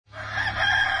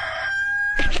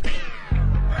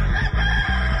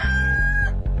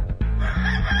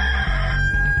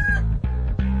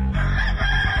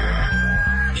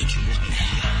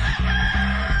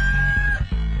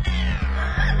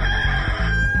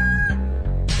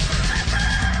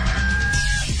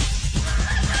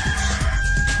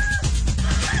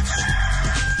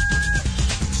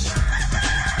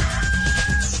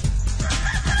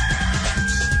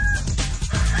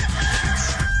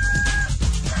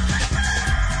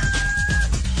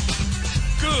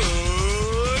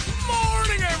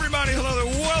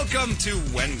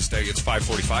into Wednesday. It's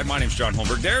 5:45. My name's John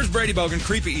Holmberg. There's Brady Bogan,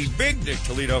 Creepy E, Big Dick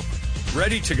Toledo,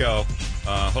 ready to go.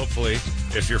 Hopefully,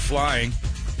 if you're flying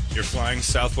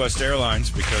Southwest Airlines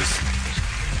because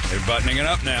they're buttoning it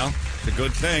up now. It's a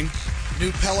good thing.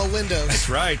 New Pella windows. That's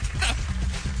right.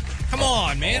 Come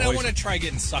on, man. I want to try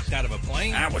getting sucked out of a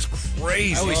plane. That was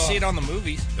crazy. I always see it on the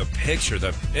movies. The picture,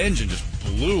 the engine just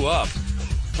blew up.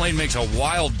 Plane makes a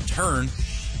wild turn,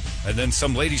 and then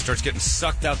some lady starts getting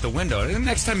sucked out the window. And the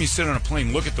next time you sit on a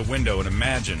plane, look at the window and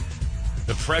imagine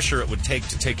the pressure it would take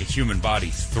to take a human body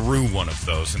through one of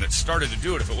those. And it started to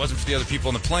do it. If it wasn't for the other people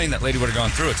on the plane, that lady would have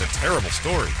gone through. It's a terrible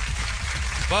story.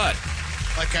 But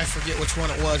like, I forget which one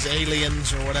it was,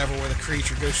 Aliens or whatever, where the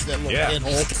creature goes through that little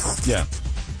pinhole. Yeah.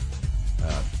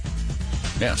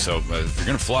 So if you're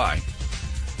going to fly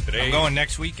today... I'm going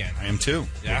next weekend. I am too.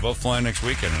 Yeah. We're both flying next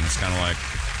weekend, and it's kind of like,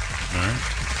 all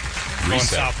right. Going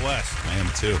Southwest. I am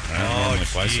too. I don't normally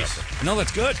fly Southwest. No,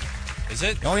 that's good. Is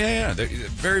it? Oh, yeah.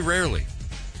 Very rarely.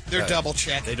 They're double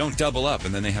check. They don't double up,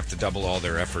 and then they have to double all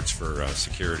their efforts for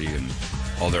security and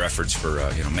all their efforts for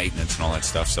maintenance and all that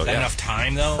stuff. So, enough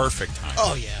time, though? Perfect time.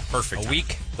 Oh, yeah. Perfect A time.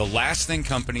 week? The last thing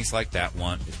companies like that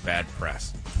want is bad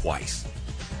press. Twice.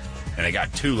 And they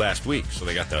got 2 last week. So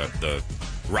they got the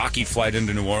rocky flight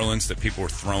into New Orleans that people were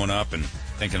throwing up and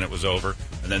thinking it was over.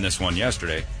 And then this one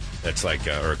yesterday that's like,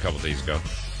 or a couple days ago.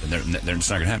 And they're it's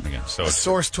not going to happen again. So a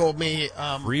source told me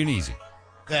free and easy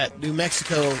that New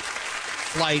Mexico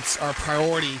flights are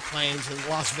priority planes, and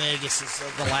Las Vegas is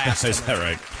the last. Is that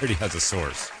right? Brady has a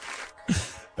source.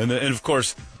 And of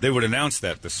course, they would announce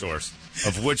that, the source,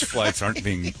 of which flights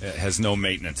has no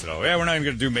maintenance at all. Yeah, we're not even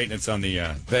going to do maintenance on the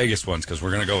Vegas ones because we're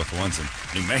going to go with the ones in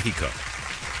New Mexico.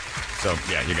 So,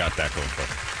 yeah, you got that going for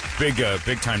it.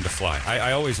 Big time to fly.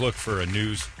 I always look for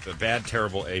the bad,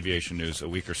 terrible aviation news a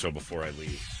week or so before I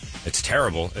leave. It's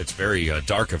terrible. It's very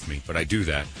dark of me, but I do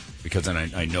that because then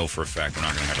I know for a fact we're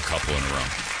not going to have a couple in a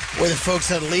row. Where the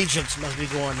folks at Allegiance must be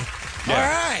going, yeah, all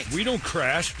right. We don't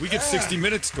crash. We get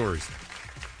 60-minute stories.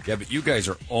 Yeah, but you guys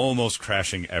are almost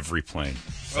crashing every plane.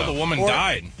 So. Well, the woman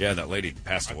died. Yeah, that lady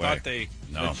passed away. I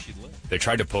thought she lived. They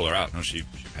tried to pull her out. No, she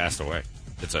passed away.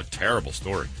 It's a terrible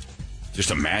story.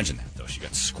 Just imagine that, though. She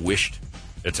got squished.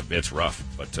 It's rough,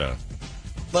 but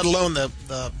let alone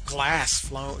the glass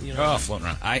floating. Floating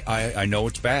around. I know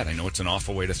it's bad. I know it's an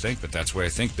awful way to think, but that's the way I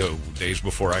think. The days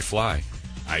before I fly,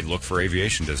 I look for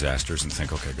aviation disasters and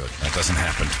think, okay, good. That doesn't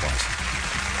happen twice.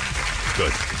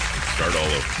 Good. Start all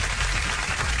over.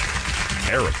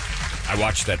 Terrible. I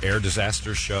watched that air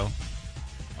disaster show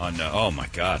on, oh my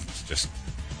God, it's just,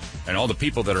 and all the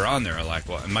people that are on there are like,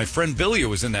 well, and my friend Billy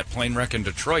was in that plane wreck in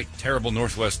Detroit, terrible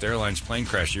Northwest Airlines plane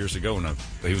crash years ago, and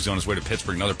he was on his way to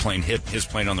Pittsburgh, another plane hit his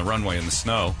plane on the runway in the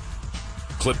snow,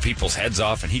 clipped people's heads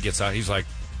off, and he gets out, he's like,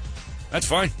 that's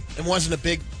fine. And wasn't a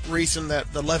big reason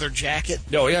that the leather jacket?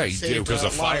 Oh, yeah, he did, because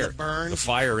of fire. The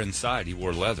fire inside, he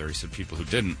wore leather. He said people who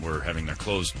didn't were having their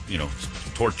clothes,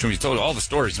 torched. He told all the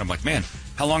stories, and I'm like, man,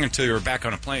 how long until you were back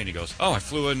on a plane? He goes, I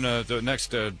flew in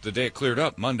the day it cleared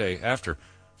up, Monday after,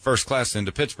 first class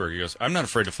into Pittsburgh. He goes, I'm not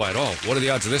afraid to fly at all. What are the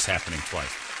odds of this happening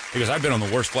twice? He goes, I've been on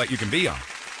the worst flight you can be on.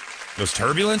 He goes,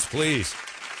 turbulence? Please.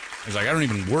 He's like, I don't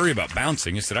even worry about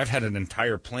bouncing. He said, I've had an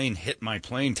entire plane hit my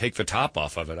plane, take the top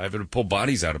off of it. I've had to pull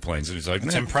bodies out of planes. And he's like,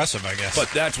 that's impressive, I guess.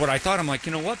 But that's what I thought. I'm like,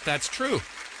 you know what? That's true.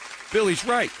 Billy's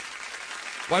right.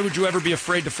 Why would you ever be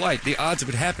afraid to fly? The odds of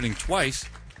it happening twice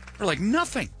are like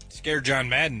nothing. Scared John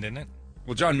Madden, didn't it?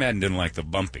 Well, John Madden didn't like the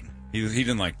bumping. He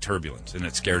didn't like turbulence, and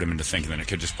it scared him into thinking that it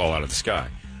could just fall out of the sky.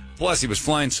 Plus, he was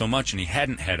flying so much, and he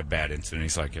hadn't had a bad incident.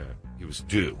 He's like, he was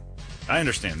due. I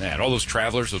understand that. All those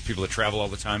travelers, those people that travel all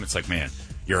the time, it's like, man,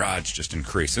 your odds just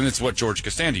increase. And it's what George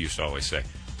Costanza used to always say.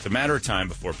 It's a matter of time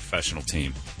before a professional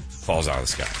team falls out of the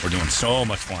sky. We're doing so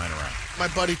much flying around. My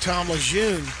buddy Tom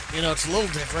Lejeune, it's a little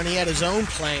different. He had his own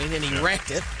plane, and he wrecked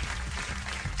it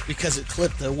because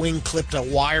the wing clipped a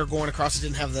wire going across. It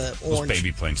didn't have the orange. Those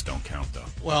baby planes don't count, though.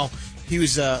 Well, he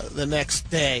was the next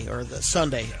day, or the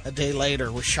Sunday, a day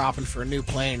later, was shopping for a new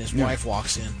plane. His wife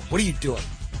walks in. What are you doing?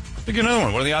 Pick another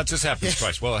one. What are the odds this happens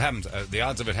twice? Well, it happens. The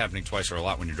odds of it happening twice are a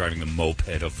lot when you're driving the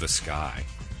moped of the sky.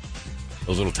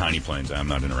 Those little tiny planes, I'm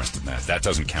not interested in that. That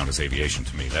doesn't count as aviation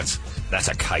to me. That's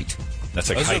a kite.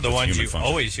 That's a Those kite. Those are the ones you function.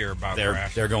 always hear about.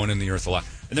 They're going in the earth a lot.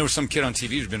 And there was some kid on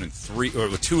TV who's been in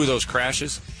 2 of those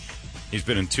crashes. He's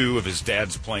been in 2 of his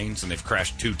dad's planes, and they've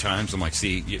crashed 2 times. I'm like,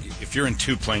 see, if you're in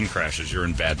 2 plane crashes, you're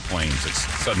in bad planes.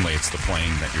 Suddenly it's the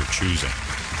plane that you're choosing.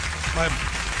 My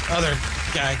other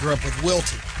guy grew up with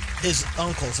Wiltie. His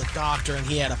uncle's a doctor, and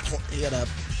he had a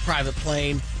private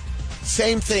plane.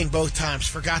 Same thing both times.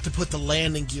 Forgot to put the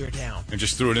landing gear down. And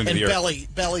just threw it into the air.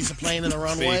 And bellies a plane in the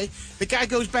runway. The guy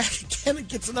goes back again and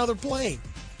gets another plane.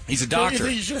 He's a doctor. Don't you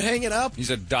think you should hang it up? He's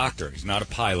a doctor. He's not a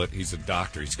pilot. He's a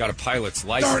doctor. He's got a pilot's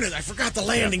license. Darn it, I forgot the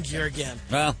landing gear again.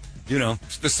 Well, you know,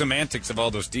 it's the semantics of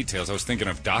all those details. I was thinking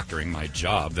of doctoring my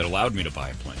job that allowed me to buy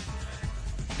a plane.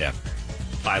 Yeah,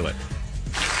 pilot.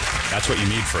 That's what you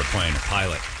need for a plane, a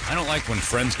pilot. I don't like when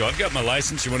friends go, I've got my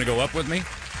license, you want to go up with me?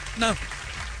 No.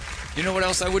 You know what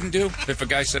else I wouldn't do? If a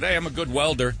guy said, hey, I'm a good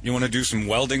welder, you want to do some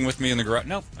welding with me in the garage?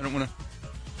 No, I don't want to.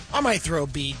 I might throw a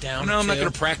bead down. No, I'm not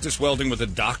going to practice welding with a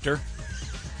doctor.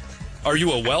 Are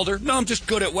you a welder? No, I'm just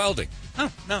good at welding.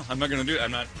 Oh, no, I'm not going to do that.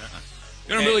 I'm not. You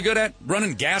know what I'm really good at?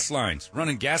 Running gas lines.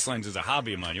 Running gas lines is a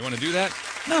hobby of mine. You want to do that?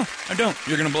 No, I don't.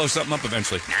 You're going to blow something up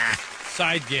eventually. Nah.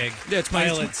 Side gig. Yeah, it's my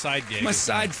pilot side gig. My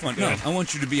side fund. No, I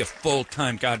want you to be a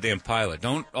full-time goddamn pilot.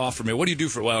 Don't offer me, what do you do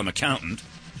for, well, I'm an accountant.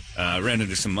 I ran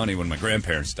into some money when my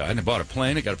grandparents died, and I bought a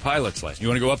plane. I got a pilot's license. You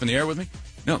want to go up in the air with me?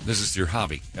 No, this is your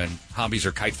hobby, and hobbies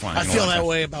are kite flying. I feel that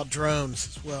way about drones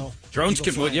as well. Drones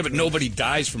can, yeah, but nobody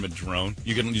dies from a drone.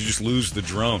 You just lose the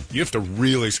drone. You have to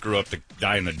really screw up to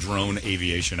die in a drone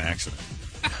aviation accident.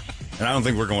 And I don't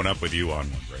think we're going up with you on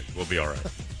one, Brady. We'll be all right.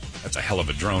 That's a hell of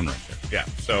a drone right there. Yeah.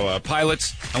 So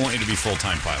pilots, I want you to be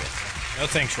full-time pilots. No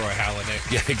thanks, Roy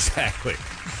Halladay. Yeah, exactly.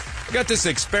 I got this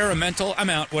experimental. I'm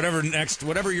out.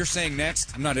 Whatever you're saying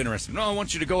next, I'm not interested. No, I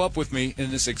want you to go up with me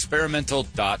in this experimental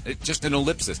dot. It's just an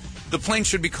ellipsis. The plane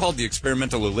should be called the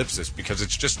experimental ellipsis because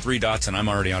it's just 3 dots and I'm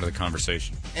already out of the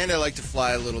conversation. And I like to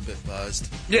fly a little bit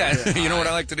buzzed. Yeah, you know what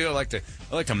I like to do? I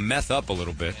like to meth up a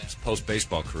little bit. It's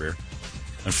post-baseball career.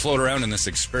 And float around in this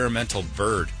experimental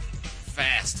bird.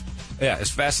 Fast. Yeah, as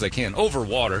fast as I can. Over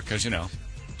water, because, you know,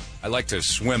 I like to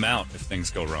swim out if things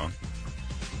go wrong.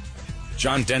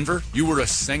 John Denver, you were a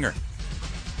singer.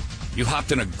 You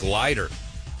hopped in a glider,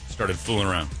 started fooling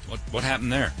around. What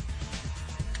happened there?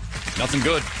 Nothing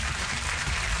good.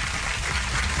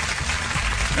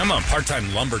 I'm a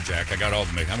part-time lumberjack. I got all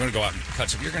the make. I'm going to go out and cut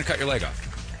some. You're going to cut your leg off.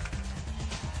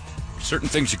 Certain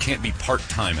things you can't be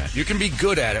part-time at. You can be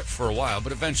good at it for a while,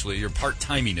 but eventually your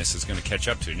part-timiness is going to catch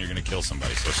up to you and you're going to kill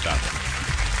somebody, so stop it.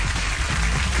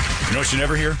 You know what you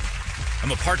never hear?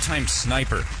 I'm a part-time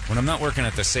sniper. When I'm not working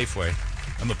at the Safeway,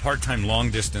 I'm a part-time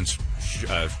long-distance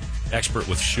expert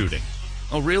with shooting.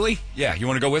 Oh, really? Yeah, you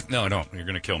want to go with? No, I don't. You're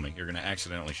going to kill me. You're going to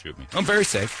accidentally shoot me. I'm very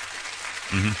safe.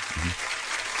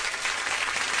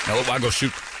 Now, I'll go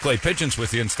play pigeons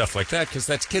with you and stuff like that because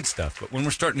that's kid stuff. But when we're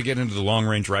starting to get into the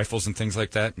long-range rifles and things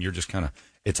like that, and you're just kind of,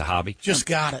 it's a hobby.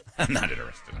 Got it. I'm not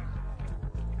interested in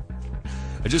it.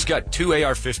 I just got 2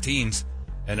 AR-15s,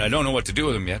 and I don't know what to do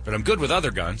with them yet, but I'm good with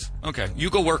other guns. Okay, you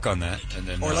go work on that. And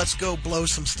then, or let's go blow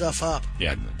some stuff up.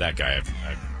 Yeah, that guy,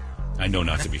 I know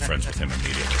not to be friends with him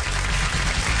immediately.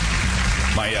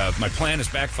 My plan is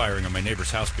backfiring on my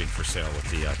neighbor's house being for sale with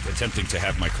the attempting to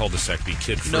have my cul-de-sac be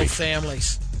kid-free. No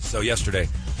families. So yesterday,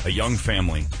 a young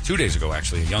family, 2 days ago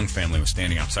actually, a young family was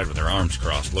standing outside with their arms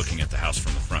crossed looking at the house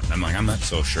from the front. And I'm like, I'm not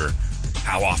so sure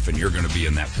how often you're going to be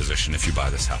in that position if you buy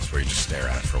this house where you just stare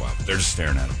at it for a while. But they're just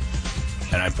staring at it.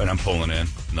 And I'm pulling in,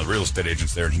 and the real estate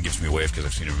agent's there, and he gives me a wave because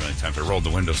I've seen him a million times. I rolled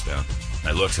the windows down, and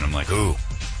I looked, and I'm like, ooh,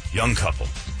 young couple,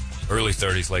 early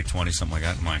 30s, late 20s, something like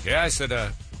that. I'm like, yeah, I said,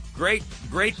 great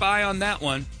buy on that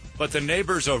one, but the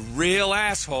neighbor's a real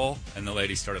asshole. And the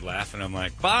lady started laughing. I'm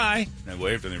like, bye. And I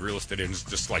waved, and the real estate agent's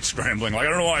just like scrambling, like, I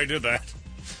don't know why I did that.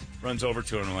 Runs over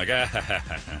to him, and I'm like,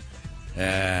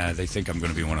 they think I'm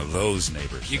going to be one of those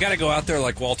neighbors. You got to go out there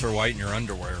like Walter White in your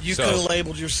underwear. You could have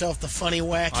labeled yourself the funny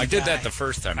wacky I did guy. that the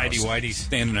first time. I was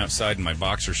standing outside in my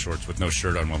boxer shorts with no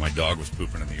shirt on while my dog was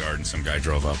pooping in the yard, and some guy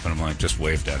drove up, and I'm like, just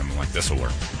waved at him. I'm like, this'll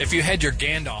work. If you had your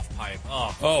Gandalf pipe,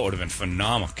 it would have been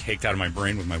phenomenal. Caked out of my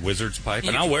brain with my wizard's pipe,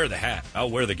 and I'll wear the hat. I'll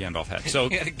wear the Gandalf hat. So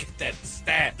you got to get that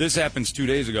stat. This happens 2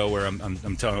 days ago where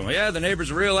I'm telling him, yeah, the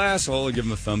neighbor's a real asshole. I give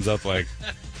him a thumbs up, like,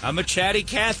 I'm a chatty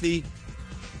Cathy.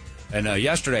 And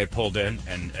yesterday I pulled in,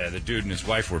 and the dude and his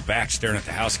wife were back staring at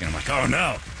the house again. I'm like, oh,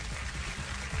 no.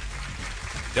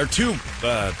 They're 2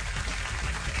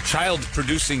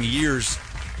 child-producing years.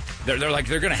 They're going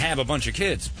to have a bunch of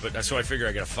kids. But so I figure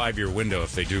I got a 5-year window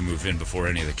if they do move in before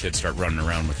any of the kids start running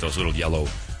around with those little yellow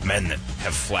men that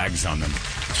have flags on them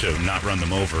to not run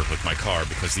them over with my car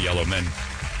because the yellow men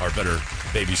are better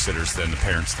babysitters than the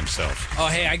parents themselves. Oh,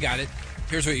 hey, I got it.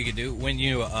 Here's what you could do. When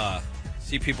you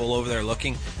see people over there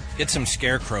looking, get some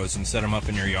scarecrows and set them up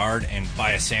in your yard and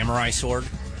buy a samurai sword.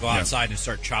 Go outside and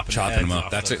start chopping them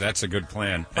up. That's a good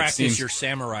plan. Practice your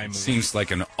samurai move. Seems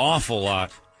like an awful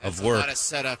lot of work. A lot of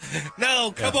setup.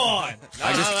 No, come on.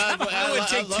 That would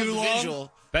take too long.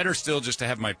 Better still just to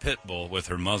have my pit bull with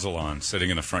her muzzle on, sitting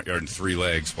in the front yard in 3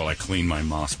 legs while I clean my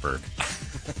Mossberg.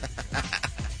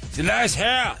 It's a nice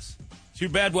house. Too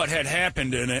bad what had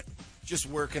happened in it. Just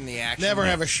working the action. Never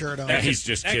have a shirt on. He's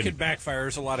just that kidding. could backfire.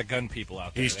 There's a lot of gun people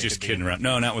out there. He's just kidding around.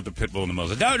 No, not with the pit bull and the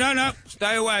muzzle. No.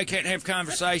 Stay away. I can't have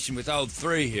conversation with old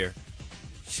 3 here.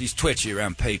 She's twitchy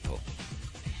around people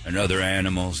and other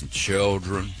animals and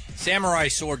children. Samurai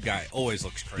sword guy always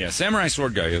looks crazy. Yeah, samurai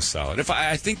sword guy is solid.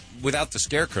 I think without the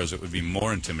scarecrows, it would be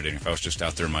more intimidating if I was just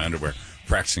out there in my underwear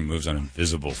practicing moves on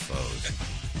invisible foes.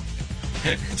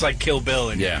 It's like Kill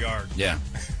Bill in your yard. Yeah.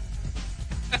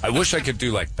 I wish I could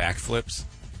do like backflips,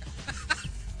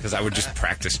 because I would just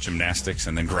practice gymnastics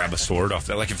and then grab a sword off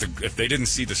that. Like if they didn't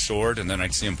see the sword, and then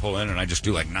I'd see them pull in, and I just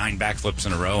do like 9 backflips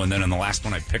in a row, and then in the last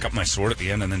one I'd pick up my sword at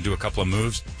the end and then do a couple of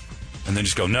moves, and then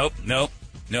just go nope,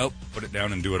 put it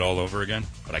down and do it all over again.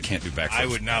 But I can't do backflips. I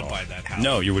would not buy that house.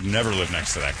 No, you would never live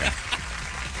next to that guy.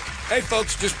 Hey,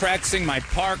 folks, just practicing my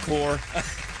parkour.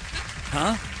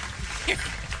 Huh?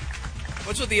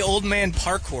 What's with the old man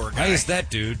parkour guy? Why is that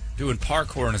dude doing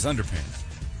parkour in his underpants?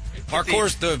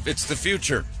 Parkour's it's the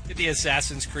future. Get the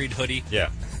Assassin's Creed hoodie. Yeah.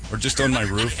 Or just on my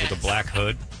roof with a black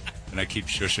hood, and I keep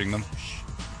shushing them.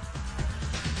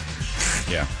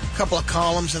 Yeah. A couple of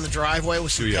columns in the driveway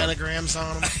with some Too young. pentagrams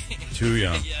on them. Too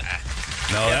young.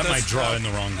 No, that those- might draw in the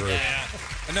wrong group. Yeah.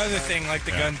 Another thing like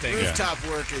the gun thing. Rooftop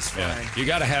work is fine. Yeah. You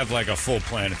got to have like a full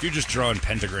plan. If you're just drawing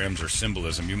pentagrams or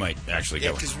symbolism, you might actually Yeah,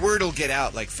 get. because word will get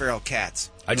out like feral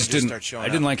cats. I just It'll didn't. start showing I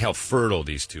didn't up. like how fertile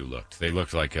these two looked. They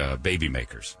looked like baby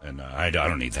makers, and I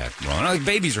don't need that wrong. Like,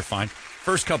 babies are fine.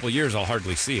 First couple of years, I'll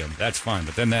hardly see them. That's fine.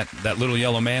 But then that little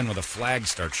yellow man with a flag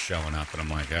starts showing up, and I'm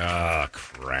like,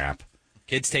 crap.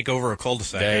 Kids take over a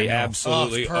cul-de-sac. They I know.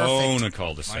 absolutely Oh, it's own perfect. a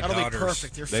cul-de-sac. That'll be daughters,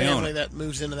 perfect. Your they own family it. that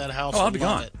moves into that house Oh, I'll will be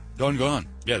love gone. it. Gone.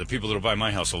 Yeah, the people that'll buy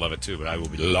my house will love it too, but I will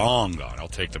be long gone. I'll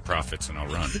take the profits and I'll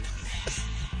run.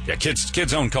 Yeah,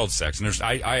 kids own cul-de-sacs, and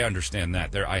I understand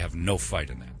that. I have no fight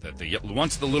in that.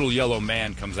 Once the little yellow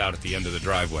man comes out at the end of the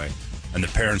driveway, and the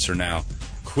parents are now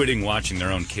quitting watching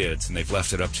their own kids, and they've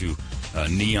left it up to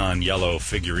neon yellow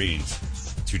figurines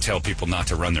to tell people not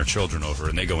to run their children over,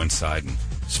 and they go inside and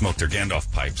smoke their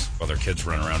Gandalf pipes while their kids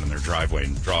run around in their driveway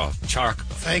and draw chalk.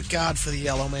 Thank God for the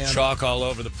yellow man. Chalk all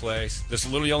over the place. Does the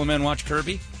little yellow man watch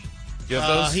Kirby? You have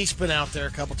those? He's been out there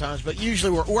a couple times, but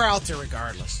usually we're out there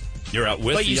regardless. You're out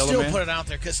with But the you yellow still man? put it out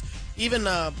there because even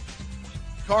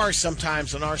cars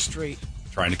sometimes on our street.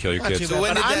 Trying to kill your Not too kids? bad, So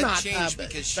when but did I'm that not. change?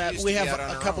 Because she but used we to be have out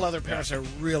on a her couple own. other parents that are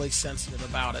really sensitive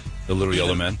about it. The little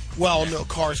yellow man? Well, no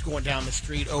cars going down the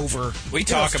street over. We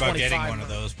talk about 25 getting one of miles.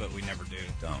 those, but we never do.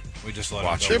 Don't. We just let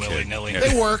Watch them your go kid. willy-nilly. Yeah.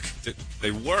 They work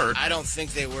They work. I don't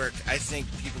think they work. I think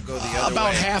people go the other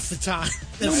about way. half the time.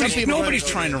 And some people Nobody's go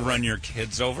trying to the other run your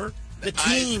kids over. The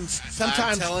teens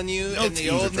sometimes. I'm telling you, No in the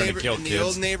teens are old trying to kill in the kids.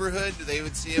 old neighborhood, they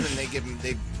would see them and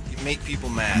they make people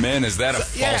mad. Man, is that a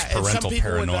false and some parental people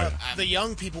paranoia? the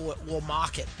young people will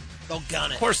mock it. They'll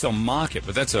gun it. Of course they'll mock it,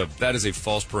 but that is a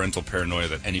false parental paranoia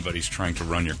that anybody's trying to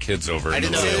run your kids over. I in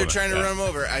didn't the say way they were that- trying to yeah. run them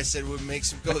over. I said what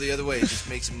makes them go the other way. It just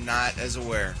makes them not as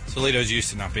aware. Toledo's used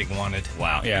to not being wanted.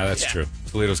 Wow, yeah, that's Yeah. true.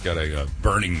 Toledo's got a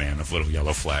Burning Man of little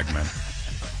yellow flag men.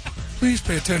 Please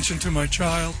pay attention to my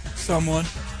child, someone.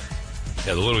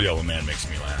 Yeah, the little yellow man makes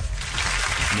me laugh.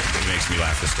 It makes me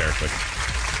laugh hysterically.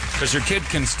 Because your kid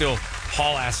can still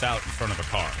haul ass out in front of a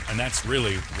car, and that's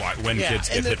really why when kids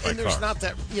get hit by and there's cars. not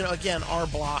that, again, our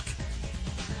block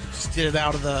just did it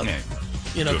out of the, Yeah.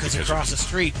 because Do it because across the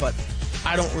street, but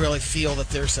I don't really feel that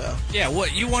there's a. Yeah,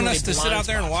 what you want Too us many to sit blind out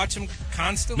there and spots. watch them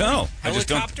constantly? No, I just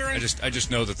don't. Helicoptering? I just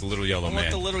know that the little yellow Don't man.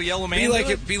 let the little yellow man Be do like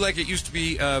it? it. Be like it used to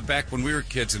be back when we were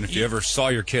kids. And if you ever saw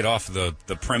your kid off the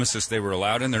premises they were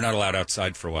allowed in, they're not allowed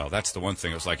outside for a while. That's the one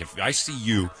thing. It was like if I see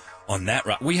you on that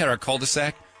route, we had our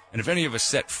cul-de-sac, and if any of us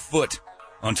set foot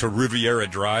onto Riviera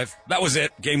Drive, that was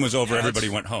it. Game was over. Yeah, Everybody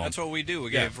that's- went home. That's what we do.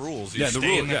 We Yeah. gave rules. You Yeah, the stay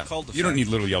rule. in that Yeah, cul-de-sac. you don't need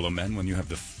little yellow men when you have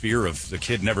the fear of the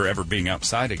kid never ever being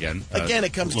outside again. Again,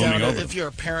 it comes looming down over to them. if you're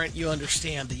a parent, you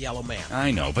understand the yellow man. I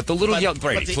know, but the little yellow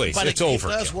Brady, please, but it's it over.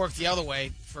 does work the other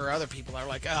way for other people that are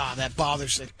like, that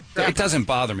bothers it. It doesn't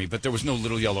bother me, but there was no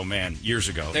little yellow man years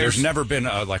ago. There's never been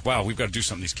like, wow, we've got to do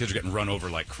something. These kids are getting run over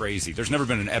like crazy. There's never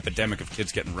been an epidemic of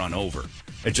kids getting run over.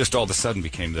 It just all of a sudden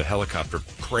became the helicopter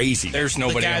crazy. There's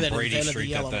nobody guy on that Brady invented the Street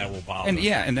yellow that man. will bother.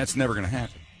 and that's never going to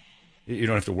happen. You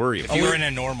don't have to worry about If it. you were in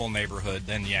a normal neighborhood,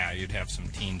 then yeah, you'd have some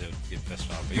teen to get pissed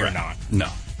off. But you're Right. not. No.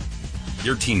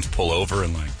 Your teens pull over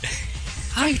and like,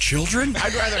 hi, children.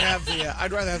 I'd rather have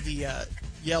the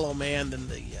yellow man than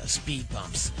the speed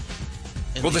bumps.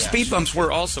 And Well, the speed bumps. bumps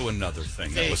were also another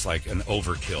thing that Hey. was like an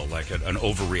overkill, like an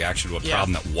overreaction to a Yeah.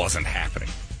 problem that wasn't happening.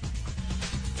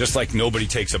 Just like nobody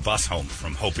takes a bus home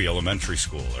from Hopi Elementary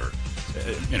School or,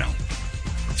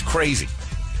 it's crazy.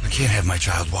 I can't have my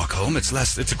child walk home. It's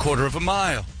a quarter of a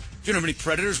mile. Do you know how many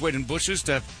predators wait in bushes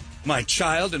to have my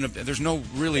child? And there's no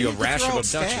really a rash of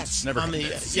abductions. Never on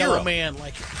the Yellow Man,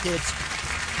 like kids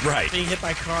being hit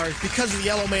by cars. Because the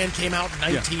Yellow Man came out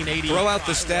in 1980. Throw out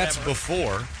the stats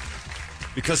before,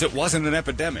 because it wasn't an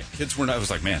epidemic. I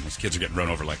was like, man, these kids are getting run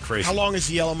over like crazy. How long has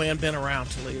the Yellow Man been around,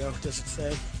 Toledo? Does it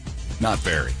say? Not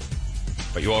very.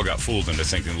 But you all got fooled into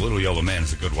thinking the little yellow man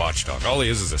is a good watchdog. All he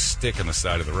is a stick on the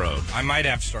side of the road. I might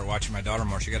have to start watching my daughter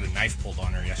more. She got a knife pulled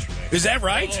on her yesterday. Is that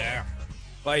right? Yeah.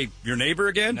 By your neighbor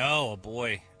again? No, a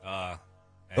boy. A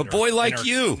boy like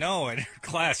you? No, in her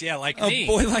class. Yeah, like me. A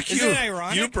boy like you. Isn't it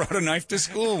ironic? You brought a knife to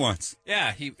school once.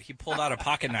 Yeah, he pulled out a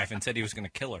pocket knife and said he was going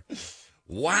to kill her.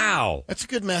 Wow. That's a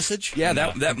good message. Yeah,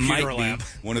 that might lab. be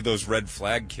one of those red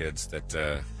flag kids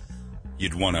that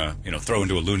you'd want to throw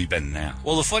into a loony bin now.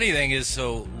 Well, the funny thing is,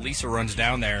 so Lisa runs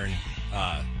down there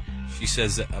and she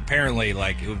says that apparently,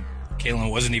 Kaylin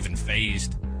wasn't even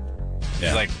phased.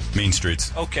 Yeah, like mean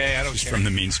streets. Okay, I don't She's care. from the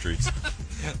mean streets.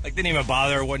 Didn't even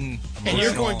bother. Wasn't emotional. And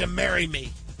you're going to marry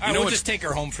me. We'll just take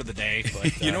her home for the day.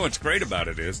 But, you know what's great about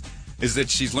it is that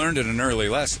she's learned at an early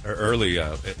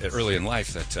in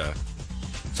life that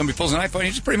somebody pulls a knife on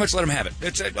you, just pretty much let them have it.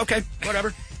 It's okay,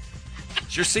 whatever.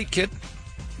 It's your seat, kid.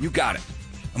 You got it.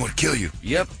 I'm going to kill you.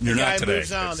 Yep, you're not today.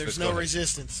 Moves on. There's no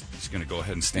resistance. He's going to go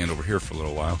ahead and stand over here for a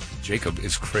little while. Jacob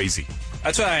is crazy.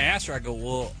 That's why I asked her. I go,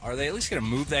 well, are they at least going to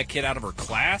move that kid out of her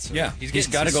class? Yeah, he's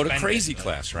got to go to crazy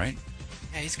class, right?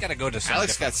 Yeah, he's got to go to some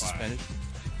Alex got class. suspended.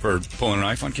 For pulling a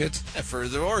knife on kids? Yeah, for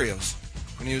the Oreos.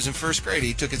 When he was in first grade,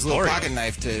 he took his little pocket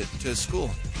knife to school.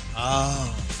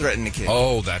 Oh. Threatened a kid.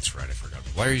 Oh, that's right. I forgot.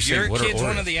 Why are you saying what are Oreos? Your kid's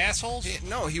one of the assholes?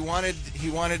 He wanted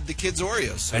the kids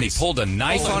Oreos. So and he pulled a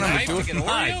knife on him to get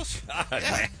Oreos? God,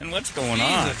 man, what's going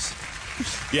on?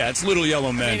 Yeah, it's little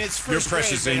yellow men. Your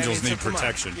precious angels need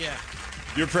protection. Yeah.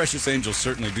 Your precious angels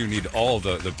certainly do need all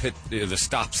the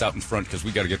stops out in front because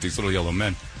we got to get these little yellow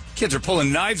men. Kids are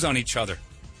pulling knives on each other.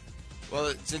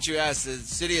 Well, since you asked, the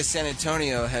city of San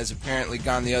Antonio has apparently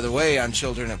gone the other way on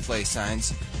children at play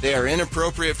signs. They are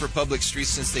inappropriate for public streets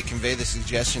since they convey the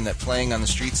suggestion that playing on the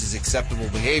streets is acceptable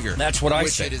behavior. That's what I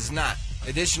say. Which it is not.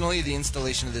 Additionally, the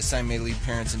installation of this sign may lead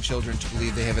parents and children to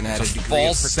believe they haven't had it's a degree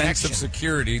false of protection. sense of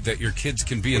security that your kids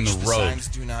can be in the road. Signs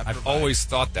do not I've provide. always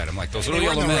thought that. I'm like, those little They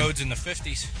were yellow in the men. roads in the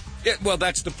 50s. Yeah, well,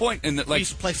 that's the point. And We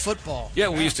used to play football. Yeah,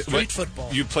 we used to street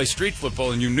football. You play street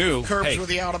football, and you knew Curbs were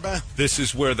the out of bounds. This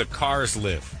is where the cars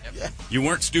live. Yeah. You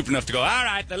weren't stupid enough to go, all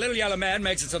right, the little yellow man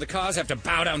makes it so the cars have to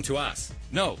bow down to us.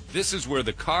 No, this is where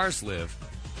the cars live.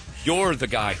 You're the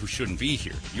guy who shouldn't be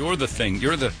here. You're the thing.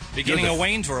 You're the beginning of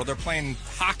Wayne's World. They're playing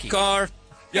hockey. Car.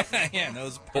 Yep. Yeah,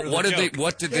 no, but what did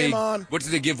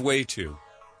they give way to?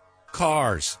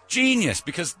 Cars. Genius,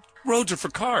 because roads are for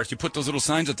cars. You put those little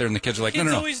signs up there, and the kids are like, kids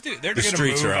no. Always do. They're the going to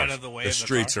streets move are out ours. of the way. The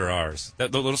streets are ours. The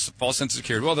little false sense of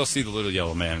security. Well, they'll see the little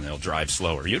yellow man, and they'll drive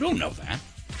slower. You don't know that.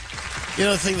 You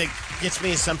know, the thing that gets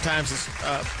me sometimes is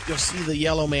you'll see the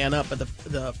yellow man up, but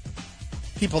the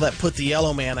people that put the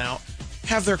yellow man out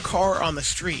have their car on the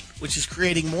street, which is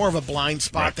creating more of a blind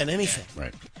spot than anything.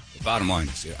 Right. The bottom line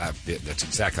is, that's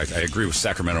exactly, I agree with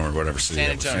Sacramento or whatever city.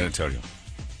 San Antonio.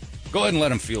 Go ahead and let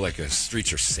them feel like the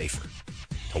streets are safer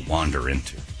to wander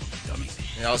into, dummies.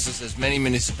 It also says many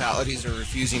municipalities are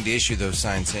refusing to issue those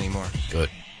signs anymore. Good.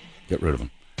 Get rid of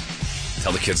them.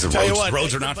 Tell the kids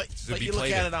roads are not to but be you played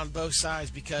look at in. it on both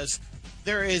sides because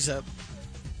there is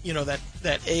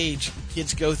that age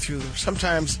kids go through.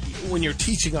 Sometimes when you're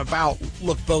teaching about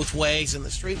look both ways in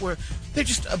the street, where they're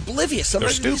just oblivious.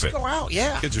 Sometimes They're they stupid. just go out.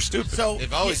 Yeah, Kids are stupid. So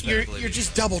They've always been oblivious. you're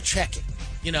just double checking.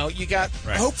 You know, you got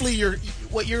hopefully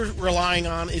what you're relying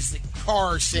on is the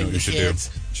cars seeing the kids,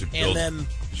 you should build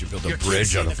a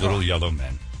bridge out of little yellow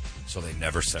men. So they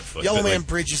never set foot. Yellow Man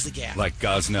bridges the gap. Like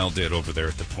Gosnell did over there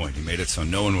at the point. He made it so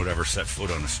no one would ever set foot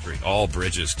on the street. All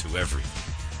bridges to everything.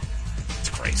 It's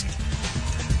crazy.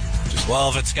 Well,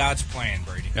 if it's God's plan,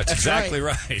 Brady. That's exactly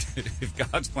right. If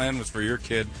God's plan was for your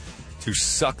kid to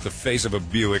suck the face of a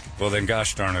Buick, well, then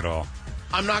gosh darn it all.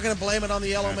 I'm not going to blame it on the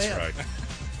Yellow Man. Right.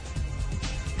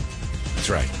 That's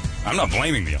right. I'm not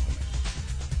blaming the Yellow Man.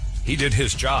 He did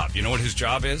his job. You know what his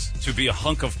job is? To be a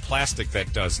hunk of plastic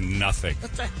that does nothing.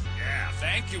 Yeah,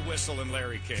 thank you, Whistle and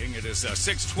Larry King. It is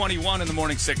 6:21 in the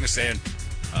morning sickness, and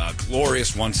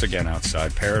glorious once again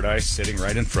outside. Paradise sitting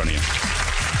right in front of you.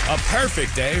 A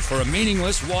perfect day for a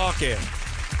meaningless walk-in.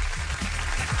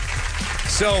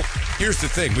 So, here's the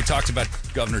thing. We talked about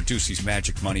Governor Ducey's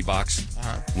magic money box.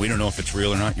 We don't know if it's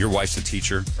real or not. Your wife's a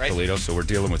teacher, Toledo, so we're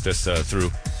dealing with this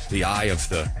through the eye of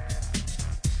the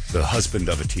the husband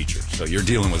of a teacher. So you're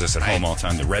dealing with this at home all the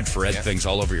time. The red for ed things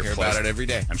all over your Hear place. about it every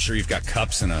day. I'm sure you've got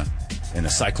cups and a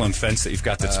cyclone fence that you've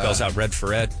got that spells out red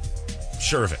for ed.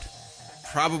 Sure of it.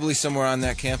 Probably somewhere on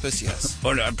that campus, yes.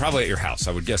 Or probably at your house.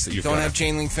 I would guess that you've Don't got have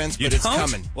chain link fence, You but it's don't?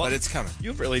 coming. Well, But it's coming.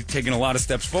 You've really taken a lot of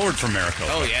steps forward from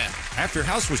Maricopa. Oh, yeah. Half your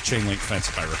house was chain link fence,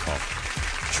 if I recall.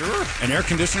 Sure. An air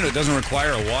conditioner that doesn't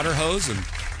require a water hose, and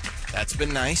That's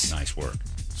been nice. nice work.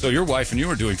 So your wife and you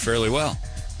are doing fairly well.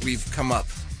 We've come up.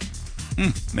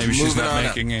 Maybe she's Moving not on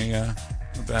up. making a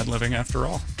bad living after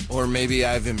all. Or maybe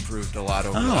I've improved a lot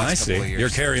over the Oh, I last couple of see. years. You're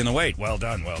carrying the weight. Well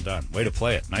done, well done. Way to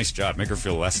play it. Nice job. Make her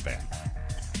feel less than.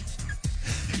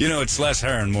 It's less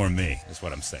her and more me, is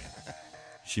what I'm saying.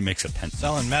 She makes a pension.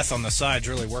 Selling meth on the side's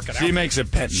really working out. She makes a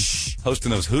pension.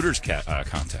 Hosting those Hooters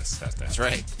contests. That's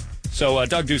right. So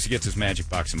Doug Ducey gets his magic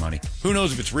box of money. Who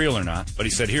knows if it's real or not, but he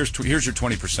said, here's your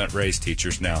 20% raise,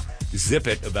 teachers. Now, zip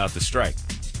it about the strike.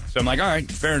 So I'm like, all right,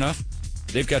 fair enough.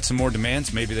 They've got some more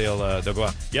demands. Maybe they'll go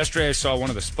out. Yesterday, I saw one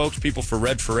of the spokespeople for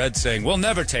Red for Ed saying, we'll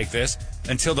never take this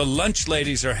until the lunch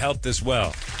ladies are helped as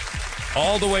well.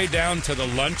 All the way down to the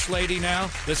lunch lady now.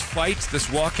 This fight, this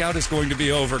walkout is going to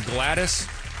be over Gladys,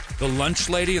 the lunch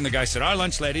lady. And the guy said, our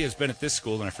lunch lady has been at this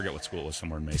school, and I forget what school it was,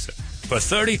 somewhere in Mesa, for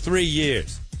 33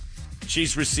 years.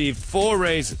 She's received 4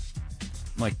 raises.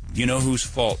 I'm like, you know whose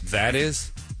fault that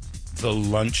is? The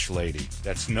lunch lady.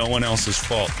 That's no one else's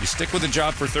fault. You stick with a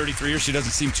job for 33 years, she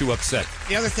doesn't seem too upset.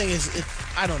 The other thing is,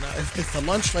 I don't know, if the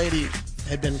lunch lady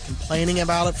had been complaining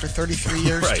about it for 33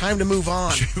 years, Right. time to move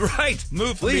on. Right.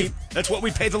 Leave. That's what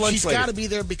we pay the lunch She's lady. got to be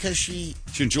there because she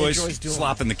enjoys doing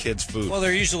slopping the kids' food. Well,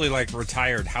 they're usually like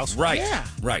retired housewives. Right. Yeah.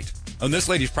 Right. And this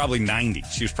lady's probably 90.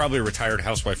 She was probably a retired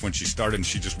housewife when she started, and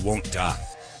she just won't die.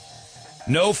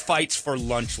 No fights for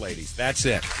lunch ladies. That's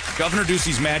it. Governor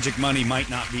Ducey's magic money might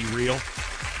not be real,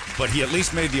 but he at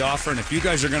least made the offer, and if you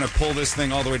guys are going to pull this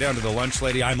thing all the way down to the lunch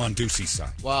lady, I'm on Ducey's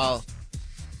side. Well,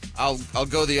 I'll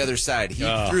go the other side. He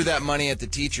threw that money at the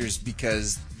teachers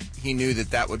because he knew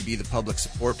that would be the public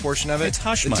support portion of it. It's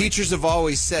hush the money. teachers have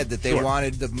always said that they Sure.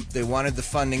 wanted the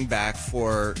funding back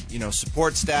for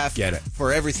support staff. Get it.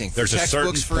 For everything. For There's a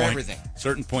certain textbooks, for point, everything.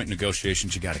 certain point in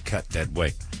negotiations you got to cut dead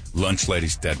weight. Lunch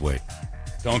ladies, dead weight.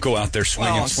 Don't go out there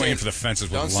swinging for the fences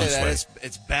with don't lunch say that. ladies.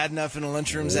 It's bad enough in the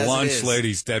lunchrooms as it Lunch is.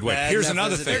 ladies, dead weight. Bad Here's enough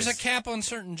another as it thing. is. There's a cap on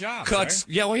certain jobs. Cuts.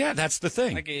 Right? Yeah, that's the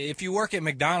thing. Like if you work at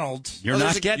McDonald's, You're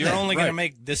not getting You're it. only going to Right.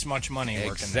 make this much money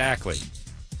working Exactly.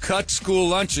 Cut school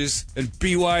lunches and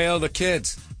BYO the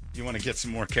kids. You want to get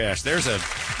some more cash. There's a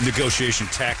negotiation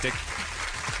tactic.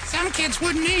 Some kids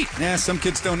wouldn't eat. Yeah, some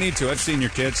kids don't need to. I've seen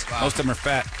your kids. Wow. Most of them are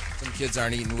fat. Some kids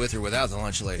aren't eating with or without the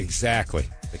lunch lady. Exactly.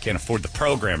 They can't afford the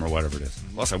program or whatever it is.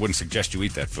 Plus, I wouldn't suggest you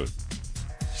eat that food.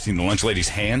 Seen the lunch lady's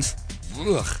hands?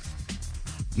 Ugh.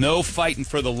 No fighting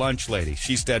for the lunch lady.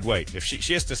 She's dead weight. If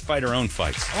she has to fight her own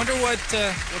fights. I wonder what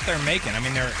they're making. I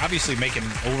mean, they're obviously making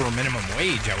over minimum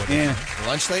wage. I would Yeah. The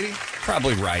lunch lady?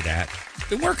 Probably right at.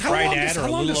 They work. How right long at does, or how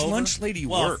a long little does over. lunch lady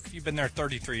Well, work? if you've been there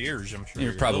 33 years, I'm sure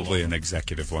You're a probably little an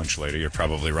executive lunch lady. You're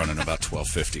probably running about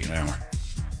 $12.50 an hour.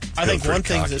 I think Feel one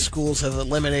pretty thing cocky. that schools have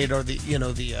eliminated are the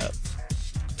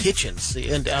kitchens.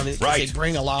 Right. They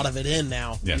bring a lot of it in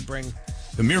now. Yeah. You bring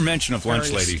The mere mention of lunch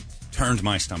Various- lady turned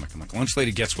my stomach. I'm like, lunch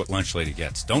lady gets what lunch lady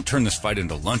gets. Don't turn this fight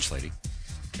into lunch lady.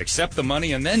 Accept the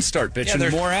money and then start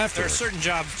bitching more There after. are certain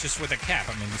jobs just with a cap.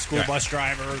 I mean, the school Right. bus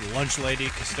driver, the lunch lady,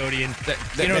 custodian.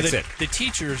 That's it. The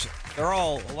teachers, a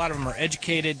lot of them are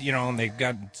educated, and they've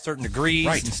got certain degrees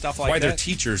Right. and stuff like Why that. they're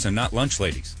teachers and not lunch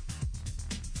ladies.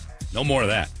 No more of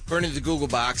that. According to the Google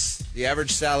box, the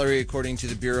average salary, according to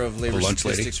the Bureau of Labor lunch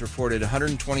Statistics, reported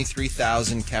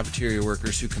 123,000 cafeteria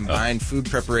workers who combined food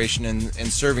preparation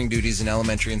and serving duties in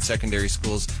elementary and secondary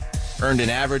schools earned an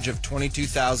average of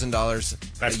 $22,000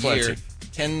 That's a plenty. year,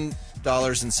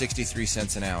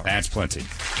 $10.63 an hour. That's plenty.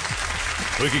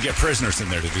 We could get prisoners in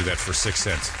there to do that for 6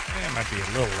 cents. Yeah, it might be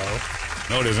a little low.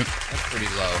 No, it isn't. That's pretty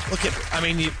low. look at. I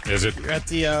mean, Is it? you're at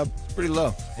the Pretty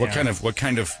low. What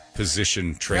kind of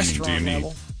position training do you restaurant need?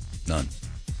 level. None.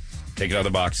 Take it out of the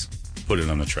box. Put it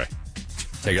on the tray.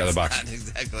 Take it out of the box. Not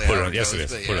exactly Put how it on. Yes, it goes,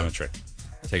 is. but Put it yeah. on the tray.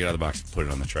 Take it out of the box. Put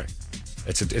it on the tray.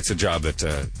 It's a job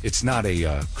that it's not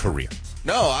a career.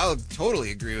 No, I'll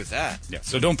totally agree with that. Yeah.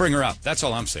 So don't bring her up. That's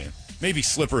all I'm saying. Maybe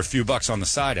slip her a few bucks on the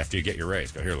side after you get your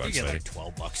raise. Go here, You lunch get lady. like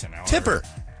 $12 an hour. Tip her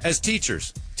as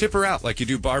teachers. Tip her out like you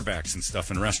do bar backs and stuff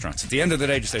in restaurants. At the end of the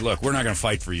day, just say, look, we're not going to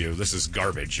fight for you. This is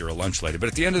garbage. You're a lunch lady. But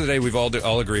at the end of the day, we've all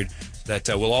agreed that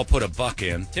we'll all put a buck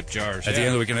in. Tip jars. At the end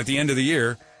of the week, and at the end of the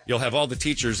year, you'll have all the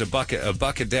teachers a buck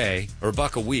a day or a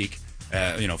buck a week,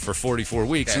 for 44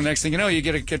 weeks. And the next thing you know, you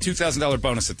get a $2,000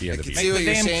 bonus at the end of the see year. what The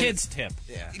you're damn saying. kids tip.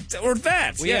 Yeah. Or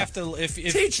that. We have to if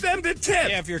teach them to tip.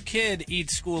 Yeah, if your kid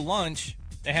eats school lunch,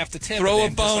 they have to tip. Throw a them,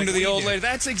 just bone like to the we old do. lady.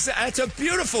 That's a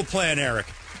beautiful plan, Eric.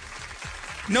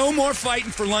 No more fighting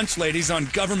for lunch ladies on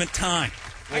government time.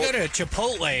 I go to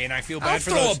Chipotle and I feel bad I'll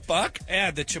for throw those. a buck.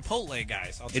 Yeah, the Chipotle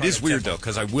guys. I'll It try is to weird, tip though, them.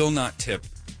 because I will not tip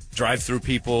drive-through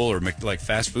people or like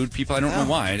fast food people. I don't know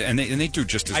why, and they do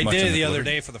just as I much. did in it the other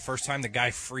delivery. day for the first time. The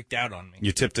guy freaked out on me.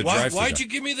 You tipped the drive-through. Why'd guy. you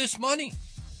give me this money?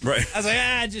 Right. I was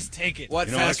like, just take it. What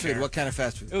You know fast what? food? What kind of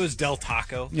fast food? It was Del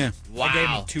Taco. Yeah. I gave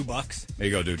him $2. There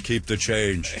you go, dude. Keep the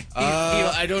change.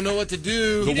 I don't know what to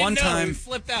do. The He one didn't know. time- He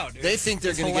flipped out. Dude. They think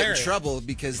they're It's going to get in hilarious. trouble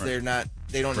because they don't know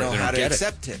They how don't to get it.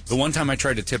 accept tips. The one time I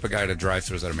tried to tip a guy at a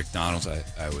drive-thru was at a McDonald's.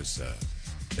 I was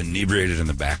inebriated in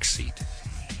the back seat.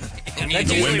 And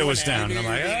The window was down, and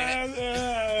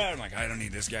I'm like, I don't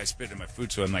need this guy spitting in my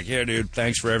food. So I'm like, here, dude,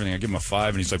 thanks for everything. I give him a 5,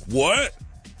 and he's like, what?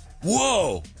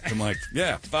 Whoa! I'm like,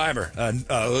 yeah,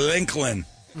 $5. Lincoln.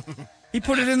 He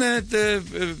put it in the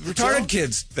retarded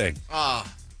kids thing. Or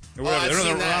whatever. I've They're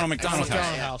seen the that. Ronald McDonald McDonald's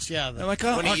house. house, yeah. They're like,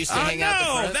 oh, When he used to hang out the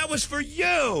no, front? that was for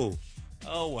you.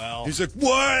 Oh, well. He's like,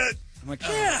 what? I'm like,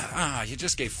 yeah. You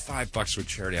just gave $5 to a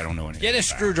charity. I don't know anything. Get a about.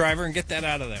 screwdriver and get that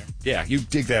out of there. Yeah, you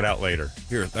dig that out later.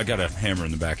 Here, I got a hammer in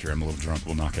the back here. I'm a little drunk.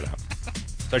 We'll knock it out.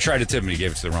 So I tried to tip him, and he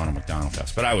gave it to the Ronald McDonald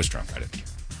house. But I was drunk. I didn't care.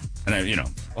 And,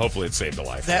 hopefully it saved a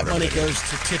life. That or whatever money they do. goes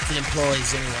to tip the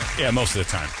employees anyway. Yeah, most of the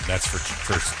time. That's for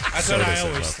That's what sodas I that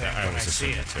always love. think I when always I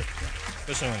see assume it. that, too. Yeah.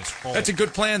 Especially when it's full. That's a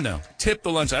good plan, though. Tip the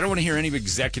lunch. I don't want to hear any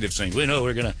executive saying, we're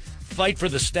going to fight for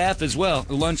the staff as well.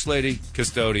 The lunch lady,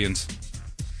 custodians,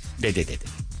 they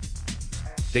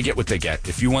get what they get.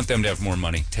 If you want them to have more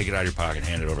money, take it out of your pocket,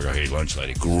 hand it over, go, hey, lunch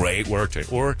lady, great work today.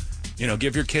 Or,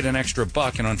 give your kid an extra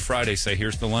 $1, and on Friday say,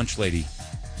 here's the lunch lady,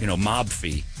 mob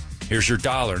fee. Here's your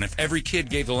 $1. And if every kid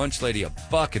gave the lunch lady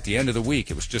 $1 at the end of the week,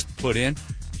 it was just put in,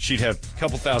 she'd have a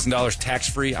couple $1,000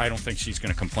 tax-free. I don't think she's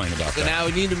going to complain about So that. now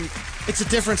we need to. It's a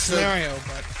different scenario,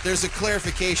 but There's a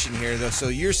clarification here, though. So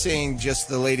you're saying just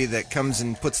the lady that comes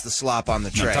and puts the slop on the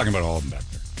No, tray. I'm talking about all of them back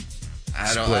there.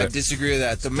 I disagree with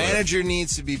that. The manager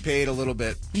needs to be paid a little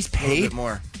bit. He's A little paid? bit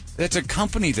more. That's a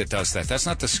company that does that. That's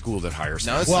not the school that hires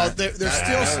No, them. it's well, not. there's No,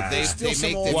 still no, there's still some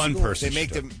make old the, One schools. person. They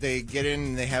make should them. They get in.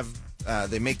 And they have.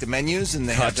 They make the menus and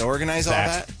they Cut have to organize all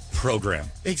that. program.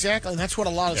 Exactly, and that's what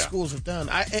a lot of Yeah. schools have done.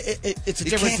 It's a You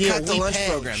different can't deal. cut the We lunch pay.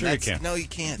 program. Sure you can. No, you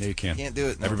can't. No, you can't. You can't do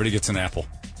it. No. Everybody gets an apple.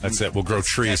 That's it. We'll grow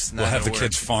trees. that's not We'll have the gonna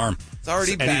kids work. farm. It's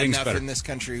already bad Anything's enough better. in this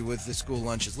country with the school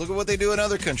lunches. Look at what they do in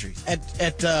other countries. I'm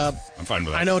fine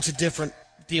with that. I know it's a different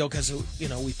deal because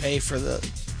we pay for the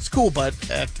school, but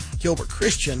at Gilbert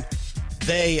Christian,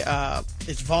 they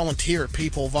it's volunteer.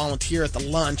 People volunteer at the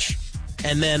lunch,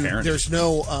 and then Parents. there's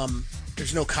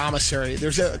no commissary.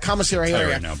 There's a commissary Tell you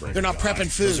area. right now, Brady, They're not God. prepping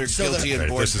food. Those are guilty the- of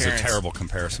bored This is parents. a terrible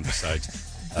comparison. Besides,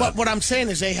 but what I'm saying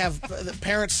is they have the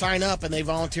parents sign up and they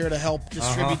volunteer to help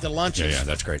distribute the lunches. yeah,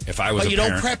 that's great. If I was But a you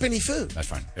parent, don't prep any food. that's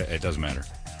fine. It doesn't matter.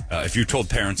 If you told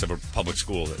parents of a public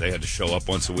school that they had to show up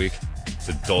once a week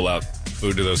to dole out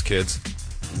food to those kids,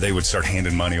 they would start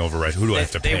handing money over. Right? Who do I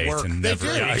have to They pay work. to They never?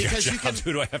 do, Yeah, I got because you jobs.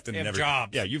 Who do I have to They have never?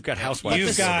 jobs. Yeah, you've got housewives.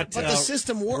 You've got but the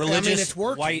system works. I mean, religious it's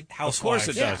working. white Of housewives.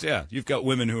 course it does. Yeah, you've got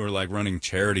women who are like running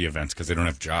charity events because they don't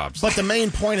have jobs. But the main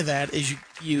point of that is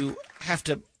you have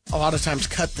to a lot of times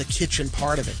cut the kitchen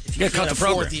part of it. If you Yeah, can't cut the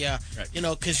afford program.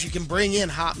 the because you can bring in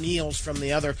hot meals from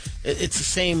the other. It's the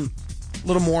same,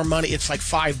 little more money. It's like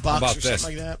 $5 How about or this?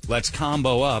 something like that. Let's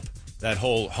combo up that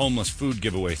whole homeless food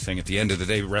giveaway thing. At the end of the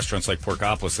day, restaurants like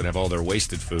Porkopolis that have all their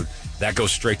wasted food, that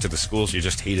goes straight to the schools. You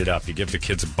just heat it up. You give the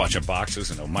kids a bunch of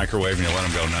boxes and a microwave, and you let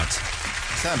them go nuts.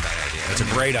 It's not a bad idea. That's a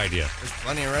great idea. There's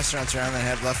plenty of restaurants around that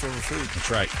have leftover food.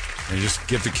 That's right. And you just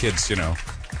give the kids,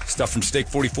 stuff from Steak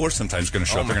 44 sometimes going to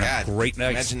show Oh up. my They're going to God! have great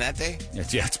nights. Imagine that day.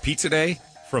 It's pizza day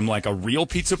from like a real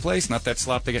pizza place, not that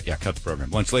slop they get. Yeah, cut the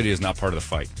program. Lunch lady is not part of the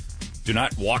fight. Do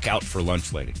not walk out for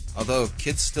lunch lady. Although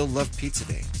kids still love pizza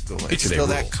day. It's Pizza day still rules.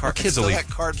 that car- Kids it's still will that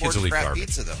eat, cardboard kids will eat crap garbage.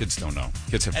 pizza though. Kids don't know.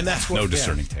 Kids have And that's no what-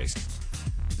 discerning taste.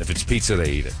 If it's pizza,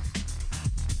 they eat it.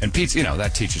 And pizza,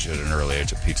 that teaches you at an early age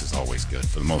that pizza's always good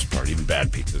for the most part. Even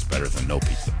bad pizza is better than no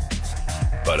pizza.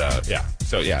 But, yeah.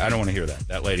 So, yeah, I don't want to hear that.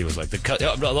 That lady was like,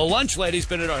 the lunch lady's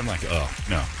been at... I'm like, oh,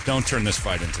 no. Don't turn this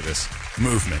fight into this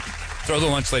movement. Throw the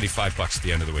lunch lady $5 at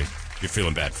the end of the week. You're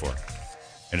feeling bad for her.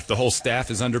 And if the whole staff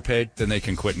is underpaid, then they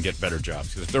can quit and get better jobs.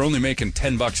 Because if they're only making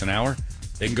 $10 an hour,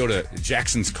 they can go to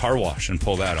Jackson's Car Wash and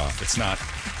pull that off. It's not...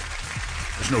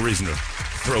 There's no reason to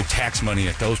throw tax money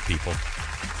at those people.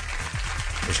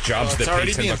 There's jobs It's that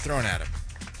already pay being $10. thrown at him.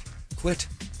 Quit.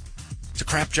 It's a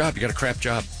crap job. You got a crap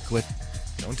job. Quit.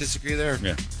 Don't disagree there.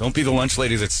 Yeah. Don't be the lunch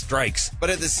lady that strikes. But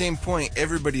at the same point,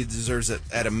 everybody deserves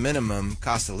at a minimum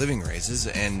cost of living raises,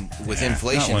 and with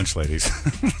inflation, Not lunch ladies.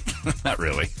 Not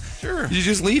really. Sure. You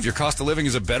just leave. Your cost of living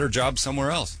is a better job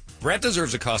somewhere else. Brett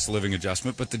deserves a cost of living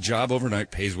adjustment, but the job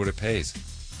overnight pays what it pays.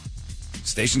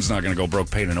 Station's not going to go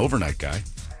broke paying an overnight guy.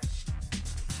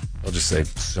 They'll just say,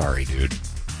 sorry, dude.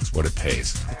 It's what it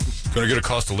pays. Going to get a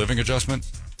cost of living adjustment?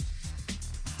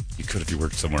 You could if you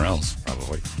worked somewhere else,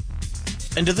 probably.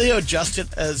 And do they adjust it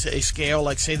as a scale?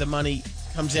 Like, say the money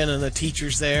comes in and the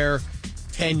teacher's there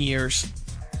 10 years,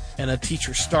 and a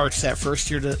teacher starts that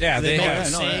first year to they make have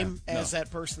the same as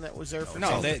that person that was there for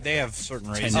 10 years? They have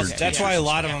certain raises. Okay. That's why a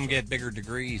lot of them get better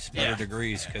degrees,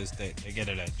 because they get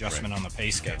an adjustment on the pay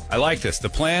scale. I like this. The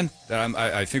plan that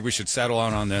I think we should settle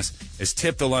on this is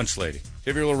tip the lunch lady.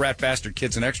 Give your little rat bastard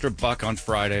kids an extra $1 on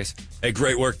Fridays. Hey,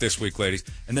 great work this week, ladies.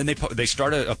 And then they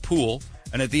start a pool,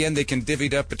 and at the end they can divvy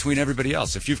it up between everybody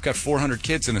else. If you've got 400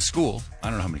 kids in a school, I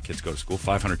don't know how many kids go to school,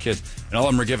 500 kids, and all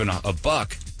of them are given a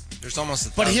buck. There's almost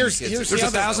 1,000 But here's kids. the There's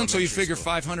other 1,000, so you figure school.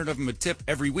 500 of them a tip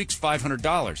every week's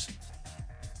 $500.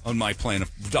 On my plan,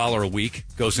 $1 a week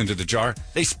goes into the jar.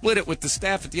 They split it with the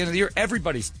staff at the end of the year.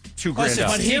 Everybody's $2,000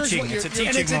 out. But here's teaching. what It's a you're- teaching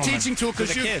And it's a moment teaching tool for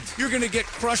because the kids. you're going to get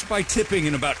crushed by tipping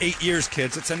in about 8 years,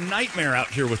 kids. It's a nightmare out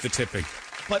here with the tipping.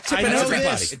 But Tipping I know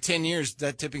everybody. this. In 10 years,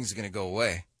 that tipping's going to go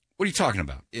away. What are you talking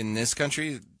about? In this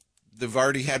country, they've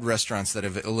already had restaurants that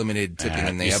have eliminated tipping,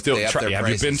 and they You up still their Have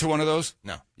prices. you been to one of those?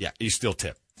 No. Yeah, you still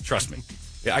tip. Trust me.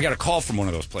 Yeah, I got a call from one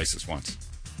of those places once.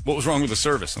 What was wrong with the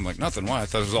service? I'm like, nothing. Why? I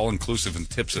thought it was all inclusive and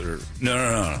tips that are...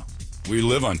 No. We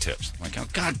live on tips. I'm like, oh,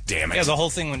 God damn it. Yeah, the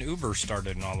whole thing when Uber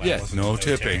started and all that. Yeah, was no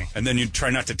tipping. And then you try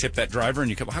not to tip that driver, and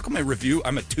you come, how come my review,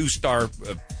 I'm a 2-star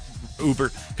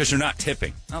Uber, because you're not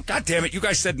tipping. Oh, God damn it, you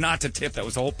guys said not to tip. That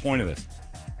was the whole point of this.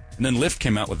 And then Lyft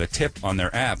came out with a tip on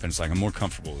their app, and it's like, I'm more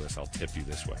comfortable with this. I'll tip you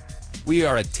this way. We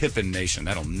are a tipping nation.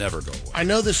 That'll never go away. I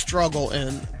know the struggle,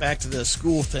 and back to the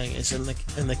school thing, is in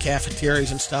the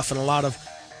cafeterias and stuff, and a lot of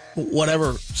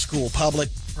whatever school, public,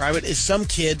 private, is some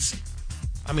kids.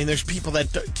 I mean, there's people that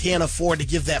can't afford to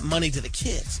give that money to the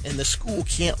kids, and the school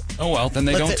can't. Oh, well, then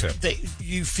they don't tip.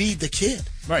 You feed the kid.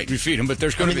 Right, you feed them, but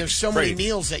there's going to be... there's so many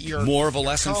meals that you're more of a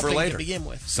lesson for comping later. to begin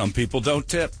with. Some people don't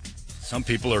tip. Some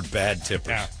people are bad tippers.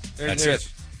 Yeah, That's it.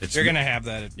 You're going to have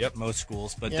that at most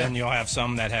schools, but then you'll have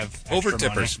some that have extra over money.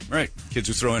 tippers. Right. Kids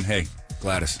who throw in, hey,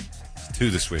 Gladys, it's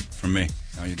 2 this week from me.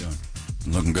 How you doing?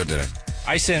 I'm looking good today.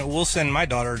 We'll send my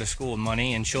daughter to school with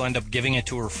money, and she'll end up giving it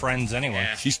to her friends anyway.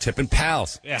 Yeah. She's tipping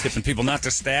pals. Yeah. Tipping people not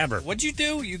to stab her. What'd you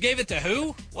do? You gave it to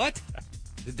who? What?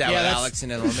 Did that with Alex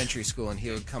in elementary school, and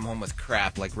he would come home with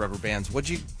crap like rubber bands. What'd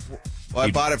you... Well, I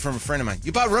bought it from a friend of mine.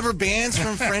 You bought rubber bands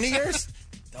from a friend of yours?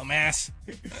 Dumbass.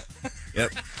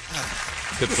 Yep.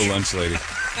 Tip the lunch lady.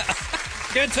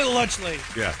 Give it to the lunch lady.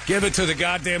 Yeah. Give it to the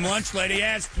goddamn lunch lady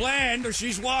as planned, or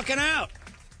she's walking out.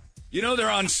 You know,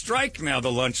 they're on strike now,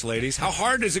 the lunch ladies. How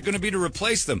hard is it going to be to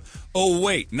replace them? Oh,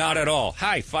 wait, not at all.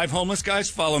 Hi, 5 homeless guys,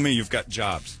 follow me. You've got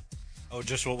jobs. Oh,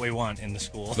 just what we want in the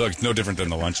school. Look, it's no different than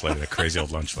the lunch lady, the crazy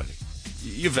old lunch lady.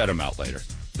 You vet them out later.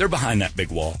 They're behind that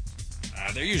big wall.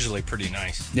 They're usually pretty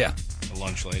nice. Yeah. The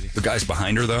lunch lady. The guys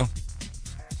behind her, though,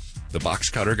 the box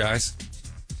cutter guys,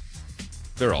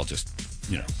 they're all just,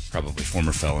 probably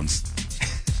former felons.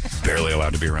 Barely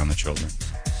allowed to be around the children.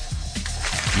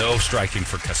 No striking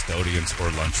for custodians or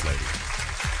lunch lady.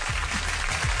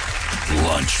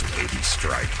 Lunch lady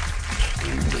strike,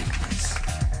 please.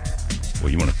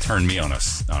 Well, you want to turn me on a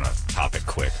topic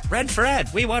quick. Red Fred,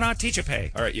 we want our teacher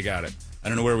pay. All right, you got it. I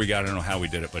don't know where we got it. I don't know how we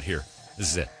did it, but here.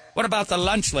 This is it. What about the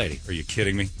lunch lady? Are you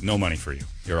kidding me? No money for you.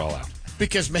 You're all out.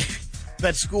 Because maybe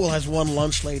that school has one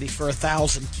lunch lady for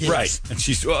 1,000 kids. Right. And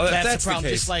she's... That's the problem. the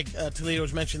case. Just like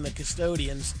Toledo's mentioned, the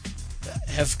custodians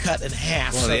have cut in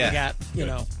half. Well, so yeah. they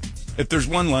got, If there's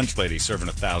one lunch lady serving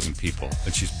 1,000 people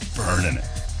and she's burning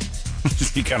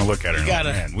it, you kind of look at her and go,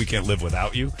 man, we can't live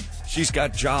without you. She's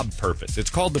got job purpose. It's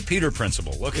called the Peter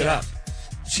Principle. Look it up.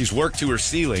 She's worked to her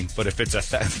ceiling, but if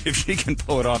if she can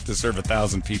pull it off to serve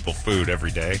 1,000 people food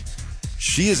every day,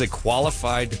 she is a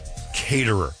qualified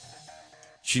caterer.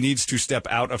 She needs to step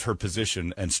out of her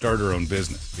position and start her own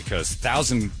business because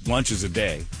 1,000 lunches a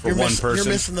day for one person. You're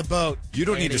missing the boat. You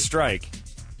don't need to strike.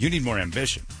 You need more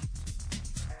ambition.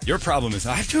 Your problem is,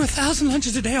 I have to do 1,000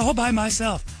 lunches a day all by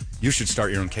myself. You should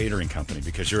start your own catering company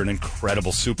because you're an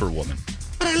incredible superwoman.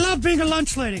 But I love being a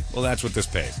lunch lady. Well, that's what this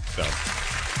pays. So,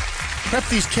 Prep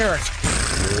these carrots.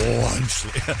 lunch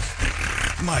lady.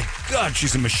 My God,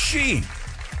 she's a machine.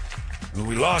 If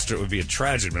we lost her, it would be a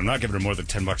tragedy, but I'm not giving her more than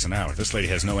 $10 an hour. This lady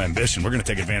has no ambition. We're going to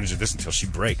take advantage of this until she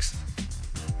breaks.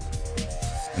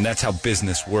 And that's how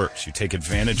business works. You take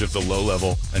advantage of the low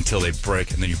level until they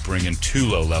break, and then you bring in 2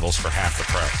 low levels for half the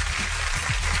price.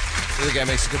 The other guy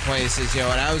makes a good point. He says,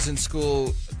 when I was in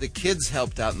school, the kids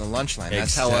helped out in the lunch line.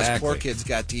 That's how us poor kids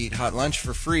got to eat hot lunch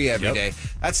for free every day.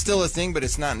 That's still a thing, but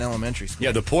it's not in elementary school.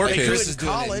 Yeah, the poor kids. Chris is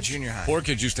doing it in junior high. Poor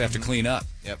kids used to have to clean up.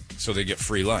 Yep. So they get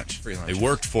free lunch. Free lunch. They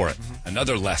worked for it.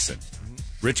 Another lesson.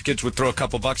 Rich kids would throw a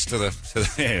couple bucks to the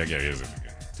hey, here's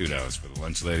 $2 for the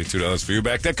lunch lady, $2 for you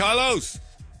back there. Carlos,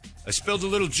 I spilled a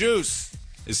little juice.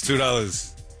 It's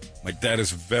 $2. My dad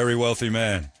is a very wealthy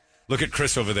man. Look at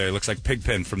Chris over there. He looks like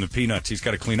Pigpen from the Peanuts. He's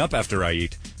got to clean up after I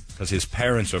eat because his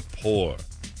parents are poor.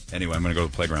 Anyway, I'm going to go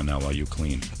to the playground now while you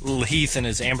clean. Little Heath and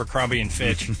his Abercrombie and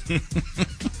Fitch.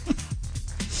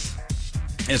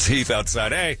 It's Heath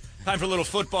outside. Hey, time for a little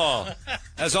football.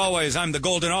 As always, I'm the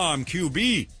golden arm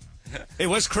QB. Hey,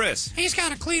 where's Chris? He's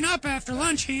got to clean up after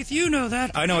lunch, Heath. You know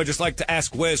that. I know. I just like to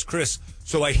ask, where's Chris?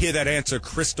 So I hear that answer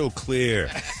crystal clear.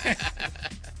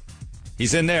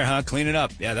 He's in there, huh? Cleaning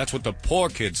up. Yeah, that's what the poor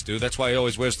kids do. That's why he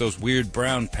always wears those weird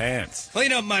brown pants.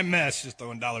 Clean up my mess. Just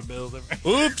throwing dollar bills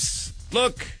everywhere. Oops.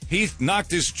 Look, Heath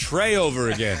knocked his tray over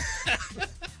again.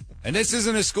 And this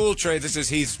isn't a school tray. This is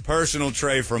Heath's personal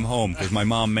tray from home because my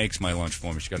mom makes my lunch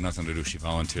for me. She's got nothing to do. She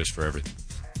volunteers for everything.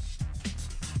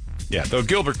 Yeah, the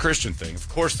Gilbert Christian thing, of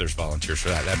course there's volunteers for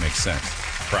that. That makes sense.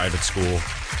 Private school,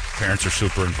 parents are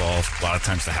super involved. A lot of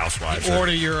times the housewives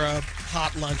order your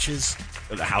hot lunches.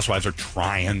 The housewives are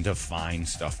trying to find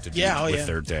stuff to do with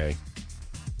their day.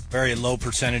 Very low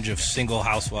percentage of single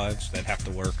housewives that have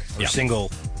to work. Or single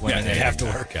women that have to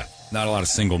work. Yeah. Not a lot of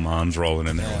single moms rolling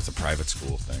in there. That's a private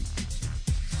school thing.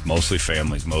 Mostly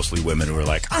families, mostly women who are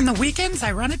like, on the weekends,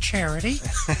 I run a charity.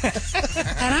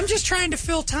 And I'm just trying to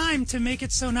fill time to make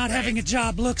it so not having a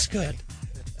job looks good.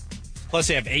 Plus,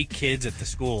 they have 8 kids at the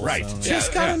school. Right. So.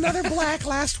 Just got another black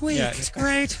last week. Yeah, it's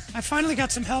great. I finally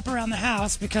got some help around the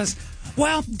house because,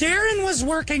 well, Darren was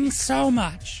working so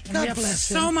much. And God we have bless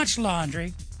so him. much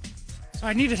laundry. So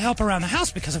I needed help around the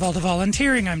house because of all the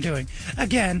volunteering I'm doing.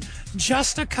 Again,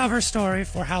 just a cover story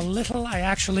for how little I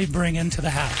actually bring into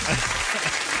the house.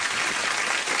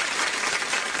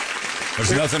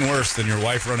 There's nothing worse than your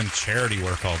wife running charity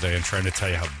work all day and trying to tell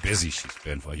you how busy she's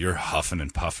been while you're huffing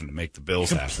and puffing to make the bills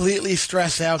happen. Completely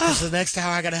stressed out because the next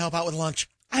hour I got to help out with lunch.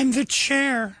 I'm the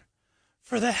chair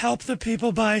for the Help the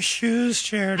People Buy Shoes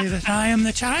charity. That I am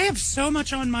the chair. I have so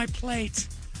much on my plate.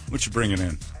 What you bringing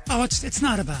in? Oh, it's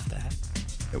not about that.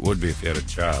 It would be if you had a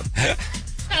job.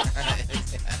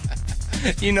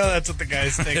 You know that's what the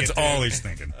guy's thinking. That's all he's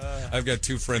thinking. I've got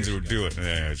 2 friends who would do it.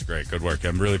 Yeah, it's great. Good work.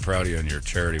 I'm really proud of you and your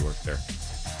charity work there.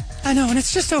 I know, and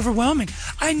it's just overwhelming.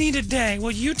 I need a day. Will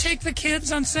you take the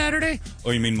kids on Saturday? Oh,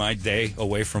 you mean my day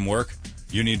away from work?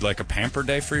 You need like a pamper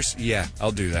day for your... Yeah,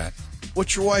 I'll do that.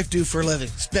 What's your wife do for a living?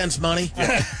 Spends money?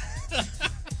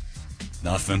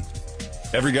 Nothing.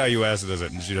 Every guy you ask does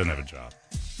it, and she doesn't have a job.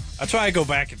 That's why I go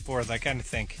back and forth. I kind of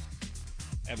think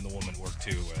having the woman work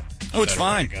too. Oh, it's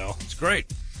fine. Go. It's great.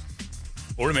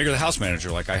 Or to make her the house manager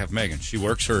like I have Megan. She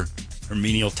works her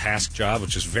menial task job,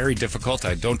 which is very difficult.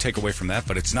 I don't take away from that,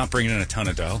 but it's not bringing in a ton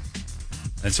of dough.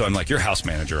 And so I'm like, you're house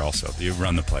manager also. You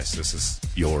run the place. This is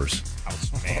yours.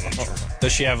 House manager.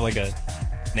 Does she have like a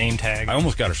name tag? I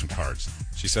almost got her some cards.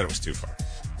 She said it was too far.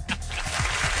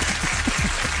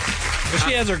 But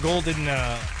she has her golden...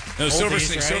 No, Silver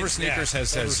right? Sneakers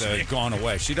has gone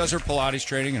away. She does her Pilates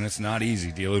training, and it's not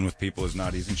easy. Dealing with people is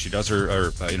not easy. And she does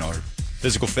her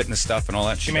physical fitness stuff and all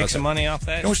that. She makes some money off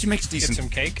that? No, she makes decent. Get some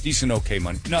cake? Decent, okay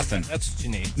money. Nothing. That's what you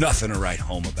need. Nothing to write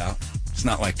home about. It's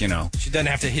not like, She doesn't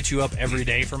have to hit you up every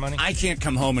day for money? I can't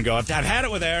come home and go, I've had it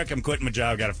with Eric. I'm quitting my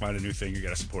job. Got to find a new thing. You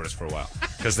got to support us for a while.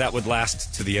 Because that would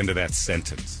last to the end of that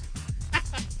sentence.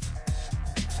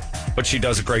 But she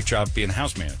does a great job being a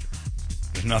house manager.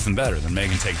 There's nothing better than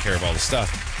Megan taking care of all the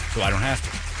stuff, so I don't have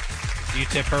to. Do you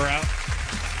tip her out?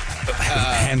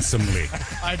 Handsomely.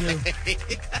 I do.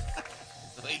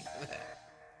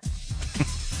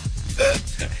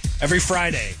 Every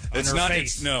Friday. It's not.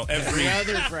 It's, no, every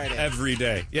other Friday. Every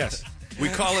day. Yes, we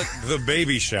call it the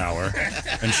baby shower,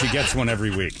 and she gets one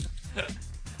every week.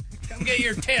 Come get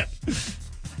your tip.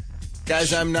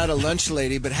 Guys, I'm not a lunch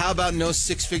lady, but how about no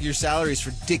 6-figure salaries for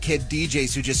dickhead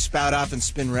DJs who just spout off and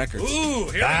spin records? Ooh,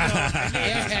 here we go.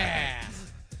 Yeah.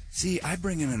 See, I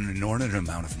bring in an inordinate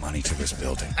amount of money to this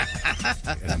building,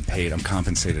 and I'm paid. I'm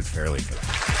compensated fairly for that.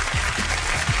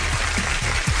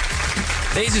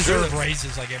 They deserve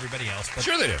raises like everybody else, but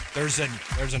Sure they do. There's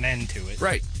an end to it.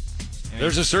 Right.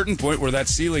 There's a certain point where that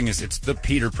ceiling is, it's the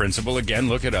Peter principle. Again,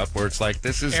 look it up, where it's like,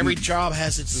 this is... Every job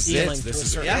has its ceiling. This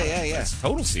is Yeah. It's a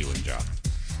total ceiling job.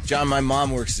 John, my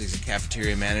mom works as a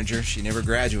cafeteria manager. She never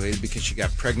graduated because she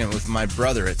got pregnant with my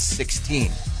brother at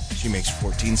 16. She makes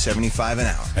 $14.75 an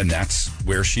hour. And that's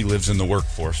where she lives in the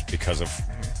workforce because of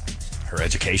her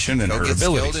education and her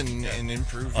abilities. Skilled and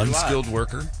improve her Unskilled life.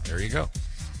 worker. There you go.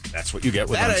 That's what you get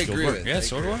with That I unskilled agree work. with. Yeah,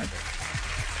 so do I.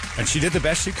 And she did the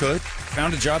best she could.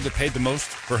 Found a job that paid the most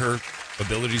for her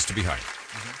abilities to be hired.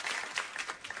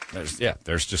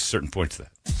 There's just certain points to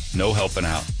that. No helping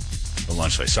out the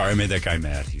lunch lady. Sorry I made that guy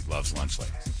mad. He loves lunch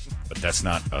ladies. But that's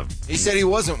not a... He said he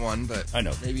wasn't one, but I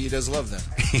know. Maybe he does love them.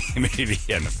 Maybe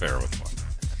he had an affair with one.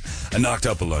 I knocked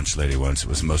up a lunch lady once. It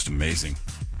was the most amazing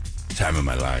time of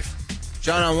my life.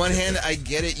 John, on one hand, I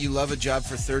get it. You love a job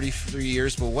for 33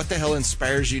 years, but what the hell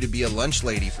inspires you to be a lunch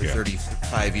lady for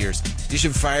 35 years? You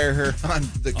should fire her on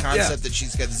the concept that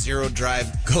she's got zero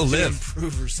drive Go to live.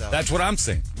 improve herself. That's what I'm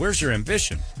saying. Where's your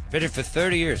ambition? Been here for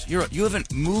 30 years. You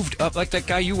haven't moved up like that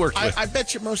guy you worked with. I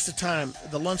bet you most of the time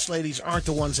the lunch ladies aren't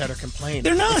the ones that are complaining.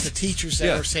 They're not. It's the teachers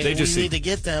that are saying we need to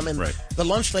get them. And the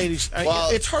lunch ladies,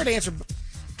 it's hard to answer,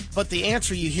 but the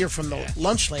answer you hear from the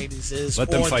lunch ladies is let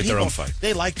them fight their own fight.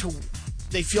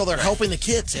 They feel they're helping the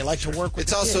kids. They like to work with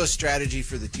It's the also kids. a strategy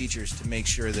for the teachers to make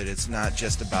sure that it's not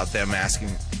just about them asking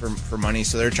for money,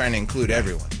 so they're trying to include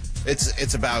everyone.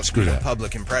 It's about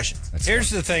public impressions. Here's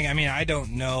the thing. I mean, I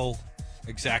don't know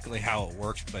exactly how it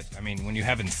works, but I mean, when you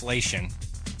have inflation,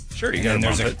 sure, you got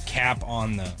there's a it. cap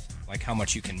on the how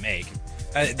much you can make.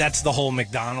 That's the whole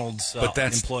McDonald's but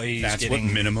employees that's getting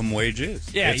what minimum wage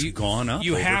is. Yeah, it's gone up.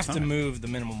 You over have time. to move the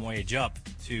minimum wage up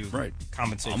to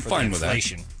compensate for fine the with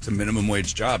inflation. that. It's a minimum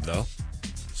wage job, though.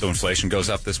 So inflation goes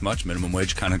up this much. Minimum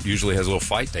wage kind of usually has a little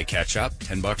fight. They catch up.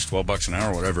 $10, $12 an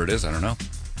hour, whatever it is. I don't know.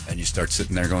 And you start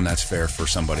sitting there going, that's fair for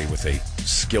somebody with a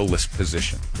skillless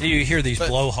position. You hear these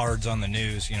blowhards on the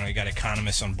news. You know, you got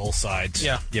economists on both sides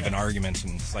giving arguments,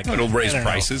 and it's like it'll raise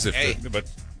prices, but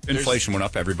inflation went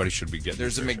up. Everybody should be getting.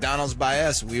 There's a McDonald's by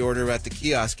us. We order at the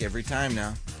kiosk every time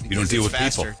now. You don't deal with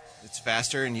faster. people. It's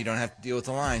faster, and you don't have to deal with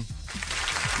the line.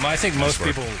 Well, I think most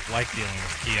people like dealing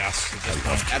with kiosks at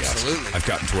this point. Absolutely. I've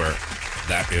gotten to where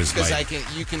that is because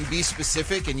you can be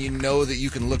specific, and you know that you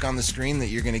can look on the screen that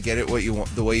you're going to get it what you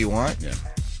want, the way you want. Yeah.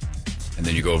 And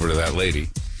then you go over to that lady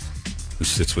who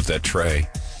sits with that tray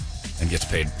and gets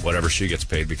paid whatever she gets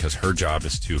paid because her job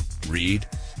is to read,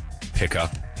 pick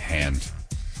up, hand.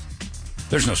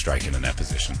 There's no striking in that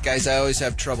position. Guys, I always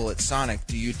have trouble at Sonic.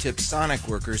 Do you tip Sonic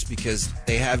workers because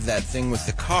they have that thing with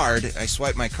the card? I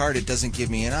swipe my card, it doesn't give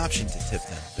me an option to tip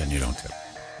them. Then you don't tip.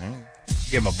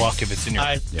 Give them a buck if it's in your...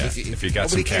 If you got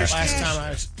some cash.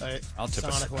 Last time I'll tip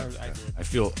Sonic, a I did. I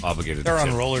feel obligated They're to on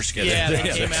tip. roller skates. Yeah, they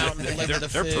came out and delivered the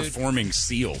They're food. performing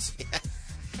seals.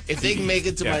 If they can make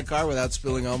it to my car without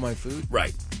spilling all my food.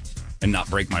 Right. And not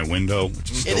break my window,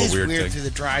 which is still It is a weird weird thing. through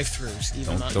the drive-thrus.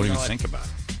 Don't even think about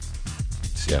it.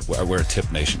 Yeah, we're a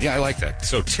tip nation. Yeah, I like that.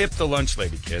 So tip the lunch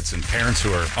lady, kids, and parents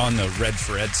who are on the Red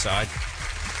for Ed side.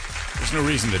 There's no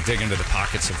reason to dig into the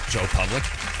pockets of Joe Public.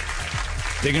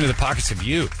 Dig into the pockets of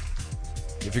you.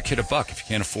 Give your kid a buck. If you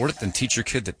can't afford it, then teach your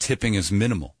kid that tipping is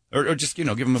minimal. Or just, give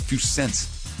them a few cents.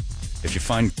 If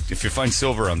you find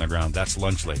silver on the ground, that's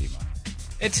lunch lady money.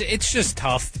 It's just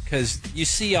tough because you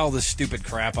see all this stupid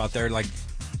crap out there, like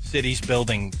cities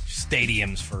building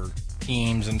stadiums for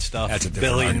teams and stuff. That's a $1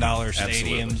 different billion argument.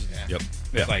 stadiums. Yep.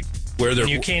 It's like where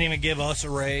you can't even give us a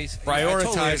raise.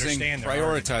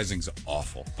 Prioritizing's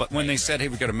awful. But when they said, "Hey,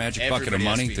 we got a magic bucket of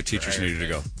money," the teachers needed to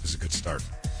go. This is a good start.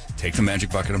 Take the magic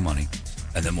bucket of money,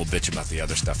 and then we'll bitch about the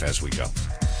other stuff as we go.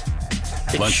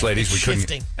 Lunch ladies, we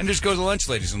couldn't. And just go to the lunch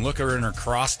ladies and look her in her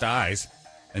crossed eyes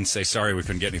and say, "Sorry, we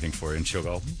couldn't get anything for you." And she'll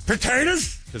go,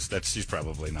 "Potatoes," because she's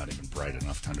probably not even bright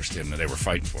enough to understand that they were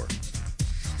fighting for her.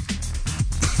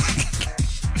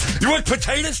 You want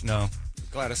potatoes? No,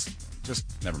 Gladys. Just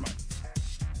never mind.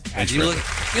 God, you look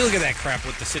at that crap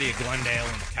with the city of Glendale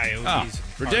and the Coyotes,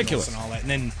 and ridiculous, and all that, and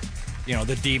then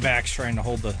the D-backs trying to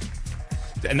hold the.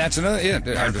 And that's another. Yeah,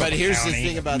 but here's the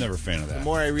thing about. I'm never a fan of that. The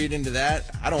more I read into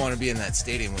that, I don't want to be in that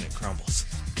stadium when it crumbles.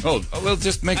 Oh, well,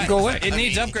 just make it go away. It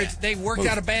needs upgrades. They worked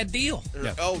out a bad deal.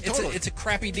 Yeah. Oh, totally. It's a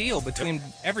crappy deal between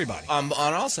everybody. On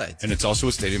all sides. And it's also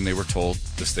a stadium, they were told,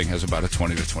 this thing has about a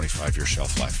 20 to 25-year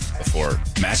shelf life before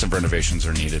massive renovations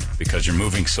are needed because you're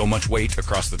moving so much weight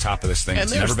across the top of this thing.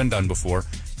 It's never been done before,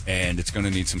 and it's going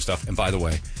to need some stuff. And by the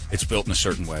way, it's built in a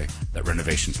certain way that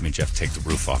renovations means you have to take the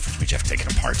roof off, which means you have to take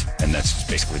it apart. And that's just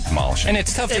basically demolishing. And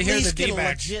it's tough to hear the get a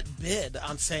D-backs. legit bid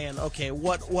on saying, okay,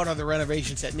 what are the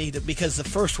renovations that need it? Because the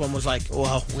first one was like,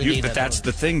 well, we need it. But that's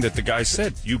the thing that the guy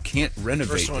said. You can't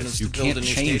renovate this. You can't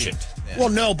change it. Yeah. Well,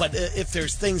 no, but if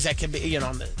there's things that can be,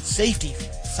 on the safety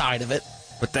side of it,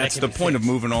 But that's That the can be point of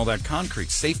fixed. moving all that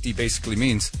concrete. Safety basically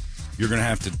means you're going to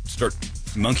have to start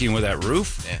monkeying with that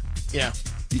roof. Yeah. Yeah.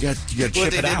 You got to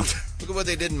chip it out. Look at what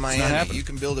they did in not Miami. happening. You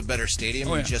can build a better stadium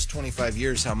Oh, yeah. in just 25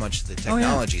 years. How much the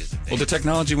technology is. Well, the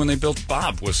technology when they built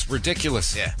Bob was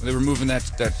ridiculous. Yeah. They were moving that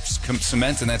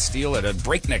cement and that steel at a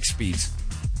breakneck speeds.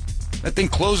 That thing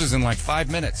closes in like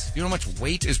 5 minutes. You know how much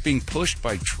weight is being pushed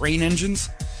by train engines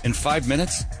in 5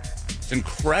 minutes? It's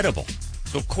incredible.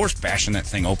 So, of course, bashing that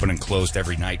thing open and closed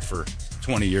every night for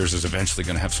 20 years is eventually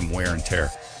going to have some wear and tear.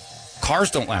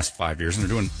 Cars don't last 5 years, and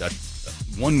they're doing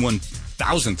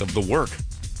 1/1000th of the work.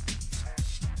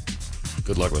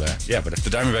 Good luck with that. Yeah, but if the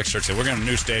Diamondbacks start saying, we're going to have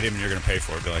a new stadium and you're going to pay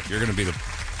for it, be like, you're going to be the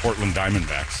Portland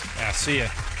Diamondbacks. Yeah, see ya.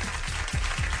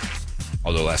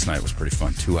 Although last night was pretty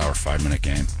fun. 2-hour, 5-minute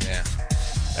game. Yeah.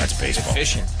 That's baseball.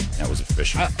 Efficient. That was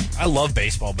efficient. I love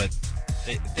baseball, but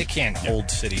they can't hold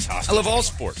cities hostage. I love all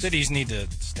sports. Cities need to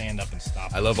stand up and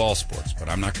stop. I love all sports, but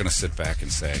I'm not going to sit back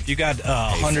and say, If you got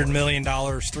 $100 million,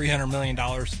 $300 million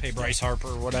to pay Bryce Harper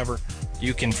or whatever,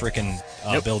 you can freaking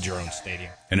build your own stadium.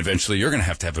 and eventually you're going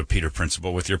to have a Peter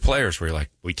principle with your players where you're like,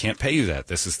 we can't pay you that.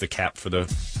 This is the cap for the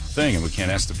thing, and we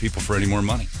can't ask the people for any more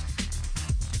money.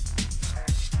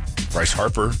 Bryce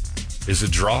Harper is a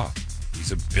draw.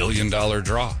 He's $1 billion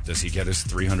draw. Does he get his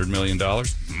 $300 million?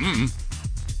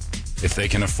 If they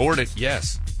can afford it,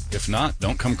 yes. If not,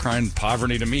 don't come crying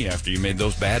poverty to me after you made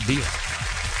those bad deals.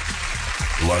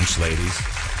 Lunch, ladies.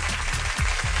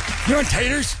 You want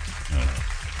taters? No.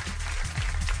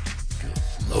 Good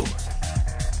Lord.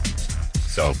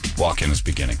 So, walk-in is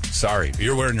beginning. Sorry,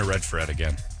 you're wearing your red Fred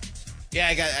again. Yeah,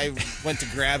 I went to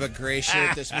grab a gray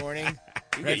shirt this morning.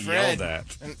 You Red get Fred. yelled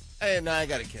at. And I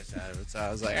got a kiss out of it, so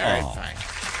I was like, all right, fine.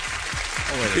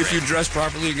 I'll wear the If red. you dress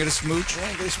properly, you get a smooch.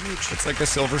 Yeah, get a smooch. It's like a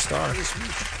silver star. Get a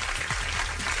smooch.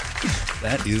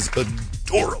 That is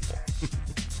adorable.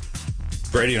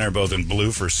 Brady and I are both in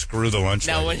blue for screw the lunch.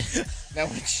 Now lady. when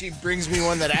she brings me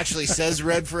one that actually says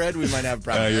Red Fred, we might have a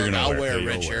problem. You're gonna I'll wear wear it. a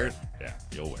red You'll wear shirt. it. Yeah,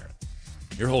 you'll wear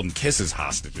it. You're holding kisses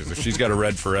hostages. If she's got a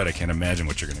red Ferret, I can't imagine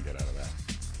what you're going to get out of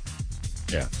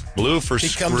that. Yeah. Blue for He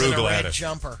screw comes in a red Gladys.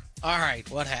 jumper. All right,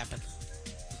 what happened?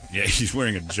 Yeah, he's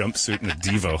wearing a jumpsuit and a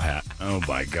Devo hat. Oh,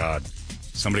 my God.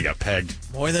 Somebody got pegged.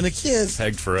 More than a kiss.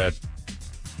 Pegged for Ed.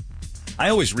 I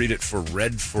always read it for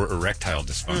red for erectile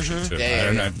dysfunction, too.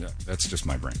 Yeah. That's just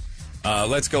my brain.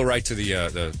 Let's go right to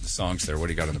the songs there. What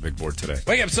do you got on the big board today?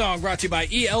 Wake Up Song brought to you by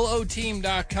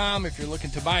ELOteam.com. If you're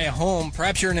looking to buy a home,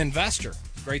 perhaps you're an investor.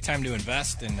 It's a great time to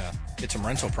invest and get some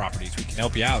rental properties. We can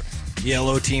help you out.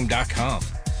 ELOteam.com.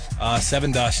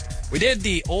 Seven Dust. We did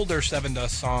the older Seven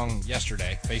Dust song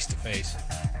yesterday, Face to Face.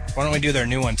 Why don't we do their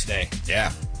new one today?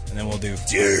 Yeah. And then we'll do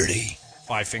Dirty.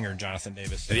 Five Finger Jonathan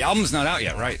Davis. The album's not out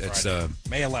yet, right? It's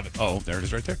May 11th. Oh, there it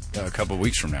is right there. A couple of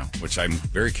weeks from now, which I'm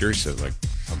very curious to, like,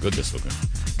 how good this will be.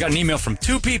 Got an email from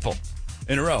 2 people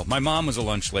in a row. My mom was a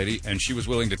lunch lady, and she was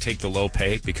willing to take the low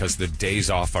pay because the days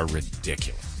off are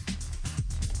ridiculous.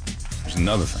 There's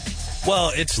another thing.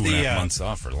 Well, it's 2.5 months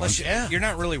off for lunch. You're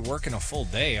not really working a full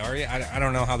day, are you? I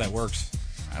don't know how that works.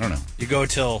 I don't know. You go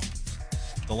till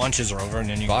the lunches are over, and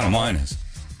then you Bottom go line home. is,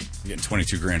 you're getting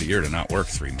 $22,000 a year to not work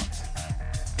 3 months.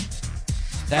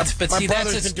 That's My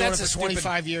brother's been doing it that's for a stupid-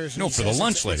 25 years. and No, he for the says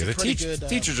lunch it's lady. a The pretty good,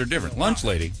 teachers are different. Lunch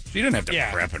lady, she didn't have to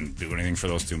prep and do anything for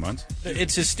those 2 months.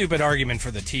 It's a stupid argument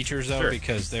for the teachers though, Sure.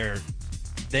 because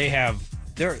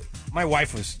my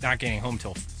wife was not getting home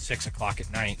till 6 o'clock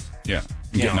at night. Yeah.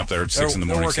 You Getting know, up there at 6 in the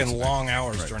morning. They're 6 working at night. long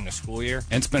hours Right. during the school year,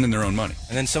 And spending their own money.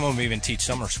 and then some of them even teach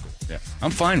summer school. Yeah.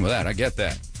 I'm fine with that. I get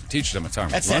that. Teach them a time.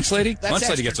 That's Lunch extra- lady? that's Lunch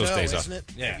lady extra gets those dough, days off. isn't it?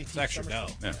 Yeah, If you it's teach extra summer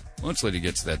dough. Yeah. Lunch lady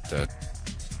gets that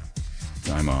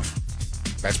time off.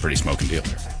 That's pretty smoking deal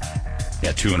there.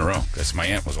 Yeah, 2 in a row. Because my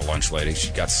aunt was a lunch lady. She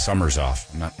got summers off.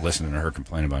 I'm not listening to her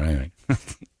complain about anything.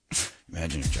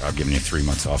 Imagine your job giving you 3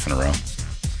 months off in a row.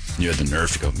 You had the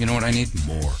nerve to go, you know what, I need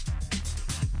more.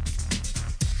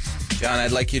 John,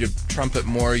 I'd like you to trumpet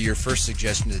more your first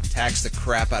suggestion to tax the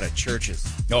crap out of churches.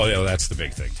 Oh, yeah, that's the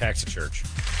big thing. Tax a church.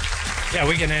 Yeah,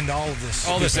 we can end all of this.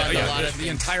 All this, depends on a lot the of things.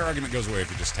 entire argument goes away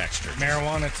if you just tax church.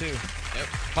 Marijuana too.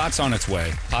 Pot's on its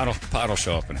way. Pot will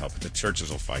show up and help. The churches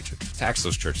will fight you. Tax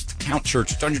those churches. Count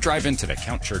churches. On your drive in today,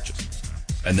 count churches.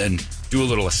 And then do a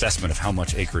little assessment of how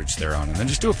much acreage they're on. And then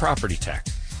just do a property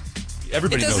tax.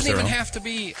 Everybody It knows doesn't their even own. have to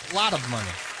be a lot of money.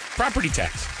 Property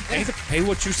tax. Pay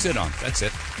what you sit on. That's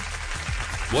it.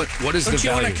 What is Don't the you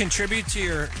want value? to contribute to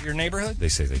your neighborhood? They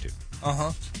say they do.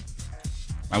 Uh-huh.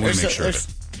 I want to make sure of it.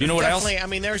 You know what else? Definitely. I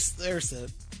mean, there's the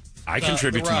I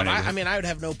contribute to my rub. neighborhood. I mean, I would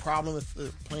have no problem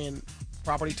with paying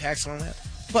property tax on that.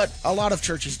 But a lot of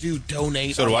churches do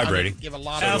donate. So do I, mean, Brady. Give a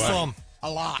lot F of 'em.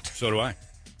 a lot. So do I.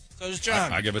 So does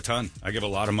John. I give a ton. I give a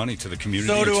lot of money to the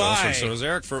community. So do also, I. So does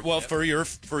Eric. For your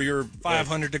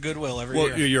 $500 to Goodwill every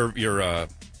year. year.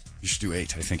 You should do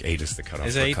 8. I think 8 is the cutoff.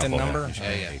 Is for a 8 the couple. number?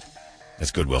 Yeah. 8.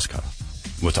 That's Goodwill's cutoff.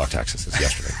 We'll talk taxes. It's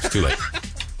yesterday. It's too late.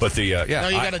 But No, you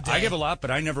got a day. I give a lot, but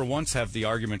I never once have the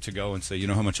argument to go and say, you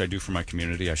know how much I do for my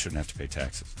community? I shouldn't have to pay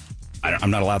taxes.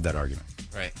 I'm not allowed that argument.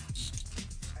 Right.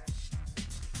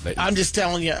 But, I'm just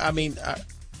telling you. I mean,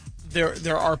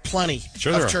 there are plenty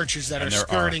of churches that are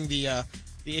skirting the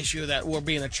issue that we're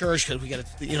being a church because we got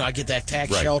to, I get that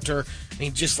tax shelter. I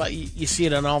mean, just like you see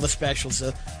it on all the specials,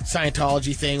 the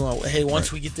Scientology thing. Well, hey,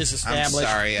 once we get this established, I'm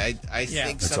sorry, I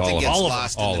think It's something gets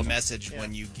lost in the them. message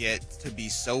when you get to be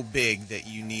so big that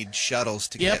you need shuttles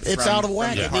to Yep, get. it's from, out of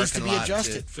whack. From the It needs to parking be lot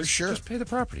adjusted for sure. Just pay the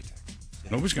property tax.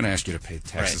 Nobody's going to ask you to pay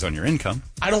taxes on your income.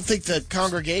 I don't think the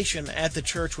congregation at the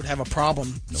church would have a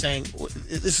problem saying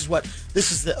this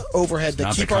is the overhead that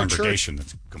Not the keep our church congregation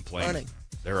that's complaining. running.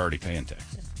 They're already paying tax.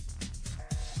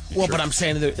 Well, but I'm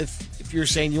saying that if you're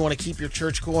saying you want to keep your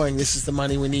church going, this is the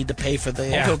money we need to pay for the.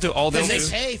 Yeah. All they'll They do.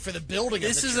 pay for the building.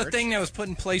 This of is the a church. thing that was put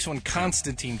in place when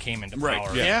Constantine came into power.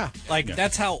 Right, yeah.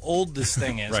 That's how old this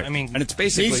thing is. Right. I mean, and it's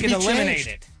basically you can eliminate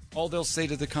it. all they'll say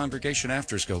to the congregation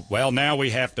after is go, well, now we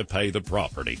have to pay the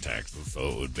property taxes, so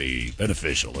it would be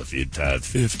beneficial if you'd tithe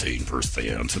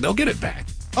 15%. So they'll get it back.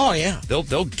 Oh yeah.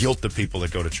 They'll guilt the people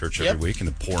that go to church every week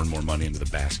into pouring more money into the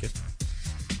basket.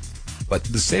 But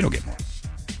the state will get more.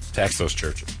 Tax those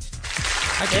churches.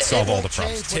 I can solve all the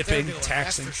problems. Tipping,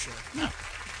 taxing. Sure. No.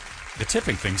 The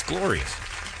tipping thing's glorious.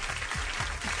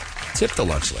 Tip the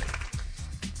lunch lady.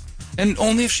 And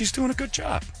only if she's doing a good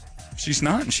job. If she's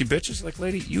not and she bitches, like,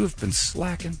 lady, you have been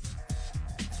slacking.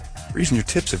 The reason your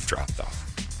tips have dropped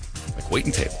off. Like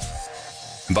waiting tables.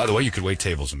 And by the way, you could wait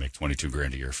tables and make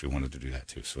 $22,000 a year if you wanted to do that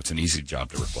too. So it's an easy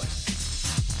job to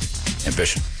replace.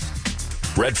 Ambition.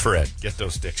 Red for Ed. Get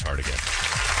those dicks hard again.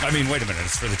 I mean, wait a minute.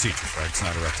 It's for the teachers, right? It's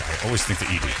not erectile. I always think the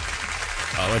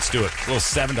ED. Let's do it. A little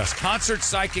 7 Dust. Concert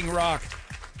Psyching Rock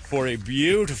for a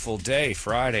beautiful day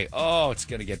Friday. Oh, it's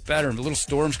going to get better. A little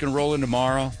storm's going to roll in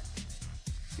tomorrow.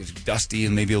 It's dusty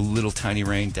and maybe a little tiny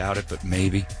rain. Doubt it, but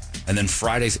maybe. And then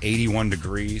Friday's 81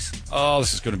 degrees. Oh,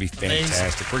 this is going to be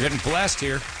fantastic. Amazing. We're getting blessed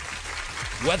here.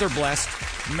 Weather blessed.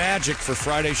 Magic for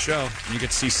Friday's show. And you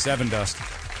get to see 7 Dust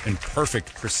in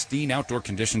perfect, pristine outdoor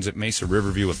conditions at Mesa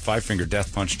Riverview with Five Finger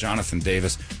Death Punch, Jonathan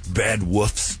Davis, Bad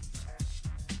Woofs.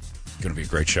 Going to be a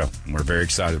great show, and we're very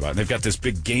excited about it. And they've got this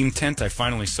big game tent. I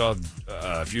finally saw,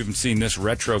 if you haven't seen this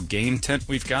retro game tent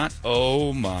we've got,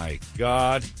 oh my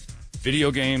God.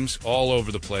 Video games all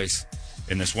over the place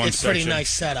in this one section. It's pretty nice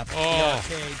setup. Oh,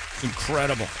 it's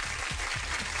incredible.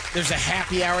 There's a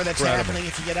happy hour that's happening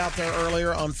if you get out there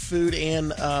earlier on food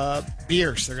and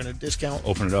beers. They're going to discount.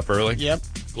 Open it up early? Yep.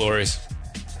 Glorious.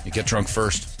 You get drunk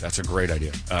first. That's a great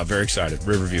idea. Very excited.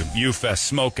 Riverview, UFest,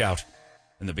 Smoke Out,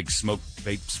 and the big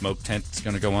vape smoke tent that's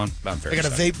going to go on. I'm very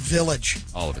excited. They got a vape village.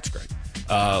 All of it's great.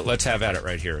 Let's have at it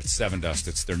right here. It's 7 Dust.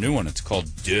 It's their new one. It's called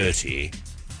Dirty.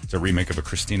 It's a remake of a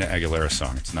Christina Aguilera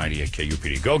song. It's 98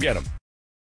 KUPD. Go get them.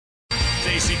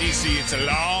 It's AC/DC. It's a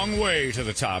long way to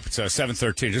the top. It's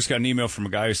 7:13. Just got an email from a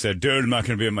guy who said, dude, I'm not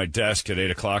going to be at my desk at 8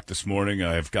 o'clock this morning.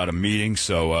 I've got a meeting,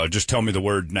 so just tell me the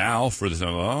word now for this.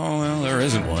 Oh, well, there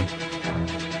isn't one.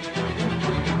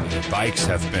 The bikes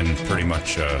have been pretty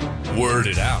much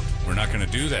worded out. We're not going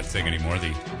to do that thing anymore.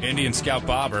 The Indian Scout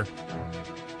Bobber.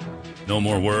 No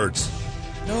more words.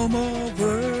 No more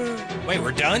words. Wait,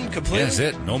 we're done? Completely? Yeah, that's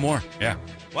it. No more. Yeah.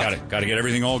 What? Got to get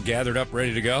everything all gathered up,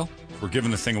 ready to go. We're giving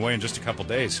the thing away in just a couple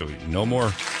days, so no more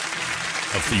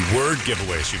of the word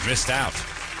giveaways. You've missed out.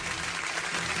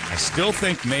 I still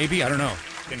think maybe, I don't know.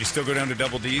 Can you still go down to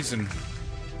Double D's and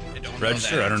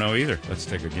register? I don't know either. Let's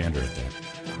take a gander at that.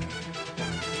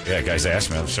 Yeah, guys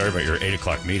asked me, I'm sorry about your 8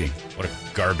 o'clock meeting. What a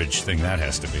garbage thing that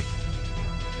has to be.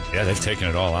 Yeah, they've taken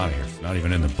it all out of here. It's not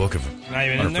even in the book of it. Not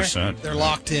even 100%. in there? They're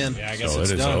locked in. Yeah, I guess so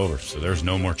it's it is done. over. So there's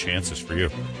no more chances for you.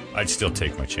 I'd still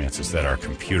take my chances that our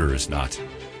computer is not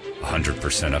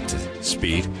 100% up to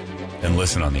speed and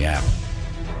listen on the app.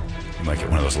 You might get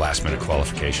one of those last-minute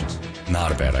qualifications.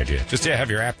 Not a bad idea. Just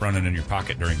have your app running in your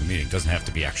pocket during the meeting. Doesn't have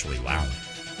to be actually loud.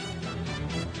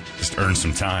 Just earn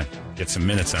some time. Get some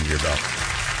minutes under your belt.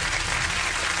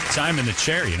 Time in the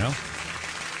chair, you know.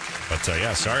 But,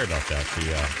 yeah, sorry about that.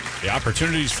 The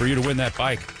opportunities for you to win that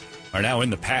bike are now in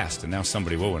the past, and now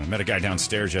somebody will win. I met a guy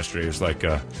downstairs yesterday who was like,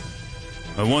 I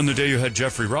won the day you had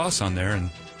Jeffrey Ross on there, and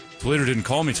Toledo didn't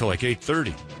call me till like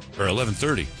 8:30 or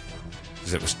 11:30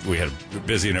 because we had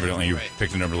busy and everything. You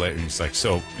picked a number late, and he's like,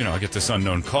 so I get this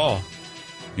unknown call.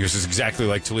 He goes, it's exactly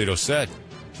like Toledo said.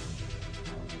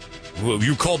 Well,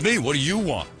 you called me. What do you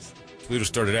want? Toledo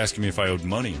started asking me if I owed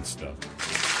money and stuff.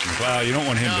 I'm like, well, you don't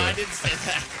want him No, to. I didn't say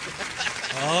that.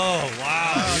 Oh,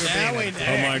 wow. Now we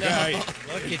Oh my God!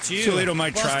 Look at you. Toledo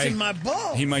might try. Busting my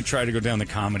ball. He might try to go down the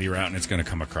comedy route, and it's going to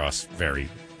come across very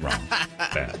wrong.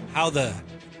 Bad. How the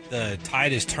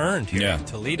tide has turned here Yeah. in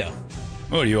Toledo.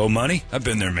 Oh, do you owe money? I've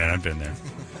been there, man. I've been there.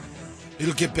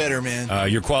 It'll get better, man.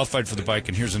 You're qualified for the bike,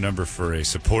 and here's a number for a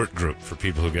support group for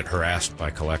people who get harassed by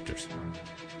collectors.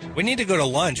 We need to go to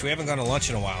lunch. We haven't gone to lunch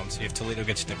in a while and see if Toledo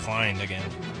gets declined again.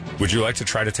 Would you like to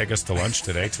try to take us to lunch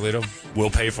today, Toledo?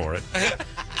 We'll pay for it.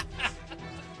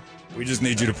 We just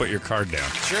need you to put your card down.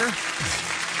 Sure.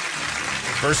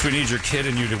 First, we need your kid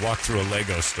and you to walk through a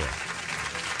Lego store.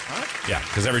 What? Yeah,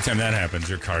 because every time that happens,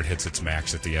 your card hits its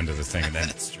max at the end of the thing. And then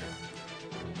That's true.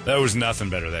 there was nothing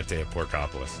better that day at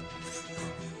Porkopolis.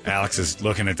 Alex is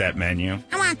looking at that menu.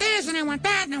 I want this, and I want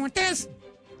that, and I want this.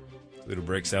 Toledo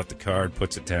breaks out the card,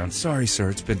 puts it down. Sorry,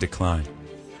 sir, it's been declined.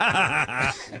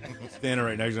 Standing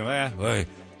right next to him. Boy.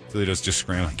 Toledo's just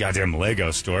screaming. Goddamn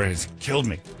Lego store has killed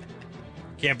me.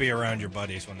 Can't be around your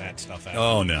buddies when that stuff happens.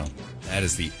 Oh, no. That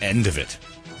is the end of it.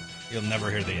 You'll never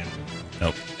hear the end.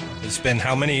 Nope. It's been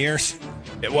how many years?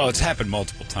 Well, it's happened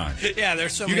multiple times. Yeah,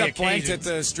 there's so You many got blanked at occasions.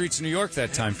 the streets of New York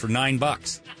that time for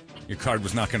 $9. Your card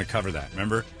was not going to cover that,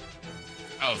 remember?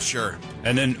 Oh, sure.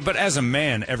 And then, but as a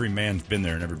man, every man's been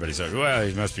there, and everybody's like, well,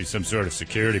 he must be some sort of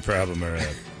security problem or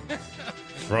a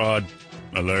fraud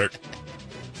alert.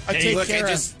 I Hey, take Look, care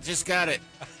I of. just got it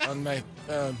on my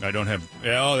phone. I don't have,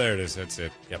 yeah, oh, there it is. That's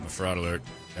it. Got my fraud alert.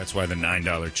 That's why the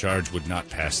 $9 charge would not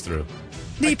pass through.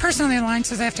 The person on the line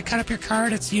says I have to cut up your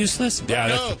card. It's useless. Yeah,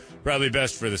 no. that's probably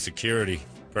best for the security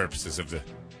purposes of the.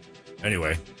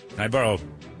 Anyway, can I borrow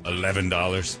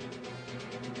 $11?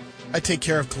 I take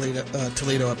care of Toledo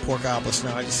at Porkopolis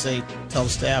now. I just tell the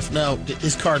staff, no,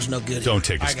 his card's no good. Don't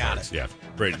take his I got cards. it. Yeah,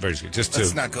 very good. Just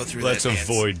Let's to not go through Let's that dance.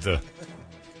 avoid the.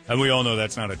 And we all know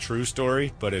that's not a true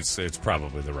story, but it's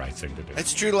probably the right thing to do.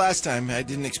 It's true last time. I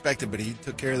didn't expect it, but he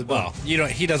took care of the bill. Well,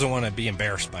 he doesn't want to be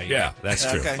embarrassed by you. Yeah, that's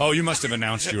true. Okay. Oh, you must have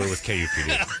announced you were with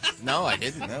KUPD. No, I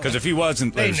didn't. No. Because if he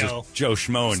wasn't, They there was know. just Joe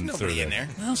schmoing There's through nobody in there.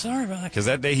 Well, sorry about that. Because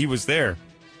that day he was there,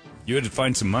 you had to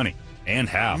find some money. And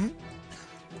how?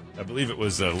 I believe it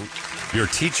was your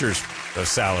teacher's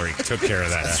salary took care of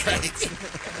that. That's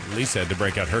afterwards. right. Lisa had to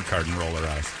break out her card and roll her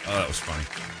eyes. Oh, that was funny.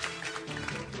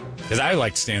 Because I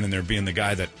liked standing there being the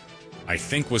guy that I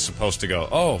think was supposed to go,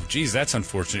 oh, geez, that's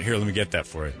unfortunate. Here, let me get that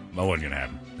for you. That wasn't going to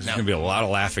happen. There's No. going to be a lot of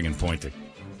laughing and pointing.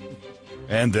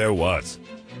 And there was.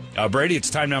 Brady, it's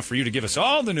time now for you to give us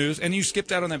all the news. And you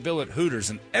skipped out on that bill at Hooters,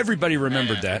 and everybody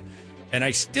remembered that. And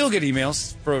I still get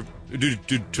emails for, did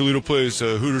Toledo play his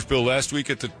Hooters bill last week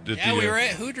at the Yeah, we were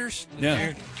at Hooters.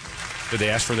 Yeah. Did they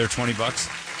ask for their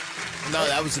 $20? No,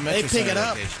 that was the Metro They pick Center it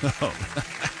up.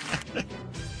 location.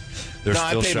 They're No, I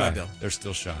still paid shy. my bill. They're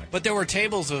still shy. But there were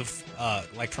tables of,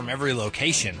 like, from every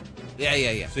location.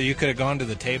 Yeah. So you could have gone to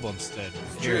the table instead.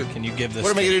 Here, True. can you give this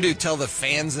What am I to- going to do? Tell the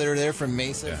fans that are there from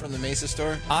Mesa, Yeah. from the Mesa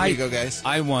store? Here you go, guys.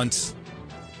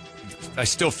 I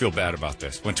still feel bad about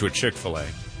this. Went to a Chick-fil-A,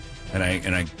 and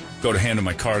I go to hand him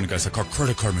my card, and the guy's like, our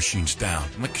credit card machine's down.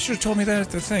 I'm like, you should have told me that at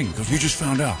the thing. He goes, we just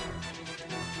found out.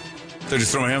 So I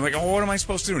just throw my hand, I'm like, oh, what am I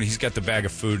supposed to do? And he's got the bag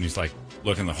of food, and he's like,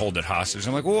 looking to hold it hostage.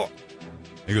 I'm like, well,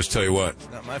 he goes, tell you what,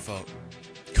 Not my fault.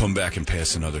 come back and pay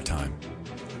us another time.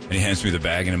 And he hands me the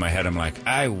bag, and in my head, I'm like,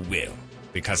 I will,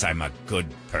 because I'm a good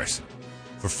person.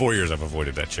 For 4 years, I've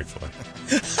avoided that Chick-fil-A.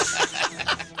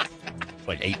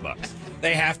 Like $8.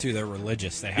 They have to. They're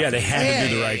religious. They have Yeah, to. they had to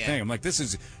do the Yeah, right yeah. thing. I'm like, this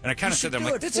is, and I kind of said that. I'm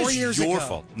do like, it this 4 is years your ago.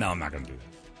 fault. No, I'm not going to do that.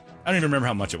 I don't even remember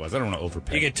how much it was. I don't want to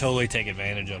overpay. You could totally take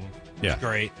advantage of them. Yeah.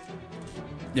 Great.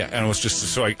 Yeah, and it was just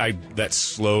so I that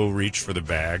slow reach for the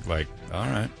bag, like, all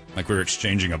right, like we were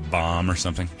exchanging a bomb or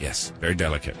something. Yes, very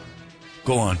delicate.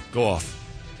 Go on, go off.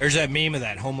 There's that meme of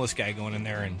that homeless guy going in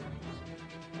there and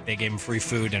they gave him free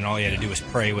food and all he had to do was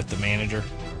pray with the manager.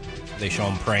 They show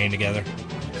him praying together.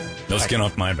 No skin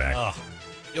off my back. Oh,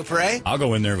 You'll pray? I'll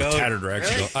go in there with Go. tattered rags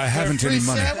and Really? go, I haven't any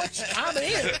money. Sandwich? I'm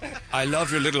in. I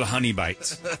love your little honey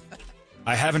bites.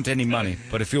 I haven't any money,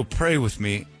 but if you'll pray with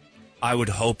me, I would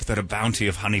hope that a bounty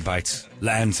of honey bites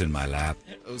lands in my lap.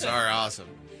 Those are awesome.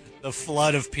 the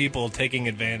flood of people taking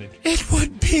advantage. It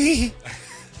would be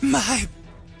my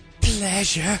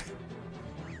pleasure.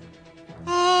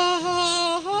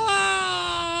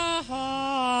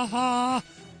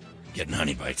 Getting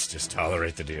honey bites, just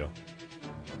tolerate the deal.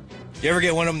 You ever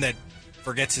get one of them that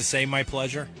forgets to say my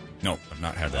pleasure? No, I've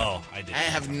not had that. Oh, I did. I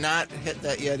have not hit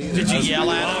that yet either. Did you yell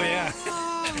at Oh, him?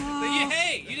 yeah.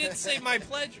 Hey, you didn't say my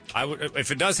pleasure. I would,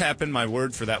 if it does happen, my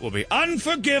word for that will be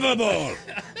unforgivable.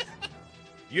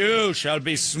 You shall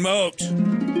be smoked.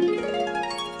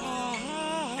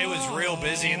 was real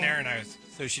busy in there, and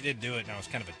so she did do it, and I was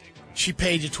kind of a dick. She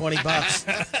paid you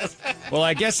 $20. Well,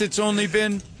 I guess it's only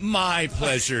been my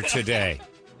pleasure today.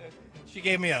 She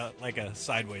gave me a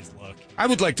sideways look. I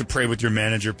would like to pray with your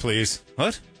manager, please.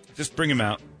 What? Just bring him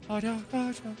out.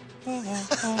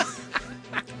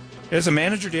 As a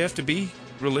manager, do you have to be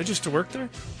religious to work there?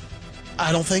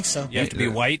 I don't think so. You have to be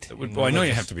white. Well, I know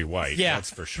you have to be white. Yeah, that's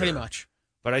for sure. pretty much.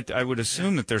 But I would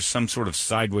assume that there's some sort of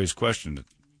sideways question that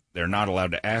they're not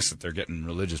allowed to ask that they're getting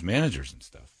religious managers and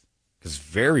stuff. Because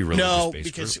very religious. No,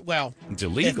 because, group. well... It's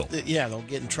illegal. They'll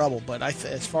get in trouble. But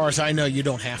as far as I know, you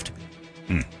don't have to be.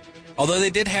 Although they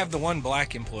did have the one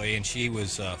black employee, and she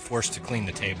was forced to clean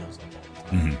the tables up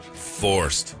all the time.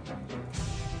 Forced.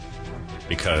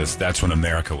 Because that's when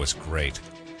America was great.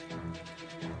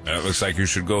 It looks like you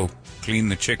should go clean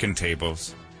the chicken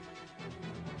tables.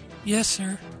 Yes,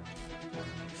 sir.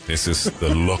 This is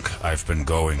the look I've been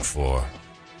going for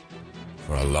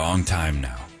a long time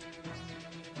now.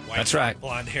 That's right.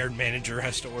 Blonde-haired manager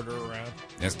has to order around.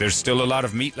 Yes, there's still a lot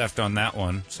of meat left on that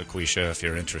one, Sequisha, if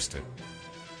you're interested.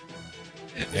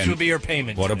 This will be your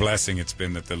payment. What a blessing it's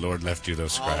been that the Lord left you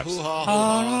those scraps.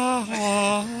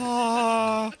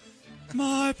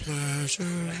 My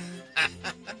pleasure.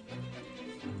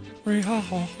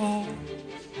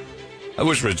 I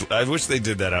wish they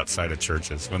did that outside of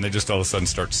churches when they just all of a sudden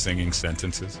start singing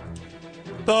sentences.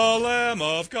 The Lamb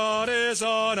of God is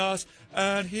on us,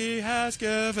 and He has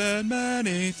given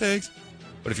many things.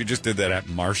 But if you just did that at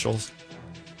Marshall's,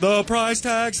 the price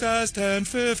tag says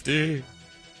 $10.50.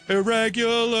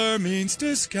 Irregular means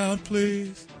discount,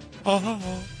 please.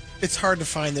 It's hard to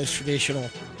find those traditional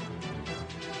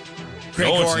it's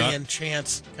Gregorian not.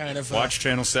 chants kind of... Watch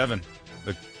Channel 7,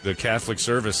 the Catholic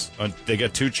service. They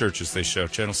got two churches they show,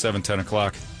 Channel 7, 10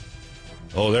 o'clock.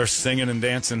 Oh, they're singing and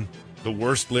dancing. The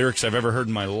worst lyrics I've ever heard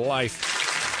in my life.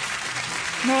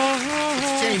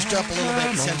 It's changed up a little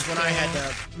bit since when I had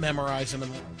to memorize them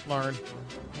and learn.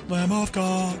 Lamb of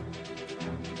God.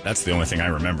 That's the only thing I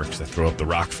remember because I throw up the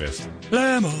rock fist.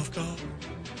 Lamb of God.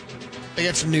 They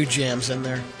got some new jams in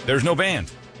there. There's no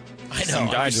band. I know. Some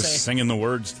guy I'm just singing the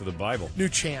words to the Bible. New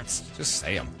chants. Just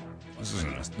say them. This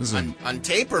is On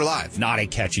tape or live? not a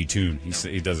catchy tune.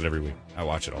 He does it every week. I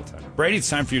watch it all the time. Brady, it's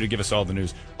time for you to give us all the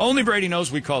news. Only Brady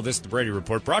knows. We call this the Brady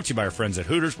Report, brought to you by our friends at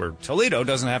Hooters, where Toledo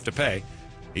doesn't have to pay.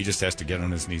 He just has to get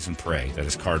on his knees and pray that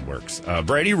his card works.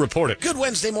 Brady, report it. Good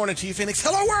Wednesday morning to you, Phoenix.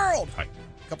 Hello, world! Hi.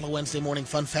 A couple of Wednesday morning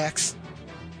fun facts.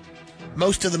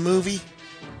 Most of the movie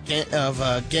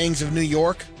of Gangs of New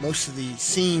York, most of the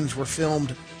scenes were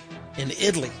filmed in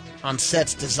Italy on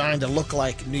sets designed to look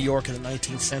like New York in the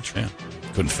 19th century. Yeah.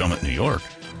 Couldn't film it in New York.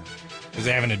 Because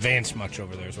they haven't advanced much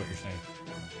over there, is what you're saying.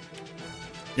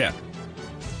 Yeah.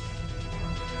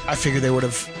 I figured they would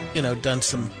have, done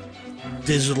some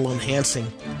digital enhancing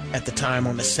at the time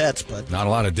on the sets, but Not a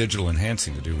lot of digital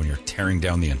enhancing to do when you're tearing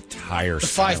down the entire the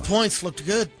style. 5 points looked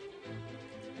good.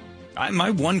 My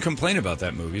one complaint about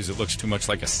that movie is it looks too much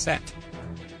like a set.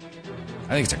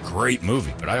 I think it's a great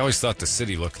movie, but I always thought the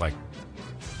city looked like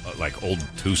old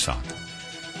Tucson.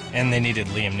 And they needed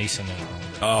Liam Neeson in it.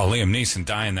 Oh, Liam Neeson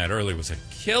dying that early was a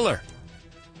killer.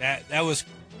 That was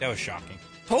shocking.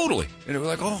 Totally. And it was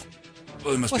like, well,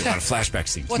 there must be a lot of flashback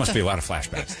scenes. Must be a lot of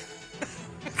flashbacks.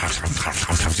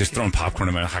 Just throwing popcorn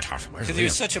in my mouth. Because he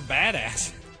was such a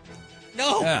badass.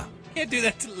 No, Yeah. can't do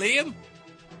that to Liam.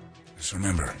 Just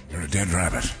remember, you're a dead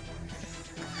rabbit.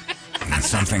 And it's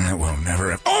something that will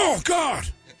never... Oh, God!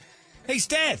 He's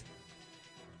dead.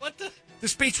 What the? The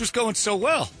speech was going so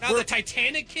well. Now the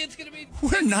Titanic kid's going to be...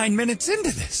 We're 9 minutes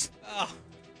into this. Oh.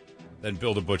 Then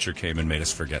Bill the Butcher came and made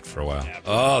us forget for a while. Yeah,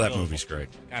 Oh, that Bill- movie's great.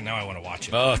 God, now I want to watch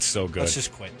it. Oh, it's so good. Let's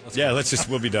just quit.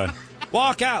 We'll be done.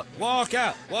 Walk out, walk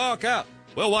out, walk out.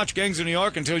 We'll watch Gangs of New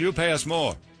York until you pay us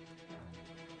more.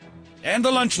 And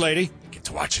the lunch lady. Get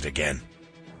to watch it again.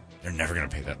 They're never going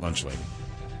to pay that lunch lady.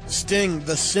 Sting,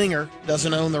 the singer,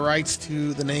 doesn't own the rights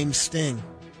to the name Sting.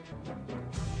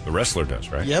 The wrestler does,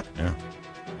 right? Yep. Yeah.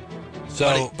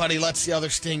 So, But he lets the other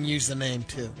Sting use the name,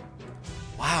 too.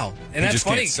 wow. And He that's just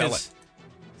funny can't sell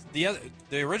because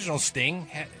the original Sting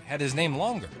had his name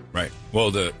longer. Right.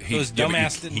 Well, Those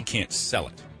dumbass he didn't- can't sell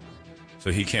it.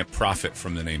 So he can't profit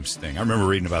from the name Sting. I remember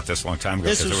reading about this a long time ago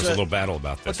This because there was was a a- little battle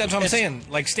about this. But that's what I'm saying.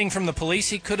 Like Sting from the Police,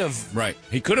 he could have Right.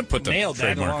 He could have put the nailed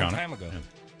that a trademark long on time it. ago. Yeah.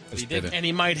 But he Just didn't. And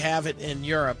he might have it in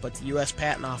Europe, but the U.S.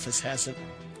 Patent Office hasn't.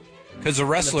 Because the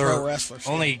wrestler pro wrestler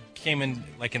scene. only came in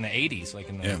like in the 80s, like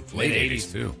in the Yeah, late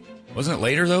 80s, too. Wasn't it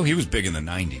later, though? He was big in the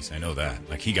 90s. I know that.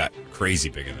 Like, he got crazy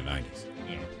big in the 90s.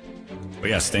 Yeah. But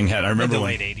yeah, Sting had... I remember the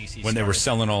when, late 80s he when they were started.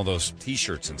 selling all those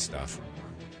T-shirts and stuff.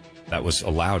 That was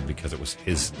allowed because it was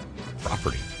his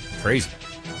property. Crazy.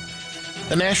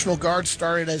 The National Guard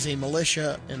started as a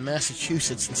militia in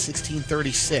Massachusetts in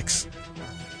 1636,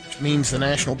 which means the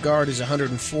National Guard is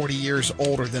 140 years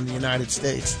older than the United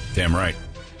States. Damn right.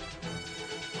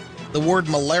 The word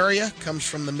malaria comes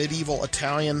from the medieval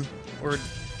Italian word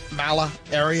mala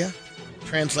area,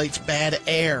 translates bad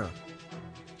air.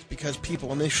 It's because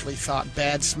people initially thought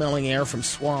bad-smelling air from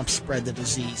swamps spread the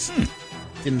disease.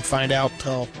 Didn't find out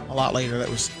till a lot later that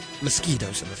it was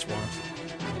mosquitoes in the swamps.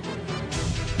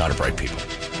 Not a bright people.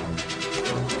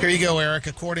 Here you go, Eric.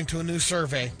 According to a new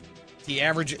survey, the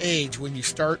average age when you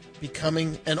start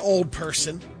becoming an old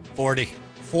person, 40.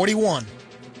 41.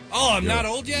 Oh, I'm not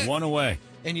old yet? One away.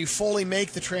 And you fully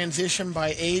make the transition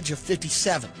by age of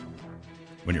 57.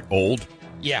 When you're old?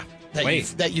 Yeah.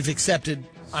 That you've accepted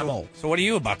I'm old. So what are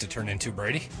you about to turn into,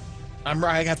 Brady? I'm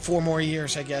right. I got 4 more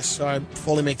years, I guess, so I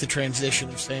fully make the transition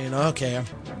of saying, okay,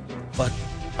 but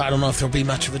I don't know if there'll be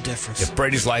much of a difference. If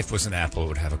Brady's life was an apple, it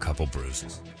would have a couple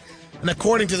bruises. And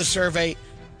according to the survey,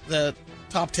 the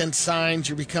top 10 signs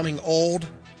you're becoming old,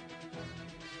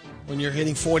 when you're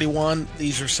hitting 41,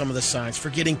 these are some of the signs.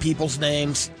 Forgetting people's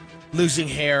names, losing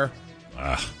hair,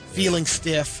 feeling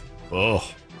stiff,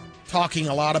 talking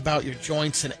a lot about your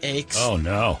joints and aches. Oh,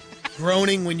 no.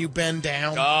 Groaning when you bend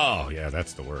down. Oh, yeah,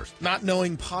 that's the worst. Not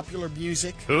knowing popular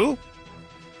music. Who?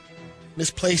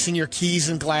 Misplacing your keys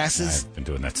and glasses. I've been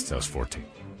doing that since I was 14.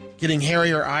 Getting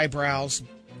hairier eyebrows.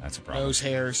 That's a problem. Nose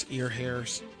hairs, ear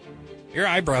hairs. Your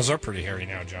eyebrows are pretty hairy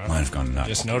now, John. Mine have gone nuts.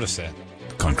 Just noticed that.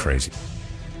 Gone crazy.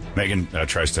 Megan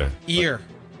tries to... Ear.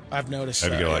 I've noticed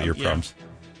Have that. you got a lot of ear yeah. problems?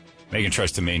 Megan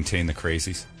tries to maintain the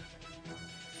crazies.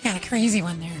 Got a crazy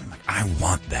one there. I'm like, I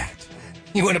want that.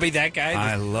 You want to be that guy?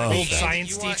 I love old that.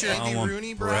 science You want teacher? Andy I want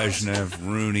Rooney brows? Brezhnev,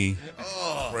 Rooney.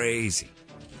 Crazy.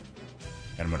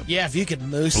 And I'm going to Yeah, if you could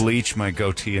moose. bleach my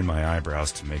goatee and my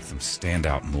eyebrows to make them stand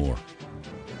out more.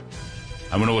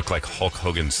 I'm going to look like Hulk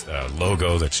Hogan's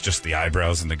logo that's just the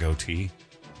eyebrows and the goatee.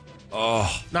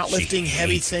 Oh, Not she lifting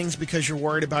heavy hates it. things because you're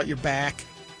worried about your back.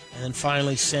 And then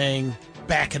finally saying,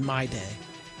 back in my day.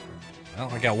 Well,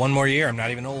 I got 1 more year. I'm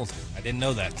not even old. I didn't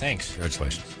know that. Thanks.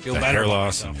 Congratulations. Feel The better hair about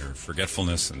loss myself. and your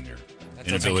forgetfulness and your That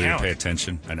inability to doesn't pay count.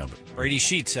 attention. I know, but Brady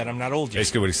Sheets said I'm not old yet.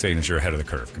 basically what he's saying is you're ahead of the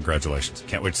curve. Congratulations.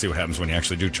 Can't wait to see what happens when you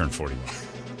actually do turn 41.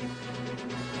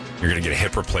 You're going to get a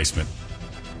hip replacement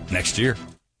next year.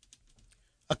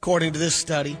 According to this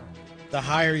study, the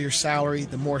higher your salary,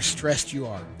 the more stressed you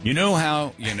are. You know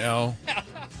how you know?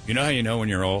 You know how you know when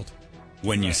you're old?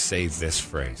 When you say this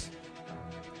phrase.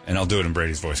 And I'll do it in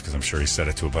Brady's voice because I'm sure he said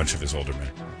it to a bunch of his older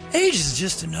men. Age is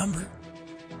just a number.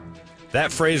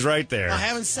 That phrase right there. I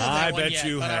haven't said that I one bet yet,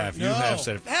 you but have. no. You have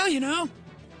said it. Well, you know,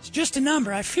 it's just a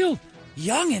number. I feel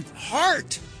young at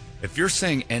heart. If you're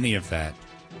saying any of that,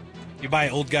 You buy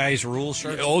old guys' rule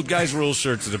shirts? old guys' rule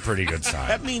shirts is a pretty good sign.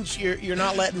 That means you're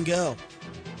not letting go.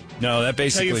 No, that So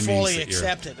basically you means fully that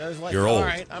accept it. I was like, you're all old.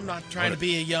 right, I'm not trying to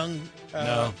be a young...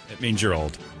 No, it means you're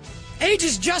old. Age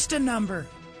is just a number.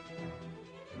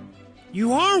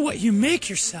 You are what you make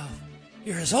yourself.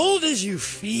 You're as old as you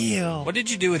feel. What did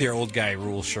you do with your old guy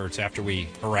rule shirts after we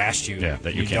harassed you? Yeah,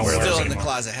 that you can't don't wear wear Still them in the anymore?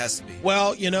 closet, has to be.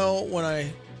 Well, you know, when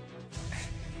I...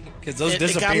 Because those It got a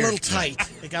disappeared. little tight.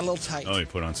 It got a little tight. Oh, you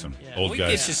put on some Yeah. old We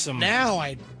guys. get you some. Now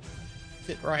I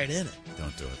fit right in it.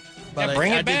 Don't do it. But Yeah,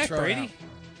 bring I it did back, throw Brady. out.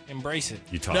 Embrace it.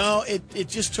 You toss No, it. it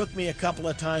just took me a couple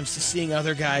of times to seeing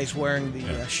other guys wearing the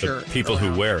Yeah. shirt. The people who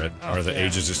around. wear it are the yeah.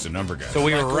 age is just a number guys. So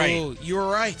we were Like, right. "Oh, you were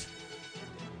right.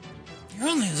 You're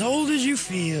only as old as you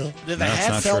feel. The That's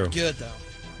hat not felt true. good, though.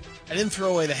 I didn't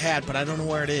throw away the hat, but I don't know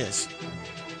where it is.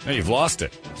 No, you've lost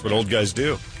it. That's what old guys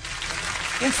do.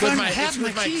 Can't It's find with my my, hat it's and my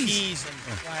with my keys. keys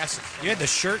and glasses. You had the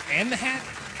shirt and the hat?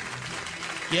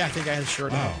 Yeah, I think I had a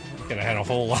shirt Oh, on. you could have had a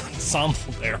whole ensemble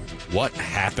there. What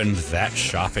happened that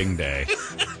shopping day?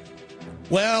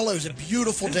 Well, it was a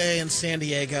beautiful day in San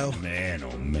Diego. Man,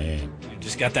 oh man. You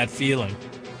just got that feeling.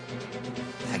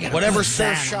 I gotta Whatever put surf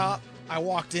that on. shop I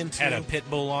walked into, Had a pit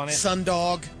bull on it.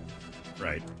 Sundog.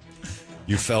 Right.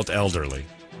 You felt elderly.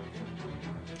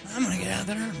 I'm gonna get out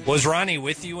there. Was Ronnie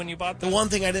with you when you bought The that? one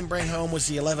thing I didn't bring home was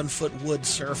the 11-foot wood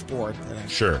surfboard. That I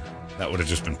Sure. That would have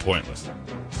just been pointless.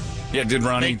 Yeah, did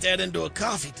Ronnie make that into a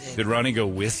coffee table. did Ronnie go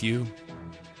with you?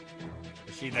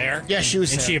 Was she there? Yeah, she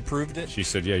was And there. she approved it? She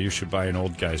said, "Yeah, you should buy an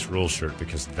old guy's rule shirt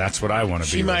because that's what I want to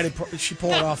be." She might with." have. She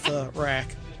pulled it off the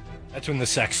rack. That's when the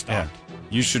sex Yeah. stopped.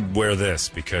 You should wear this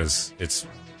because it's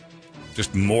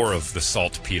just more of the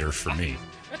saltpeter for me.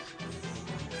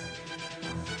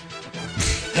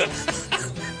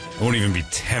 I won't even be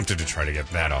tempted to try to get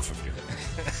that off of you.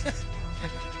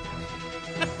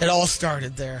 It all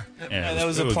started there. Yeah, that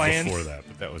was the it plan. before that,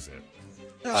 but that was it.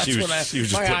 Oh, that's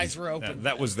when my eyes were open.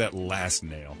 That was that last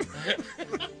nail.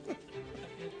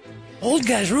 Old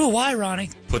guys rule. Why, Ronnie?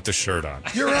 Put the shirt on.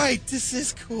 You're right. This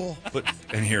is cool.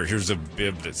 And here's a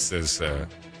bib that says,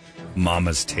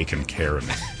 Mama's taking care of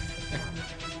me.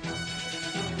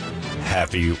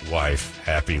 Happy wife,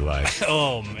 happy life.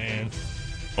 Oh, man.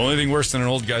 Only thing worse than an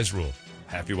old guy's rule.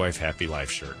 Happy wife, happy life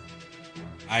shirt.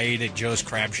 I ate at Joe's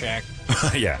Crab Shack.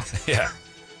 Yeah.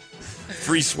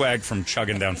 Free swag from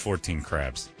chugging down 14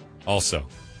 crabs. Also,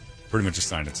 pretty much a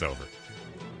sign it's over.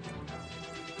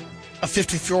 A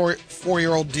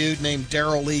 54-year-old dude named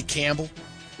Daryl Lee Campbell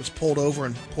was pulled over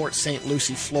in Port St.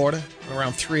 Lucie, Florida,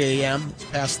 around 3 a.m. this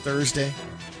past Thursday,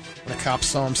 when a cop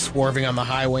saw him swerving on the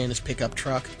highway in his pickup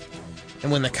truck.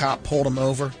 And when the cop pulled him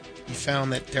over, he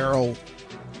found that Daryl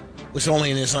was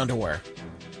only in his underwear.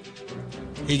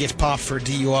 He gets popped for a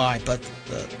DUI, but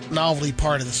the novelty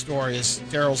part of the story is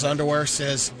Daryl's underwear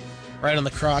says, right on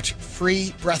the crotch,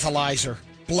 free breathalyzer,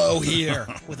 blow here,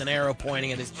 with an arrow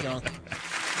pointing at his junk.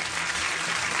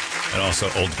 And also,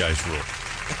 old guy's rule.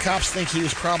 The cops think he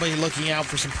was probably looking out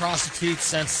for some prostitutes,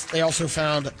 since they also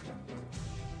found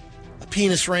a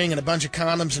penis ring and a bunch of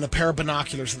condoms and a pair of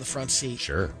binoculars in the front seat.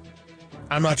 Sure.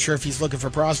 I'm not sure if he's looking for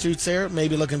prostitutes there,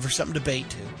 maybe looking for something to bait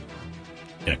to.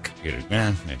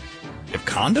 Maybe. You have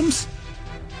condoms?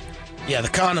 Yeah, the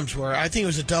condoms were. I think it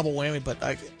was a double whammy, but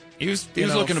he was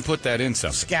looking to put that in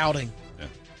something. Scouting. Yeah.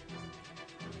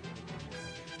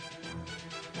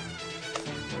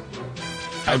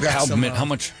 How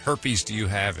much herpes do you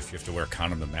have if you have to wear a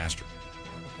condom to masturbate?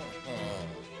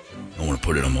 I want to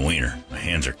put it on my wiener. My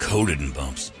hands are coated in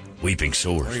bumps, weeping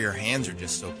sores. Or your hands are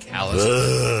just so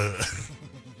callous.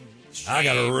 I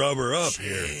got to rubber up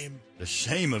here. The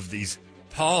shame of these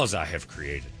paws I have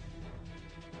created.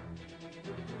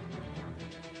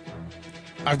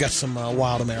 I've got some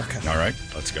Wild America. All right,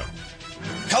 let's go.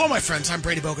 Hello, my friends. I'm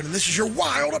Brady Bogan, and this is your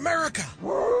Wild America.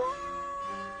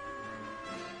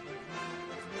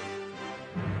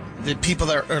 The people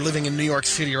that are living in New York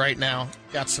City right now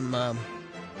got some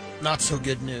not so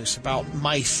good news about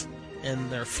mice in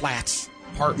their flats,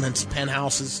 apartments,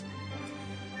 penthouses.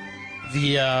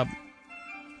 The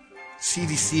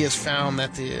CDC has found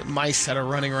that the mice that are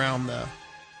running around the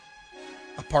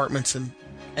apartments and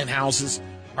houses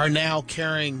are now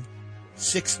carrying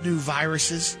 6 new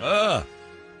viruses that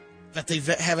they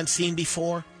haven't seen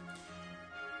before.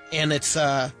 And it's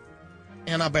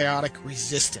antibiotic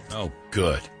resistant. Oh,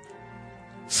 good.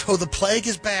 So the plague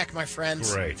is back, my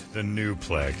friends. Great. The new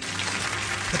plague.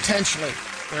 Potentially.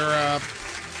 They're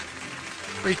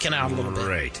freaking out a little bit.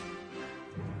 Great.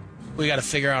 We got to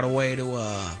figure out a way to...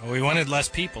 We wanted less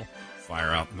people.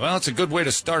 Fire out. Well, it's a good way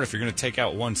to start if you're going to take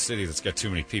out one city that's got too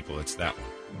many people. It's that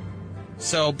one.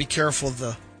 So be careful of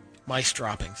the mice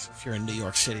droppings if you're in New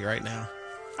York City right now.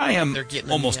 I am They're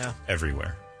getting almost them,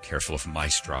 everywhere. Careful of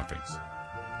mice droppings.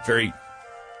 Very,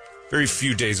 very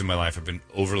few days of my life have been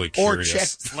overly curious. Or check,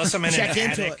 Unless I'm in check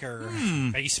an into attic it. or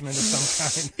basement of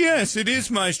some kind. Yes, it is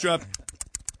mice drop.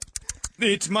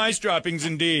 It's mice droppings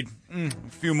indeed. A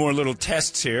few more little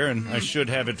tests here, and I should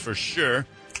have it for sure.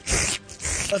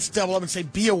 Let's double up and say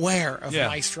be aware of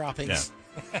mice droppings.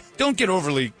 Yeah. Don't get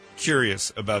overly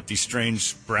curious about these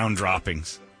strange brown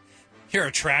droppings. You're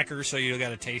a tracker, so you got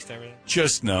to taste everything.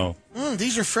 Just know.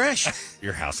 These are fresh.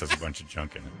 Your house has a bunch of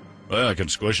junk in it. Well, I can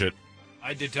squish it.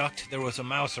 I deduct there was a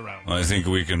mouse around. I think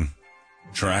we can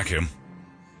track him.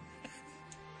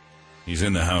 He's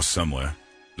in the house somewhere.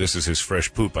 This is his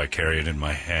fresh poop. I carry it in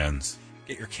my hands.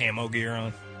 Get your camo gear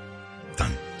on.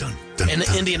 Dun, dun, dun, In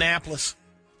dun. Indianapolis,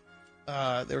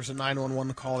 there was a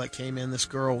 911 call that came in. This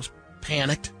girl was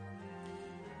panicked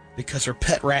because her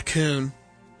pet raccoon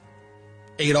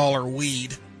ate all her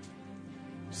weed.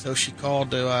 So she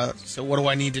called to, so what do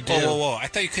I need to do? Whoa. I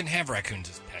thought you couldn't have raccoons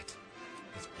as pets.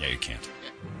 Yeah, you can't.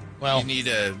 Well, You need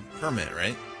a permit,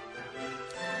 right?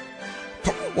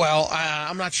 well,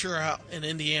 I'm not sure how in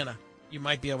Indiana you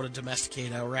might be able to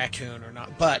domesticate a raccoon or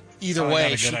not. But either Probably way,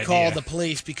 not a she good called idea. the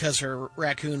police because her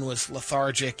raccoon was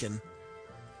lethargic and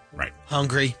Right.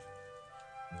 hungry,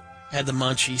 had the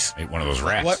munchies. Ate one of those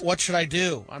rats. What should I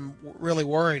do? I'm really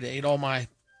worried. It ate all my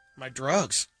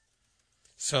drugs.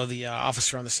 So the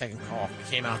officer on the second call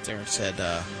came out there and said,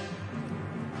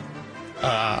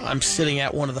 I'm sitting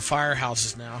at one of the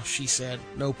firehouses now. She said,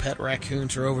 no pet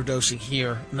raccoons are overdosing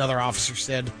here. Another officer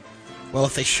said, well,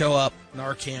 if they show up,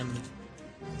 Narcan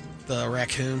the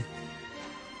raccoon.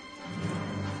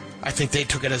 I think they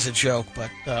took it as a joke, but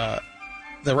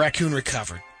the raccoon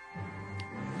recovered.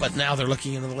 But now they're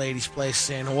looking into the lady's place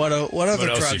saying, what other what else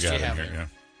drugs do you got have in here? here?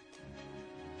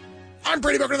 I'm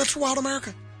Brady Bogan, that's for Wild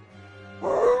America.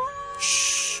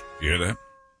 Shh. You hear that?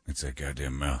 It's that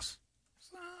goddamn mouse.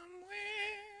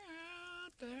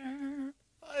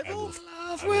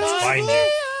 Find you.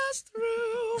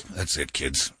 That's it,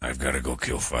 kids. I've got to go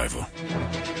kill Five-O.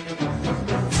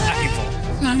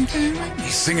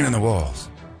 He's singing in the walls.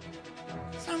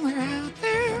 Somewhere out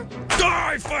there.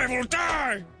 Die, Five-O,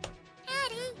 die!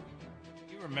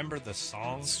 You remember the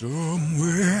song?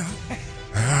 Somewhere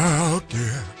out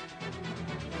there.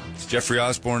 It's Jeffrey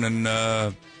Osborne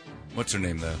and, what's her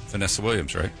name? Vanessa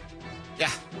Williams, right?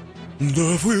 Yeah.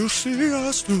 Love will see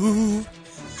us through.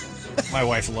 My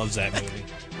wife loves that movie.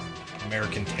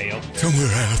 American Tail. Somewhere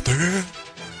out there,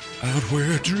 out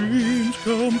where dreams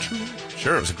come true.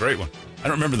 Sure, it was a great one. I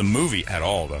don't remember the movie at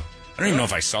all, though. I don't even know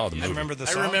if I saw the movie. I remember the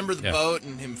song. I remember the Yeah. boat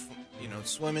and him,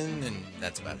 swimming, and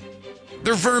that's about it.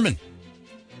 They're vermin.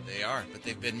 They are, but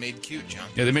they've been made cute, John.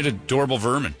 Yeah, they made adorable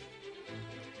vermin.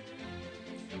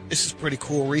 This is pretty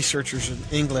cool. Researchers in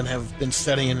England have been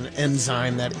studying an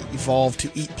enzyme that evolved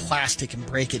to eat plastic and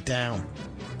break it down.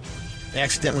 They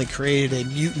accidentally created a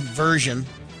mutant version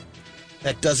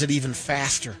that does it even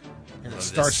faster, and it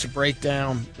starts to break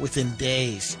down within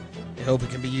days. They hope it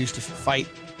can be used to fight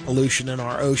pollution in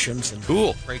our oceans and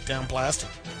Cool. break down plastic.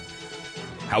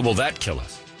 How will that kill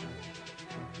us?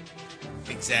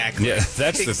 Exactly. Yeah,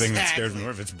 that's the thing that Exactly. scares me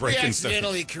more. If it's We breaking stuff,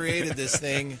 accidentally created this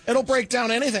thing. It'll break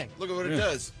down anything. Look at what it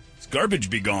does. it's garbage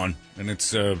be gone, and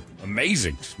it's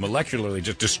amazing. Just molecularly,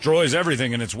 just destroys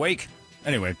everything in its wake.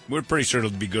 Anyway, we're pretty sure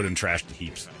it'll be good and trashed to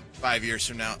heaps. 5 years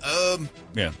from now.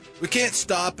 Yeah, We can't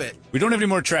stop it. we don't have any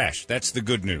more trash. That's the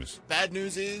good news. Bad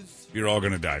news is You're all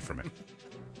going to die from it.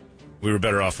 We were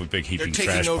better off with big they're heaping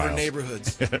taking trash over piles.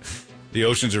 neighborhoods. The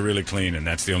oceans are really clean, and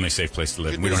that's the only safe place to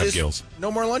live. Good We don't news have is gills.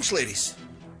 No more lunch ladies.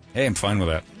 Hey, I'm fine with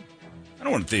that. I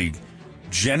don't want the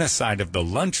genocide of the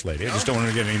lunch lady. I just don't want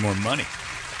her to get any more money.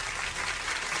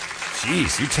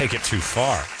 Jeez, you take it too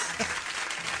far.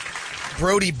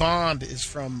 Brody Bond is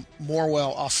from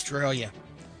Morwell, Australia,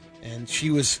 and she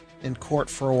was in court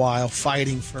for a while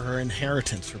fighting for her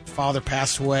inheritance. Her father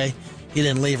passed away. He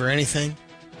didn't leave her anything.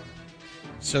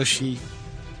 So she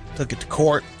took it to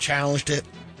court, challenged it.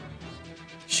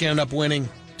 She ended up winning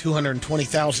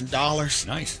 $220,000,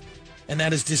 Nice. and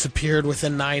that has disappeared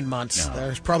within 9 months. No.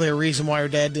 There's probably a reason why her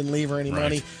dad didn't leave her any Right.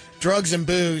 money. Drugs and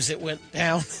booze, it went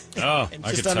down. Oh, in I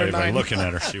just could tell under you by 9 looking at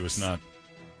her, months. she was not.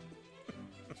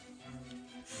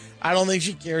 I don't think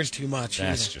she cares too much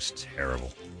That's either. just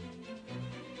terrible.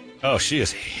 Oh, she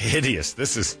is hideous.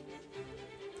 This is.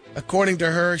 According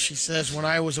to her, she says, when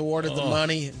I was awarded the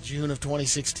money in June of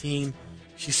 2016,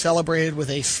 she celebrated with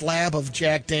a slab of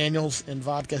Jack Daniels and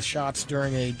vodka shots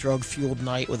during a drug-fueled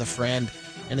night with a friend,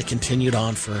 and it continued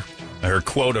on for Her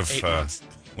quote of 8 months.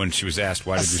 when she was asked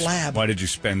why A did slab. why did you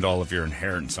spend all of your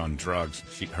inheritance on drugs?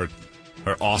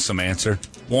 Her awesome answer: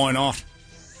 why not?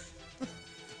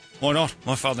 Why not?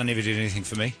 My father never did anything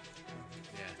for me,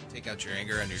 Yeah, take out your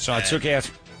anger on your so I dad. took out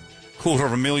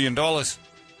 $250,000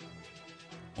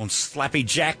 on Slappy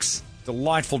Jacks,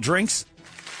 delightful drinks.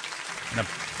 And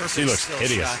she looks still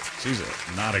hideous. shot.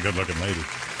 She's not a good-looking lady.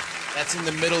 That's in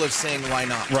the middle of saying why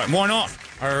not. Right? Why not?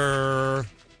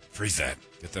 Freeze that.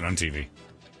 Get that on TV.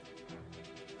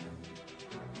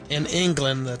 In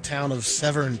England, the town of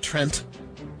Severn-Trent,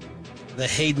 the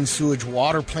Hayden sewage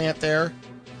water plant there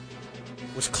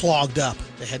was clogged up.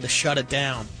 They had to shut it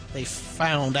down. They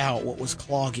found out what was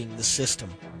clogging the system.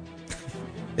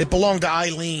 It belonged to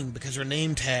Eileen because her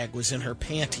name tag was in her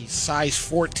panties, size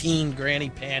 14 granny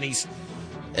panties.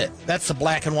 That's the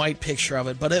black and white picture of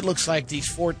it, but it looks like these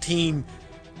 14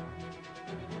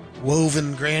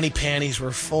 woven granny panties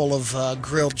were full of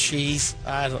grilled cheese.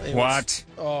 What?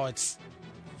 It's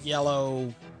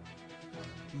yellow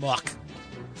muck.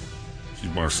 She's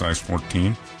bar size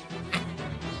 14.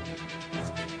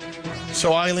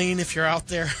 So, Eileen, if you're out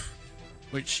there,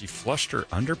 Wait, she flushed her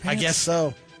underpants? I guess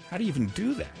so. How do you even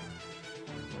do that?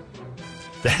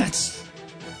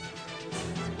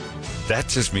 That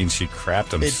just means she crapped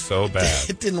them so bad.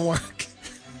 It didn't work.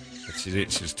 But she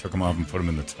just took them off and put them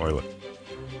in the toilet.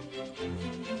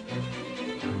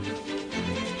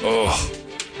 Oh.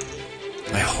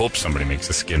 I hope somebody makes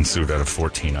a skin suit out of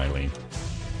 14, Eileen.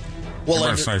 We'll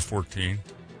end, size 14?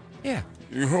 Yeah.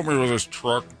 You help me with this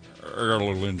truck. I got a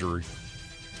little injury.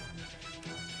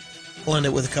 we'll end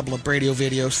it with a couple of Brady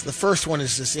videos. The first one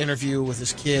is this interview with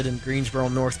this kid in Greensboro,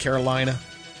 North Carolina.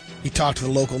 He talked to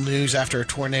the local news after a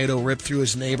tornado ripped through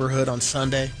his neighborhood on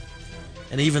Sunday.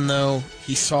 And even though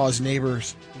he saw his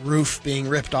neighbor's roof being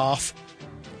ripped off,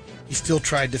 he still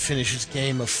tried to finish his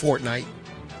game of Fortnite.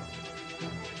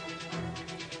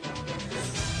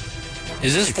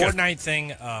 Is this Fortnite thing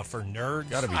for nerds?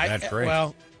 Gotta be that great.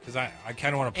 Well, Because I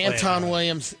kind of want to play Anton it.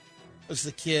 Williams as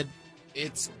the kid.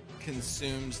 It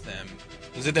consumes them.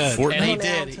 Is it Fortnite? And he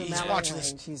Now did. to He's Mallory watching Lane.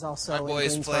 this. She's also My in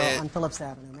boys Greensboro play it. on Phillips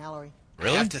Avenue. Mallory. I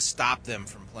have to stop them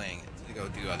from playing it to go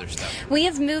do other stuff. We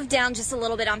have moved down just a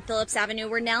little bit on Phillips Avenue.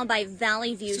 We're now by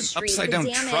Valley View It's an Street. The upside-down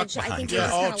damage, truck I think behind you're you.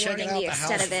 just Oh, kind of check it learning out, the the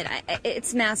extent house. of it.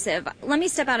 It's massive. Let me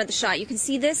step out of the shot. You can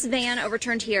see this van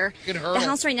overturned here. Good hurl. The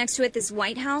house right next to it, this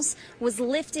white house, was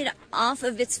lifted off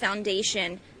of its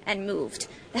foundation and moved.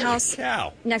 The house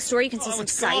cow. next door, you can see some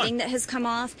it's gone. siding that has come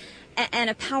off. And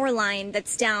a power line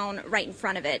that's down right in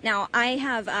front of it. Now, I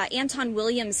have Anton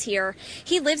Williams here.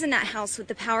 He lives in that house with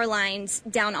the power lines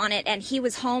down on it, and he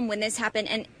was home when this happened.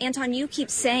 And, Anton, you keep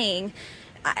saying,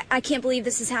 I can't believe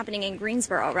this is happening in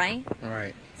Greensboro, right?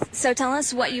 Right. So tell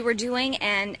us what you were doing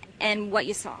and what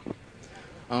you saw.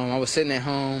 I was sitting at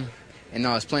home, and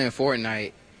I was playing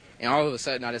Fortnite, and all of a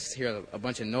sudden I just hear a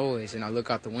bunch of noise, and I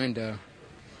look out the window,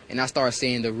 and I start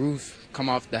seeing the roof come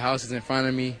off the houses in front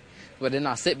of me. But then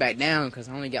I sit back down because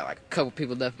I only got like a couple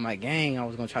people left in my gang. I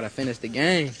was going to try to finish the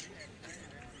game.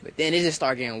 But then it just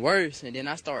started getting worse, and then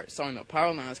I started seeing the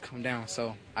power lines come down.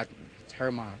 So I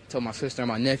told my sister and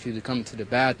my nephew to come into the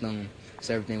bathroom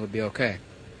so everything would be okay.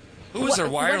 Who was their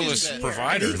What wireless did you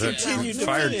provider He that continued to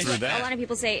fired finish. through A that? lot of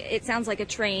people say it sounds like a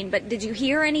train, but did you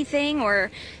hear anything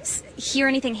or hear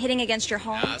anything hitting against your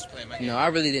home? I was playing my game. I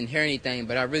really didn't hear anything,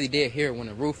 but I really did hear when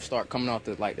the roof started coming off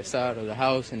the side of the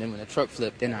house, and then when the truck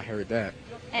flipped, then I heard that.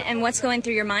 And what's going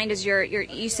through your mind as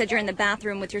you said you're in the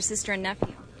bathroom with your sister and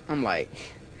nephew? I'm like,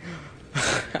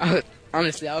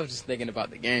 honestly, I was just thinking about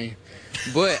the game.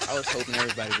 But I was hoping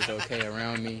everybody was okay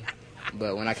around me.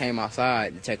 But when I came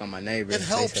outside to check on my neighbors, It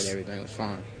helps. they said everything was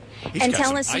fine. He's And got tell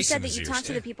some us, you ice said in that his you ears, talked to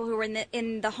too. the people who were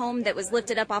in the home that was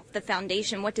lifted up off the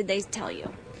foundation. What did they tell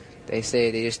you? They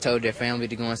said they just told their family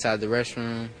to go inside the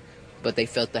restroom, but they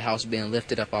felt the house being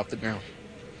lifted up off the ground.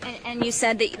 And you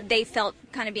said that they felt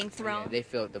kind of being Yeah, thrown. they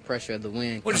felt the pressure of the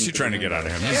wind. What is coming she through trying to the get out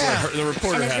of window. him? Yeah. The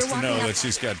reporter And if has you're to know walking up- that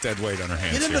she's got dead weight on her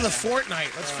hands. Get into here. the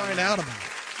Fortnite. Let's find out about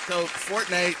it. So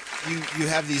Fortnite, you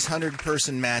have these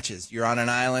 100-person matches. You're on an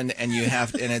island, and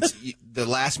it's the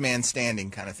last man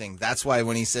standing kind of thing. That's why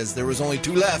when he says there was only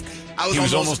 2 left, He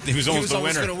was almost the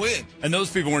winner. going to win. And those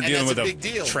people weren't And dealing that's with a big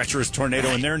deal. treacherous tornado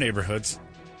in their neighborhoods.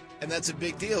 And that's a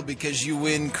big deal because you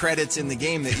win credits in the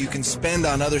game that you can spend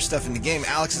on other stuff in the game.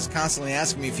 Alex is constantly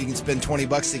asking me if you can spend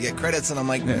 $20 to get credits, and I'm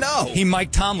like, no. He Mike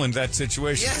Tomlin that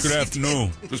situation. Yes, Good he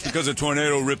afternoon. Just because a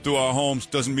tornado ripped through our homes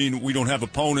doesn't mean we don't have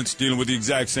opponents dealing with the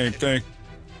exact same thing.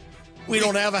 We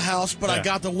don't have a house, but I Yeah.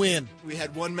 got the win. We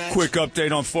had one match. Quick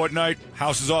update on Fortnite.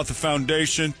 House is off the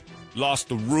foundation. Lost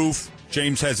the roof.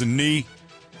 James has a knee.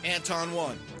 Anton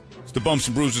won. It's the bumps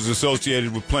and bruises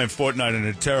associated with playing Fortnite in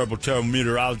a terrible, terrible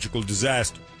meteorological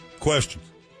disaster. Questions?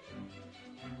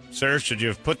 Sir, should you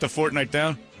have put the Fortnite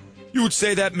down? You would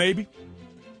say that maybe.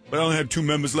 But I only had 2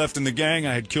 members left in the gang.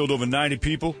 I had killed over 90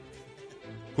 people.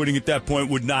 Quitting at that point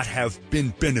would not have been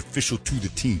beneficial to the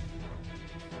team.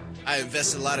 I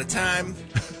invested a lot of time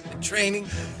in training.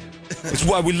 That's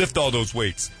why we lift all those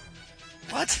weights.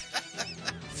 What?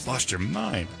 You've lost your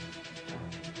mind.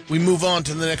 We move on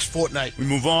to the next Fortnite. We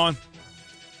move on.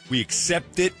 We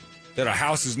accept it that our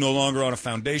house is no longer on a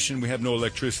foundation. We have no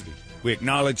electricity. We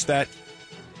acknowledge that.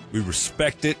 We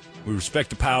respect it. We respect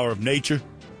the power of nature.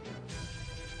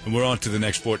 And we're on to the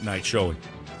next Fortnite showing.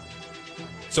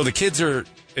 So the kids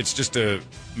it's just a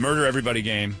murder everybody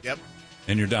game. Yep.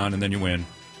 And you're done, and then you win.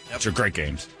 Yep. Which are great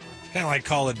games. Kind of like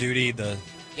Call of Duty, the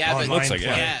Yeah, but online looks like,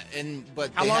 play.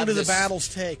 but How they long have do the this- battles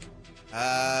take?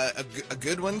 A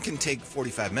good one can take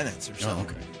 45 minutes or so. Oh,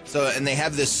 okay. So, and they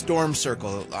have this storm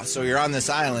circle. So you're on this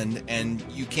island, and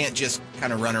you can't just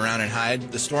kind of run around and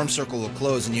hide. The storm circle will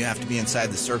close, and you have to be inside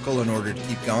the circle in order to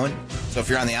keep going. So if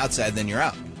you're on the outside, then you're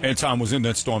out. And Tom was in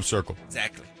that storm circle.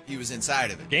 Exactly. He was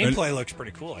inside of it. Gameplay looks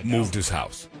pretty cool. I know. Moved his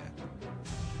house.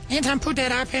 Anton, put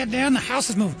that iPad down. The house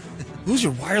is moving. Who's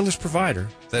your wireless provider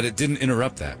that it didn't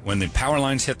interrupt that? When the power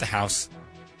lines hit the house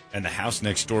and the house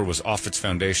next door was off its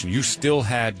foundation, you still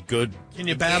had good... Can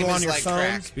you The battle game on is your like phone?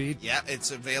 crack. Speed? Yeah,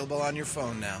 it's available on your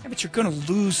phone now. Yeah, but you're going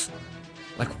to lose,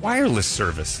 wireless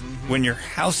service. When your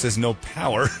house has no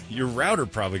power, your router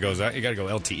probably goes out. You got to go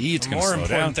LTE. It's going to More slow important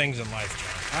down. things in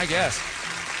life, John. I guess.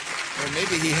 Or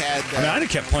maybe he had. I mean, I'd have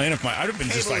kept playing if I'd have been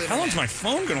just Cable like, how long's internet. my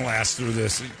phone going to last through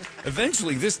this?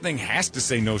 Eventually, this thing has to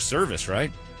say no service, right?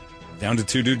 Down to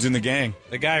 2 dudes in the gang.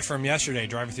 The guy from yesterday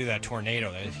driving through that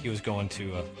tornado, he was going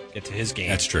to get to his game.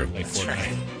 That's true. Play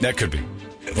Fortnite. That could be.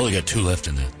 I've only got 2 left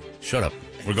in there. Shut up.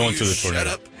 We're going You through the shut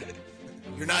tornado. up.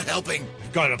 You're not helping.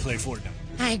 Gotta play Fortnite.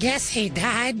 I guess he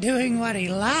died doing what he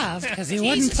loved because he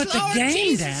wouldn't put the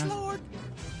game down.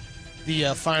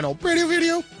 The final Brady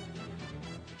video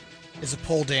is a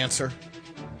pole dancer.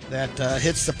 that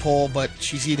hits the pole, but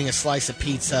she's eating a slice of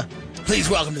pizza. Please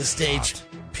welcome to the stage,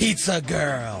 Pizza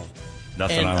Girl.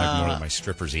 Nothing I like more than my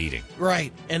strippers eating.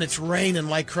 Right, and it's raining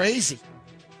like crazy.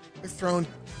 They're throwing...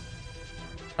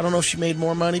 I don't know if she made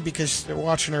more money because they're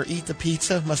watching her eat the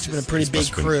pizza. Must have been a pretty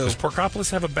big crew. Does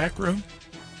Porkopolis have a back room?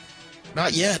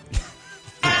 Not yet.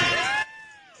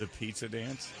 The pizza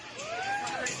dance?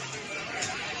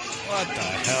 What the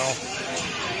hell?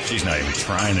 She's not even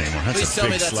trying anymore. That's Please a tell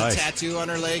big me that's slice. a tattoo on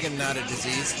her leg and not a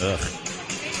disease. Ugh. Like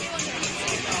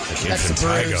That's a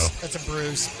infantile. bruise. That's a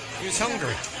bruise. He was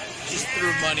hungry. Just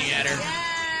threw money at her.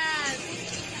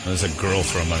 There's a girl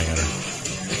throwing money at her.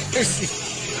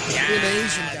 An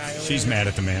Asian guy. She's mad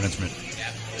at the management.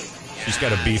 She's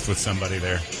got a beef with somebody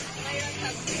there.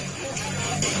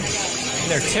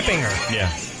 They're tipping her. Yeah.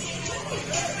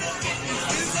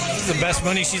 This is the best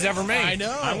money she's ever made. I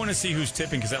know. I want to see who's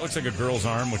tipping because that looks like a girl's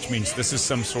arm, which means this is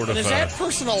some sort of... Is that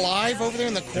person alive over there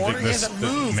in the corner? He hasn't the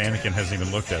moved. mannequin hasn't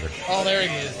even looked at her. Oh, there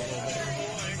he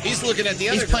is. He's looking at the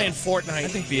other He's playing Fortnite. I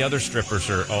think the other strippers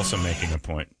are also making a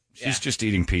point. She's just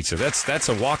eating pizza. That's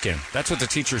a walk-in. That's what the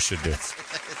teachers should do. Just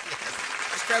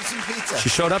grab some pizza. She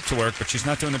showed up to work, but she's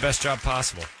not doing the best job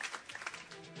possible.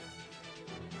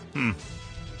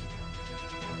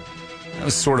 That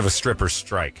was sort of a stripper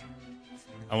strike.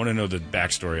 I want to know the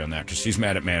backstory on that because she's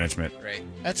mad at management. Right.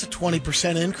 That's a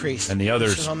 20% increase. And the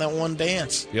others- Just on that one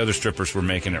dance. The other strippers were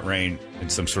making it rain in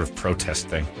some sort of protest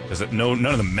thing. Because none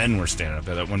of the men were standing up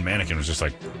there. That one mannequin was just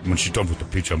like, when she's done with the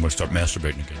pizza, I'm going to start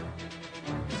masturbating again.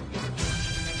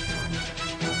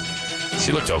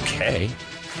 She looked okay.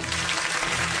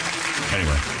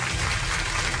 Anyway,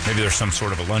 maybe there's some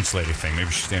sort of a lunch lady thing. Maybe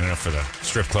she's standing up for the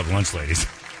strip club lunch ladies.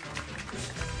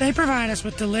 They provide us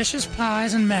with delicious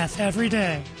pies and meth every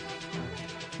day.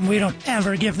 We don't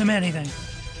ever give them anything.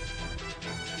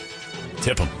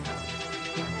 Tip them.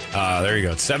 There you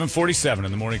go. It's 7:47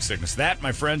 in the Morning Sickness. That,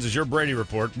 my friends, is your Brady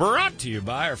Report, brought to you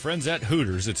by our friends at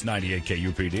Hooters. It's 98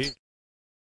 KUPD.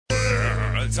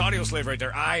 It's Audio Slave right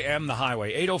there. I am the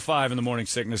highway. 8:05 in the Morning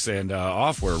Sickness, and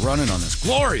off. We're running on this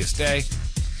glorious day.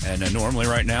 And normally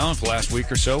right now, for the last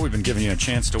week or so, we've been giving you a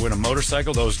chance to win a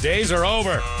motorcycle. Those days are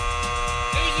over.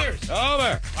 Losers.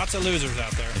 Over. Lots of losers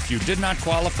out there. If you did not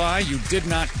qualify, you did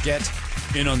not get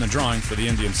in on the drawing for the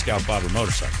Indian Scout Bobber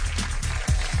motorcycle.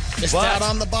 Missed What? out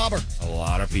on the bobber. A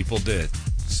lot of people did.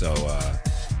 So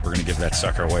we're going to give that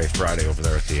sucker away Friday over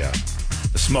there at the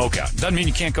Smokeout. Doesn't mean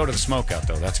you can't go to the Smokeout,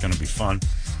 though. That's going to be fun.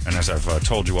 And as I've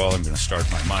told you all, I'm going to start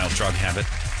my mild drug habit,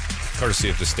 courtesy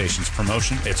of the station's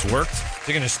promotion. It's worked. Is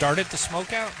it going to start at the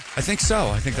smokeout? I think so.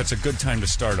 I think that's a good time to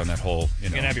start on that whole, You're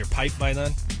going to have your pipe by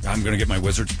then? I'm going to get my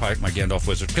wizard's pipe, my Gandalf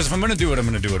wizard. Because if I'm going to do it, I'm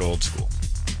going to do it old school.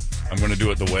 I'm going to do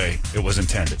it the way it was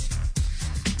intended.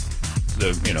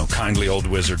 The, kindly old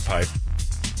wizard pipe.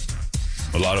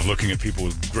 A lot of looking at people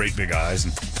with great big eyes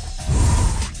and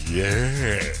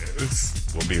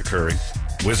yes will be occurring.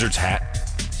 Wizard's hat.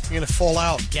 You're going to full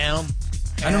out gown.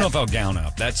 I don't know if I'll gown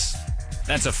up. That's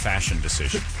a fashion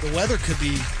decision. The weather could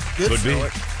be good Could for be.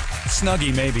 it.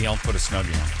 Snuggie, maybe. I'll put a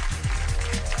Snuggie on.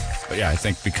 But yeah, I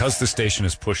think because the station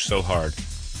has pushed so hard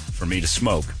for me to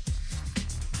smoke,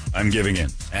 I'm giving in.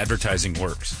 Advertising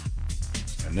works.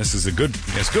 And this is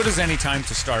as good as any time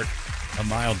to start a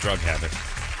mild drug habit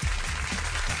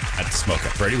at the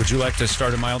Smokeout. Brady, would you like to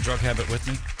start a mild drug habit with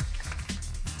me?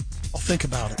 I'll think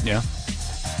about it. Yeah.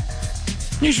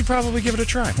 You should probably give it a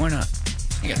try. Why not?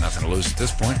 You got nothing to lose at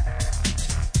this point.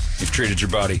 You've treated your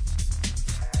body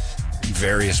in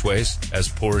various ways, as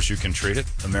poor as you can treat it.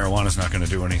 The marijuana's not going to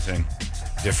do anything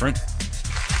different.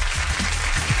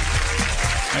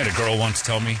 I had a girl once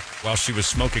tell me while she was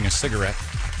smoking a cigarette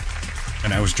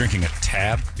and I was drinking a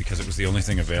tab because it was the only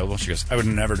thing available. She goes, I would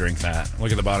never drink that.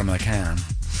 Look at the bottom of the can.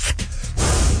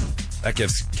 That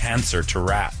gives cancer to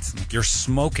rats. I'm like, you're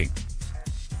smoking.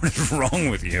 What is wrong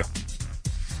with you?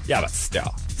 Yeah, but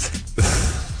still.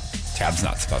 Tab's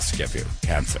not supposed to give you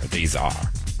cancer. These are.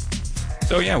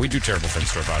 So, yeah, we do terrible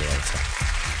things to our body all the time.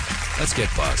 Let's get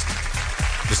buzzed.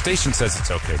 The station says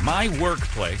it's okay. My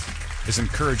workplace is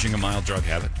encouraging a mild drug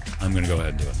habit. I'm going to go ahead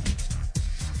and do it.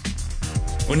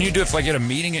 Wouldn't you do if I get a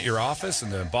meeting at your office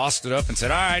and the boss stood up and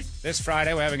said, all right, this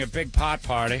Friday we're having a big pot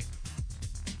party.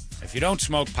 If you don't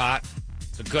smoke pot,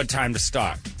 it's a good time to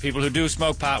start. People who do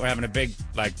smoke pot, we're having a big,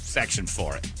 section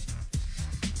for it.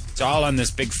 It's all on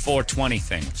this big 420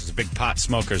 thing, which is a big pot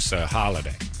smokers'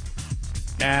 holiday.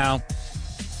 Now,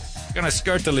 we're going to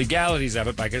skirt the legalities of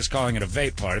it by just calling it a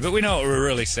vape party, but we know what we're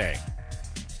really saying.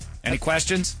 Any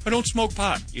questions? I don't smoke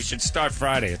pot. You should start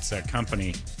Friday. It's a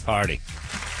company party.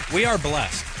 We are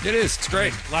blessed. It is. It's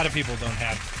great. A lot of people don't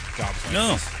have jobs like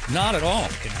No, this. not at all.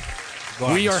 Go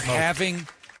out We and are smoke. having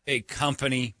a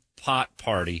company pot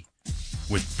party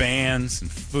with bands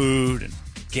and food and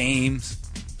games.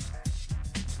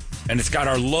 And it's got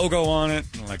our logo on it.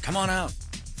 And we're like, come on out.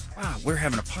 Wow, we're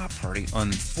having a pot party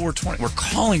on 420. We're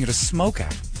calling it a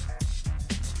smokeout.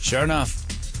 Sure enough.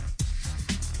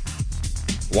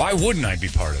 Why wouldn't I be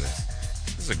part of this?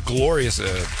 This is a glorious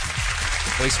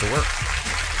place to work.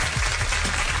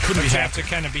 Couldn't be You have happy. to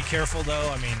kind of be careful, though.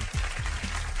 I mean,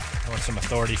 I want some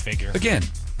authority figure. Again,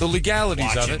 the legalities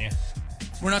of watching it. you.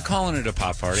 We're not calling it a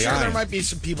pot party. Sure, I there am. might be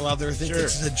some people out there who think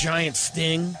this is a giant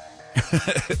sting.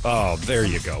 Oh, there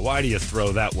you go. Why do you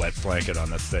throw that wet blanket on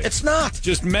the thing? It's not.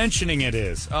 Just mentioning it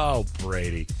is. Oh,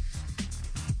 Brady.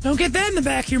 Don't get that in the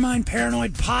back of your mind,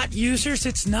 paranoid pot users.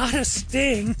 It's not a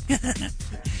sting.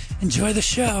 Enjoy the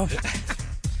show.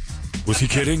 Was he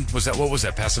kidding? What was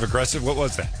that? Passive aggressive? What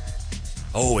was that?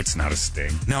 Oh, it's not a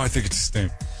sting. No, I think it's a sting.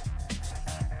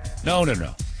 No.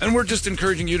 And we're just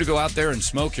encouraging you to go out there and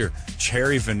smoke your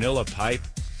cherry vanilla pipe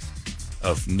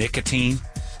of nicotine.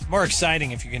 More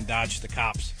exciting if you can dodge the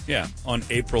cops. Yeah, on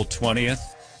April 20th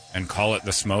and call it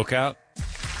the smokeout.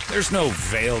 There's no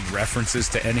veiled references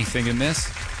to anything in this.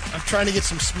 I'm trying to get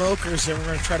some smokers, and we're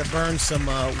going to try to burn some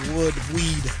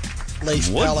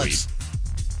weed-laced Wood pellets.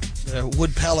 The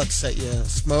wood pellets that you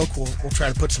smoke, we'll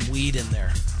try to put some weed in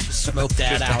there. Just smoke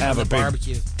that Just to out have on a the big-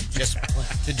 barbecue. Just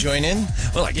to join in?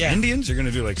 Well, like Yeah. Indians, you're going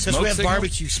to do like Because smoke we have signals?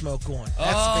 barbecue smoke going.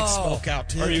 That's a big smoke out,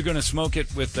 too. Are you going to smoke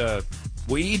it with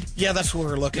weed? Yeah, that's what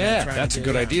we're looking at. Yeah, trying that's to a do,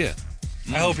 good yeah. idea.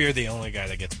 I hope you're the only guy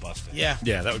that gets busted. Yeah.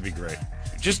 Yeah, that would be great.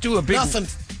 Just do a big...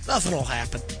 Nothing will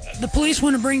happen. The police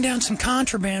want to bring down some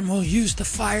contraband. We'll use the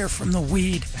fire from the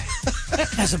weed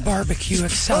as a barbecue Throw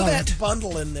accelerant. that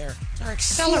bundle in there. Our accelerant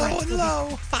Slow and will be low.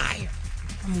 fire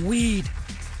from weed.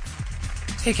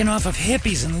 Taken off of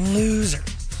hippies and losers.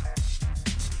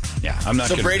 Yeah, I'm not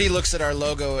So gonna... Brady looks at our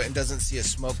logo and doesn't see a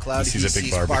smoke cloud. He sees a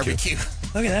big barbecue.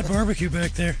 Look at that barbecue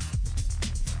back there.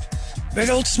 Big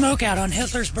old smokeout on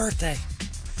Hitler's birthday.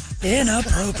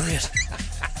 Inappropriate.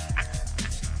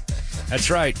 That's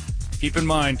right. Keep in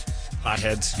mind,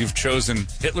 hotheads, you've chosen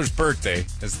Hitler's birthday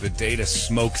as the day to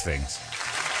smoke things.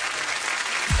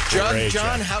 Great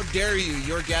John, job. how dare you?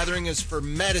 Your gathering is for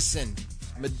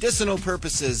medicinal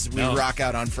purposes. We No. rock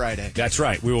out on Friday. That's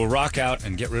right. We will rock out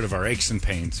and get rid of our aches and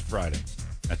pains Friday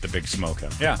at the big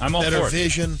smokeout. Yeah, I'm all Better for it.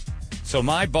 vision. So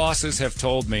my bosses have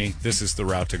told me this is the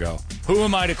route to go. Who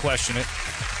am I to question it?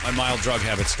 My mild drug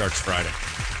habit starts Friday.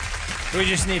 We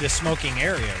just need a smoking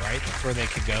area, right? That's where they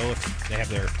could go if they have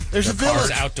their There's a Cars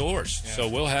village. outdoors. So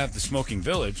we'll have the smoking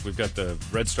village. We've got the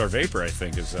Red Star Vapor, I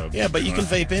think, is... Yeah, but you can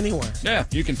vape anywhere. Yeah,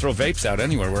 you can throw vapes out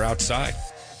anywhere. We're outside.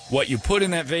 What you put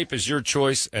in that vape is your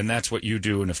choice, and that's what you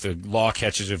do. And if the law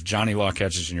catches, if Johnny Law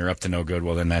catches and you're up to no good,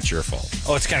 well, then that's your fault.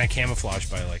 Oh, it's kind of camouflaged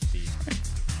by like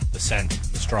the scent,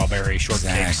 the strawberry shortcake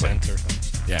Exactly. scent or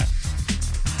something. Yeah.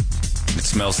 It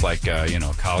smells like,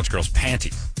 college girls'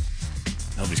 panties.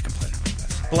 Nobody's complaining about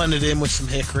that. Blend it in with some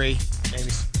hickory. Maybe.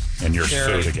 And your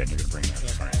Cherry. food again, you're going to bring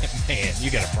that up. Man,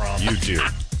 you got a problem. You do.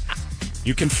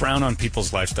 You can frown on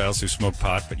people's lifestyles who smoke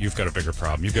pot, but you've got a bigger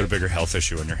problem. You've got a bigger health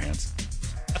issue on your hands.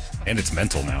 And it's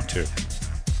mental now, too.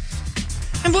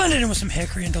 And blend it in with some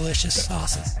hickory and delicious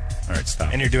sauces. All right,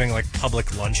 stop. And you're doing like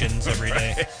public luncheons every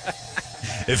day.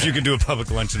 If you could do a public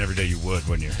luncheon every day, you would,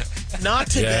 wouldn't you? Not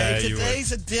today. Yeah, you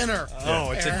Today's a dinner.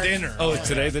 Oh, it's a dinner. Oh, is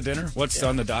today the dinner? What's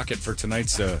on the docket for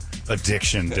tonight's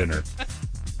addiction dinner?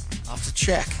 I'll have to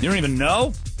check. You don't even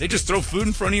know? They just throw food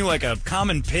in front of you like a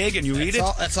common pig and you eat it?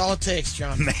 That's all it takes,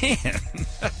 John. Man.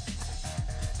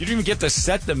 You didn't even get to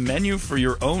set the menu for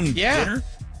your own dinner?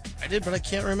 I did, but I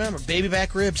can't remember. Baby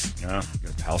back ribs. No, you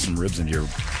got to pile some ribs into your...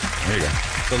 There you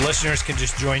go. The listeners can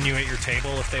just join you at your table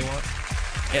if they want.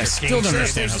 Yeah, Your still king don't size.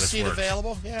 understand There's how a this seat works.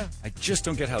 available. Yeah. I just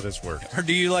don't get how this works. Or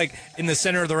do you like in the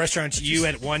center of the restaurant, you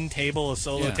at one table, a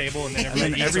solo Yeah. table, and then And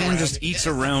then everyone, everyone eats around just it? eats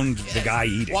around the guy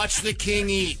eating. Watch the king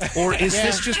eat. Or is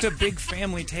this just a big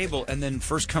family table and then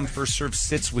first come, first serve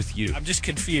sits with you? I'm just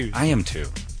confused. I am too.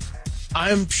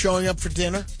 I'm showing up for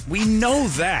dinner. We know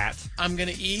that. I'm going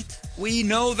to eat. We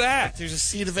know that. There's a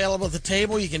seat available at the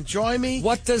table. You can join me.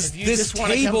 What does If you this just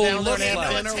wanna come table down there look and have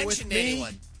like? dinner with me.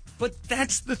 But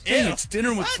that's the thing. Yeah. It's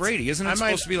dinner with Brady. Isn't it I might-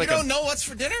 supposed to be You like don't know what's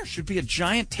for dinner? should be a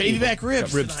giant table. Baby back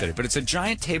ribs Ribs tonight. today. But it's a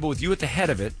giant table with you at the head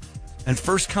of it. And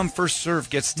first come, first serve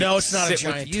gets to No, it's not a sit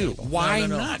giant with you. table. Why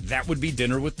No. not? That would be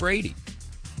dinner with Brady.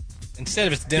 Instead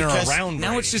of it's dinner Because around Now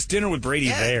Brady. it's just dinner with Brady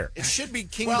there. It should be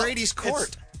King Well, Brady's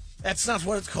court. That's not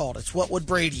what it's called. It's what would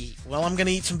Brady eat? Well, I'm going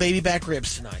to eat some baby back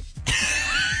ribs tonight.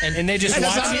 and they just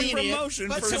That's watch not it. a promotion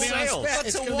But for to be sales. honest, But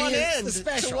it's to gonna what be end? the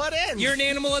special. To what end? You're an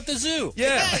animal at the zoo.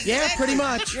 Yeah. Yeah, pretty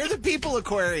much. You're the people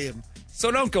aquarium. So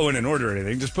don't go in and order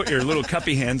anything. Just put your little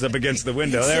cuppy hands up against the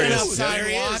window. There he is. Outside There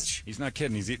he is. watch. He's not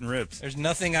kidding. He's eating ribs. There's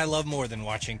nothing I love more than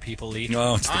watching people eat.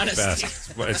 No, it's Honesty. the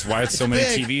best. It's why it's so many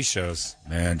big. TV shows.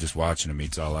 Man, just watching him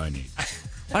eat's all I need.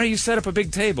 Why don't you set up a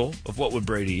big table of what would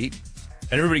Brady eat,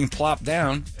 and everybody can plop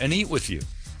down and eat with you?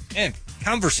 And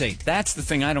conversate. That's the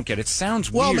thing I don't get. It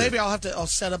sounds Well, weird. maybe I'll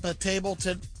set up a table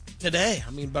today.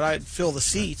 I mean, but I'd fill the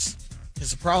seats. Because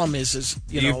the problem is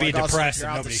You'd know, be like, I'll depressed figure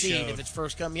if out nobody the seat showed. if it's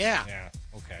first come. Yeah. Yeah.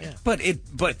 Okay. Yeah. But it.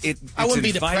 I wouldn't be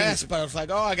it's inviting- depressed, but it's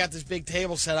like, I got this big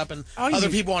table set up, and Oh, other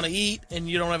you- people want to eat, and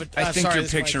you don't have a. I think sorry, you're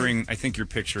this is my picturing. I think you're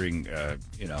picturing.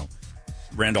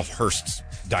 Randolph Hearst's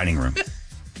dining room, thing.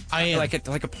 I am like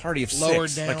a party of Lowered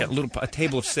six, down. like a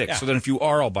table of six. Yeah. So then, if you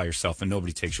are all by yourself and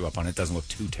nobody takes you up on it, it doesn't look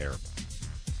too terrible.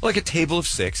 Like a table of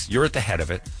six, you're at the head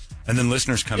of it, and then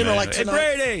listeners come You know, in. like Hey,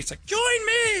 tonight- Brady, it's like join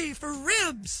me for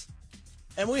ribs.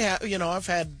 And we have, I've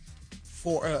had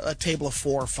a table of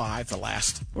 4 or 5 the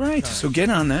last. Right. So get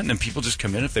on that, and then people just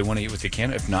come in if they want to eat with you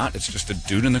can. If not, it's just a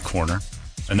dude in the corner,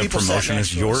 and the People promotion sat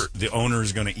next is to us. the owner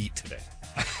is going to eat today.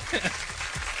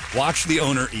 Watch the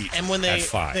owner eat. And when at they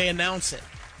 5. announce it,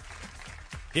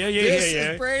 yeah, this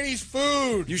is Brady's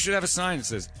food. You should have a sign that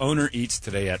says "Owner eats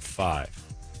today at 5.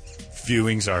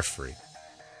 Viewings are free."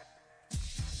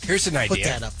 Here's an idea. Put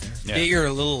that up there. Yeah. Get your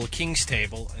little king's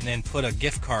table and then put a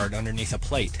gift card underneath a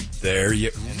plate. There you.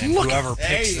 And then whoever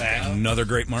picks you that is Another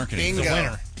great marketing. Bingo. the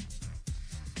winner.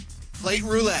 Plate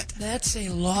roulette. That's a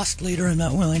lost leader I'm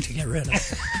not willing to get rid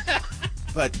of.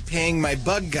 But paying my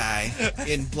bug guy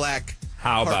in black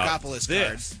How about Parkopolis this?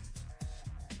 cards.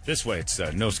 This way, it's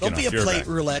no skin Don't be off a your plate back.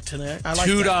 roulette tonight. I like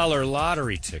 $2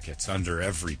 lottery tickets under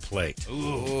every plate.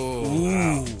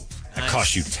 Ooh. That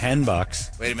costs you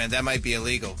 $10. Wait a minute, that might be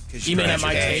illegal. that. You mean at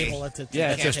my Pay. table? At the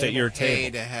Yeah, it's just at your Pay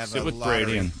table. to have sit a with lottery.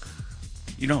 Brady, and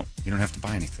you don't have to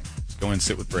buy anything. Just go and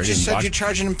sit with You Brady. just and said watch. you're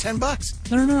charging him $10.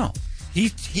 No. He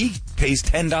pays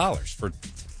 $10 for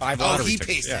 5 Oh, lottery he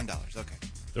tickets. pays Yeah. $10. Okay.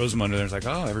 Throws them under there. It's like,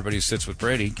 everybody who sits with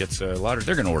Brady gets a lottery.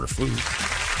 They're going to order food.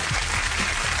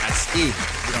 That's key. You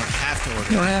don't have to You order.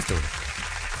 don't have to order.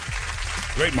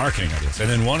 Great marketing ideas. And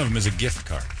then one of them is a gift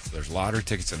card. So there's lottery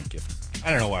tickets and a gift card. I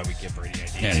don't know why we give Brady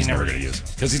ideas. And he's never going to use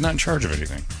it. Because he's not in charge of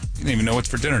anything. He didn't even know what's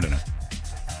for dinner tonight.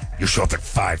 You show up at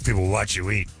 5, people watch you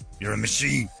eat. You're a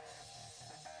machine.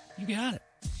 You got it.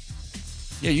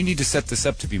 Yeah, you need to set this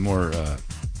up to be more,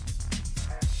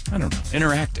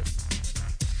 interactive.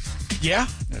 Yeah.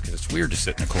 Because it's weird to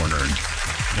sit in a corner and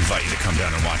invite you to come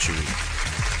down and watch you eat.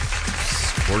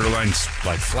 It's borderline,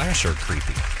 like, flash or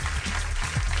creepy.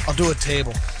 I'll do a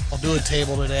table. I'll do a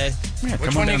table today. Yeah,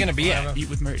 Which one are you going to be at? Eat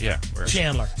with Mary. Yeah. where?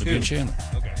 Chandler. We'll be in Chandler.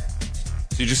 Okay.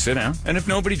 So you just sit down, and if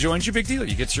nobody joins you, big deal.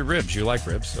 You get your ribs. You like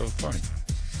ribs, so fine.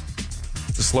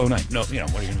 It's a slow night. No, what are you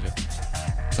going to do?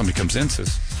 Somebody comes in and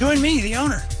says, join me, the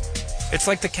owner. It's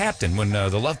like the captain when the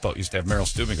Love Boat used to have Meryl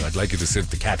Streep go, I'd like you to sit at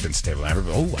the captain's table. And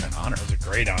everybody, what an honor. That was a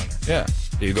great honor. Yeah.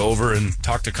 You go over and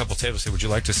talk to a couple tables, say, would you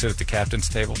like to sit at the captain's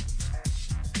table?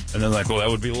 And they're like, well, that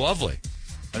would be lovely.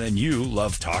 And then you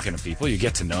love talking to people. You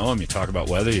get to know them. You talk about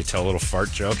weather. You tell a little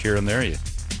fart joke here and there.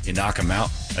 You knock them out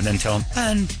and then tell them,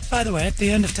 And by the way, at the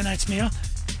end of tonight's meal,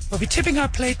 we'll be tipping our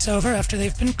plates over after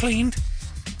they've been cleaned,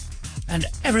 and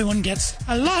everyone gets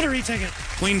a lottery ticket.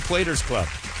 Clean Platers Club.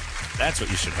 That's what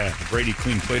you should have. The Brady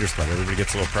Clean Platers Club. Everybody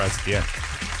gets a little prize at the end.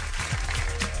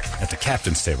 At the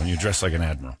captain's table, and you dress like an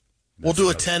admiral. We'll do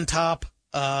a 10 top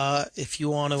if you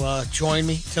want to join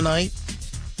me tonight.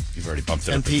 You've already bumped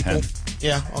it 10 up to people. 10.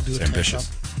 Yeah, I'll do It's a 10 ambitious.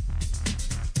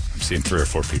 top. I'm seeing 3 or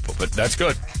 4 people, but that's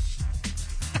good.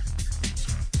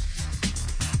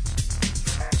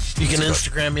 You can That's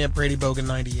Instagram me at Brady Bogan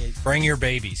 98. Bring your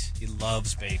babies. He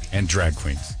loves babies. And drag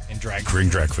queens. And drag Bring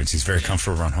drag queens. He's very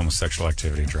comfortable around homosexual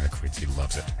activity and drag queens. He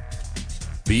loves it.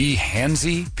 Be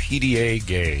handsy PDA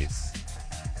gays.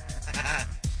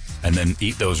 And then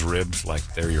eat those ribs like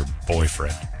they're your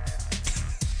boyfriend.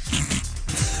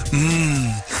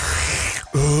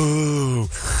 Ooh.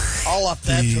 I'll up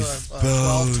that to a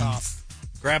 12 top.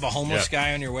 Grab a homeless Yeah.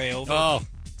 guy on your way over. Oh.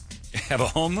 Have a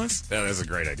homeless? Yeah, that's a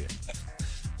great idea.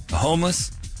 A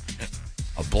homeless,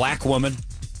 a black woman,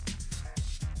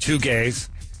 2 gays,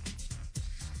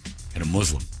 and a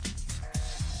Muslim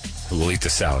who will eat the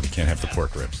salad. He can't have the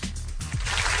pork ribs.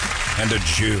 And a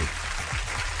Jew.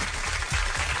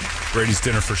 Brady's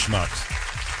dinner for schmucks.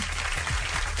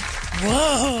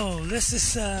 Whoa, this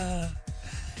is,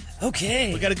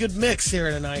 okay. We got a good mix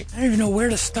here tonight. I don't even know where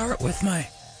to start with my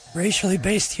racially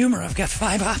based humor. I've got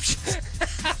 5 options.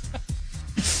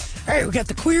 All right, we got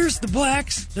the queers, the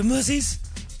blacks, the muzzies.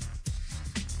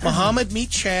 Muhammad, meet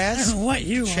I don't Chaz. know what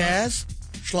you are. Chaz,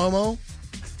 Shlomo.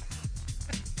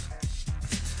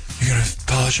 You're going to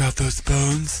wash off those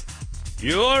bones?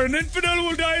 You are an infidel who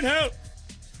will die in hell.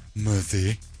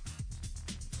 Muzzy.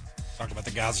 Talk about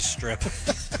the Gaza Strip.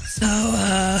 So,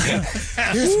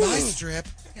 Here's my strip.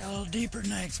 got a little deeper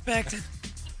than I expected.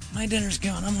 My dinner's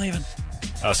gone. I'm leaving.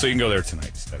 So you can go there tonight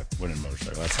instead of winning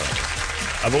motorcycle. That's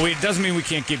all. But it doesn't mean we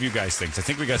can't give you guys things. I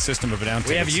think we got System of a Down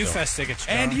We have tickets UFest still. tickets,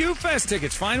 And John. UFest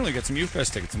tickets. Finally got some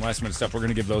UFest tickets. Some last minute stuff. We're going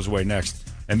to give those away next.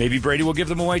 And maybe Brady will give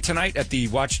them away tonight at the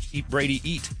Watch Eat Brady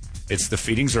Eat. It's the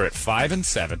feedings are at 5 and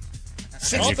 7.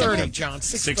 6:30, John.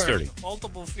 6:30. 6:30.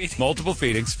 Multiple feet. Multiple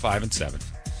feedings, 5 and 7.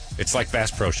 It's like Bass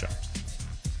Pro Shops.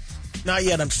 Not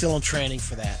yet. I'm still in training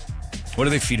for that. What do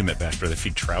they feed them at Bass Pro? They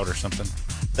feed trout or something?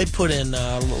 They put in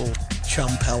little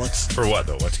chum pellets. For what,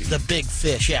 though? What's he? The big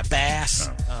fish. Yeah, bass,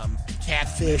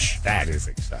 catfish, That is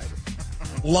exciting.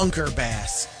 lunker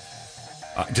bass.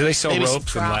 Do they sell Maybe some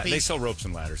ropes and crappie. they sell ropes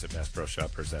and ladders at Bass Pro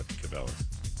Shop, or is that Cabela's?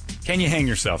 Can you hang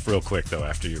yourself real quick though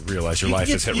after you realize your life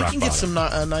has hit rock You can bottom? get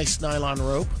some nice nylon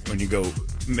rope. When you go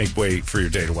make way for your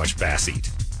day to watch bass eat.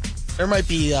 There might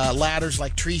be ladders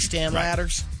like tree stand Right.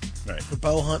 ladders Right. for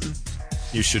bow hunting.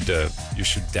 You should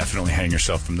definitely hang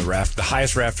yourself from the raft. The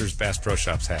highest rafters Bass Pro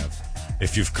Shops have.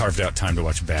 If you've carved out time to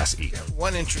watch bass eat.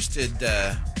 One interested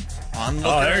onlooker.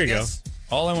 Oh, there I you go. guess.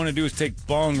 All I want to do is take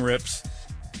bong rips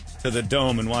to the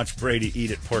dome and watch Brady eat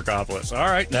at Porkopolis. All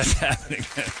right, that's happening.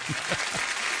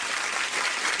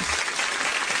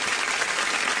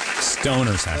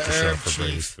 Stoners have to show up for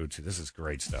Brady's food, too. This is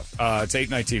great stuff. It's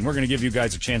 8:19. We're going to give you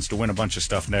guys a chance to win a bunch of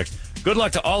stuff next. Good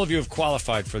luck to all of you who have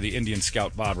qualified for the Indian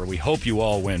Scout Bobber. We hope you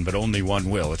all win, but only one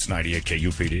will. It's 98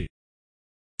 KUPD.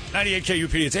 98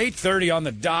 KUPD. It's 8:30 on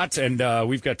the dot, and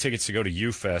we've got tickets to go to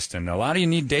UFest. And a lot of you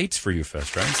need dates for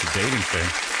UFest, right? It's a dating thing.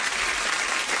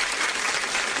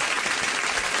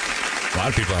 A lot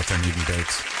of people out there needing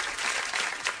dates.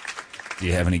 Do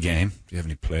you have any game? Do you have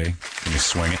any play? Can you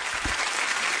swing it?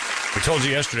 We told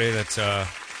you yesterday that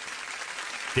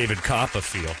David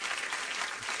Copperfield,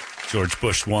 George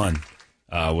Bush 1,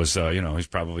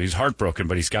 he's heartbroken,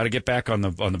 but he's got to get back on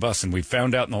the bus. And we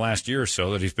found out in the last year or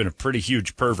so that he's been a pretty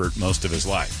huge pervert most of his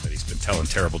life. That he's been telling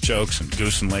terrible jokes and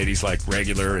goosing ladies like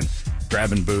regular and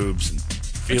grabbing boobs and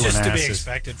feeling Just to be asses.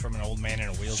 expected from an old man in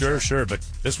a wheelchair. Sure, but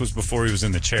this was before he was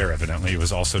in the chair, evidently. He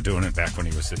was also doing it back when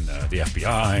he was in the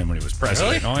FBI and when he was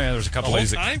president. Really? Oh, yeah, there was a couple The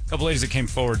ladies, whole time? that came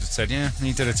forward that said, yeah,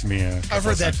 he did it to me. I've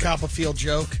heard that Copperfield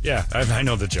joke. Yeah, I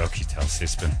know the joke he tells.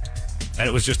 It's been, and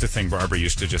it was just a thing Barbara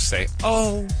used to just say,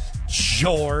 oh,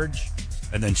 George.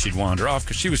 And then she'd wander off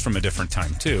because she was from a different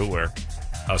time, too, where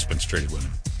husbands treated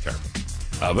women terribly.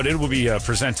 But it will be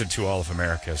presented to all of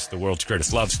America as the world's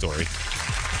greatest love story.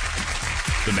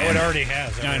 The man, it already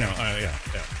has. I know.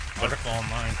 Yeah. Article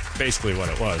online. Basically, what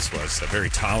it was a very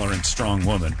tolerant, strong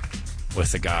woman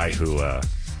with a guy who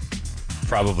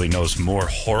probably knows more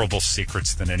horrible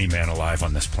secrets than any man alive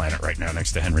on this planet right now,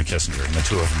 next to Henry Kissinger, and the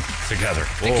two of them together.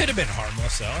 It could have been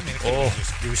harmless, though. I mean, it could have been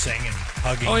just goosing and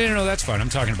hugging. Oh, yeah, no, that's fine. I'm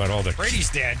talking about all the...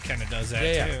 Brady's dad kind of does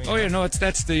that, too. Oh, yeah, no,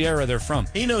 that's the era they're from.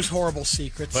 He knows horrible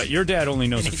secrets. But your dad only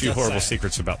knows a He few does horrible that.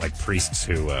 secrets about, like, priests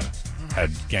who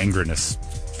had gangrenous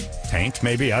taint,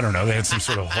 maybe. I don't know. They had some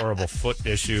sort of horrible foot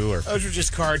issue. Or Those are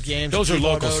just card games. Those are People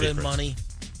local owed in secrets. money.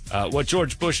 What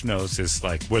George Bush knows is,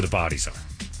 like, where the bodies are.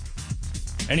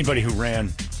 Anybody who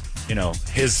ran,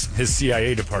 his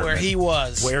CIA department. Where he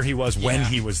was. When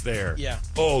he was there. Yeah.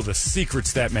 Oh, the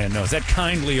secrets that man knows. That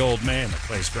kindly old man that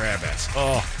plays grab ass.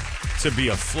 Oh, to be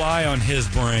a fly on his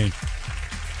brain.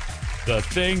 The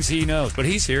things he knows. But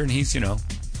he's here and he's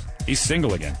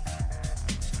single again.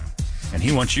 And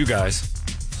he wants you guys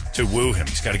to woo him.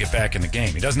 He's got to get back in the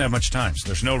game. He doesn't have much time, so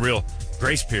there's no real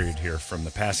grace period here from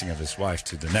the passing of his wife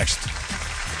to the next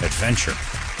adventure.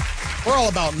 We're all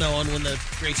about knowing when the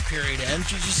grace period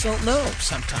ends. You just don't know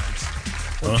sometimes.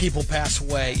 When people pass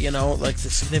away, like the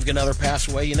significant other pass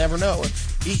away, you never know.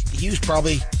 He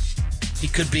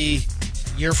could be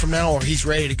a year from now or he's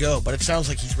ready to go, but it sounds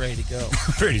like he's ready to go.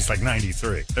 Brady's like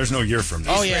 93. There's no year from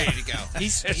now. Oh, yeah. Ready to go.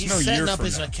 He's no year setting up from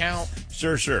his now. account.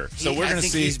 Sure. So we're I going to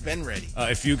think see he's been ready.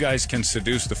 if you guys can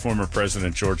seduce the former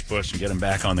President George Bush and get him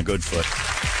back on the good foot.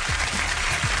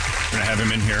 We're going to have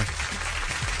him in here.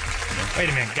 Wait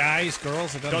a minute, guys,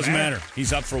 girls, it Doesn't matter.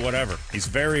 He's up for whatever. He's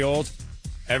very old.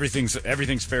 Everything's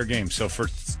fair game. So for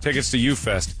tickets to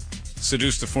UFest,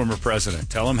 seduce the former president.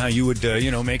 Tell him how you would,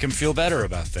 make him feel better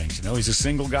about things. He's a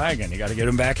single guy again. You got to get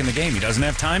him back in the game. He doesn't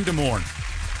have time to mourn.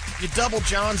 You double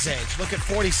John's age. Look at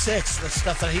 46. The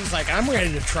stuff that he's like, I'm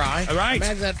ready to try. All right.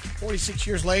 Imagine that 46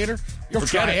 years later. You'll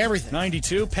Forget try it. everything.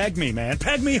 92, peg me, man.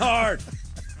 Peg me hard.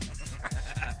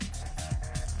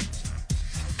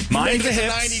 Mind Make the it to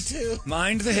hips. 92.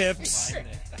 Mind the hips.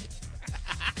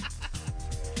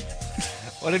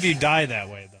 What if you die that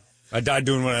way, though? I died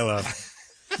doing what I love.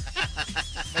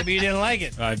 Maybe you didn't like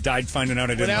it. I died finding out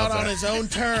I didn't Went out love on that. his own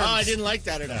terms. Oh, I didn't like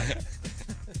that at all.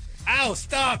 Ow,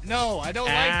 stop. No, I don't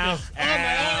like this. Oh,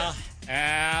 my arm.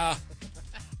 Ow.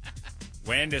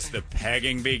 When does the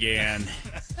pegging begin?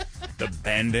 The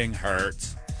bending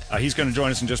hurts. He's going to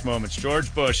join us in just moments.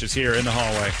 George Bush is here in the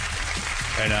hallway.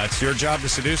 And it's your job to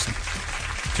seduce him.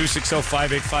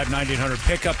 260-585-9800.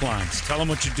 Pickup lines. Tell them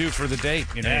what you do for the date.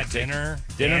 You know, Yeah, dinner,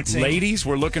 Dinner. dancing. Ladies,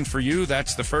 we're looking for you.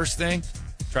 That's the first thing.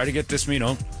 Try to get this,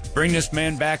 bring this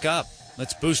man back up.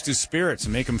 Let's boost his spirits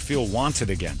and make him feel wanted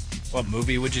again. What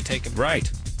movie would you take him to?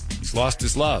 Right. He's lost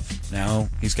his love. Now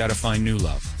he's got to find new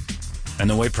love. And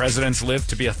the way presidents live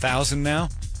to be 1,000 now,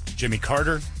 Jimmy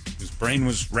Carter, whose brain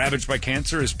was ravaged by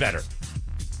cancer, is better.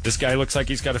 This guy looks like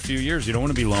he's got a few years. You don't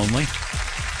want to be lonely.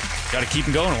 Got to keep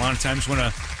him going. A lot of times when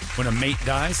a mate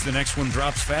dies, the next one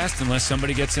drops fast unless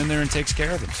somebody gets in there and takes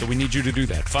care of him. So we need you to do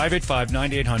that.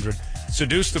 585-9800.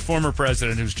 Seduce the former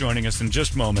president who's joining us in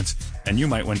just moments. And you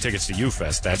might win tickets to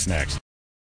UFest. That's next.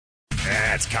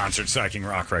 That's concert psyching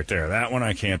rock right there. That one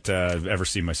I can't ever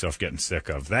see myself getting sick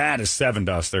of. That is Seven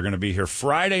Dust. They're going to be here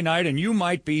Friday night, and you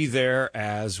might be there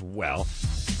as well.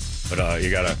 But you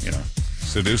got to,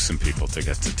 seduce some people to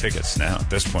get to tickets. Now, at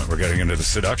this point, we're getting into the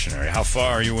seduction area. How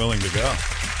far are you willing to go?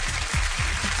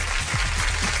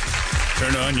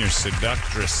 Turn on your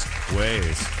seductress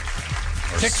ways.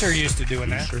 Chicks are used to doing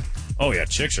that. Oh, yeah,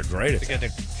 chicks are great at To that.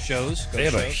 get to shows. They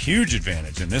have a huge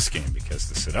advantage in this game because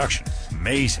the seduction is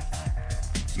amazing.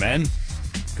 Men,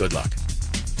 good luck.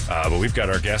 But we've got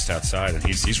our guest outside, and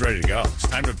he's ready to go. It's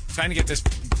time to get this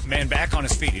man back on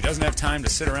his feet. He doesn't have time to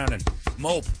sit around and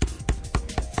mope.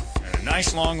 And a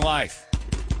nice long life.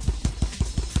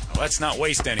 Now, let's not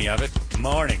waste any of it.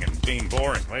 Mourning and being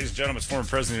boring. Ladies and gentlemen, it's former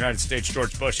President of the United States,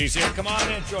 George Bush. He's here. Come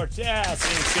on in, George. Yes,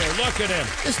 he's here. Look at him.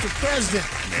 Mr. President.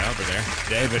 Yeah, over there.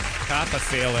 David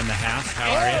Copperfield in the house.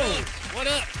 How are you? What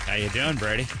up? How you doing,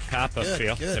 Brady?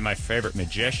 Copperfield. Good. They're my favorite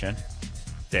magician.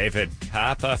 David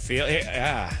Copperfield.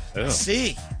 Yeah. Ooh.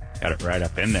 See. Got it right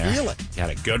up in there. Feel it. Got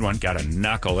a good one. Got a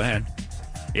knuckle in.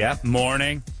 Yep.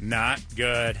 Morning. Not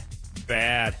good.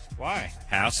 Bad. Why?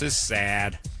 House is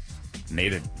sad.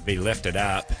 Needed to be lifted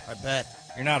up. I bet.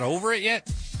 You're not over it yet?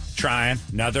 Trying.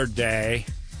 Another day.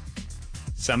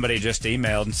 Somebody just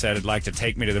emailed and said it'd like to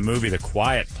take me to the movie The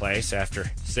Quiet Place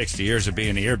after 60 years of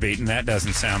being ear beaten. That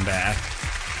doesn't sound bad.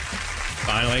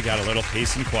 Finally got a little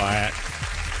peace and quiet.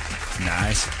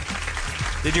 Nice.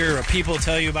 Did your people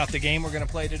tell you about the game we're going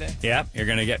to play today? Yep, you're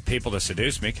going to get people to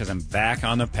seduce me because I'm back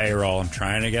on the payroll. I'm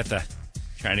trying to get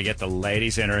the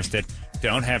ladies interested.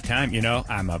 Don't have time.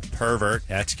 I'm a pervert.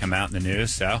 That's come out in the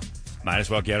news, so might as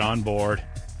well get on board.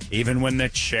 Even when the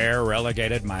chair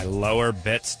relegated my lower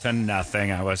bits to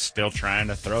nothing, I was still trying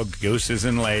to throw gooses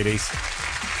and ladies.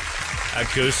 A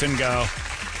goose and go.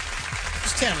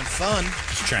 Just having fun.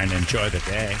 Just trying to enjoy the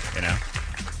day,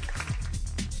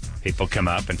 People come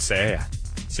up and say,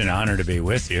 it's an honor to be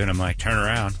with you. And I'm like, turn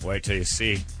around. Wait till you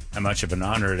see how much of an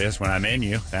honor it is when I'm in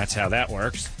you. That's how that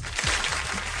works.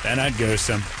 Then I'd goose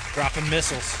them. Dropping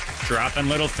missiles. Dropping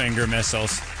little finger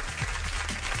missiles.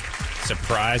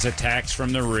 Surprise attacks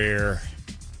from the rear.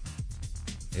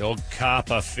 The old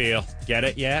Copperfield. Get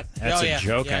it yet? That's a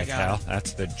joke I tell.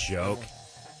 That's the joke.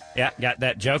 Yeah, got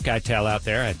that joke I tell out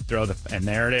there. I throw and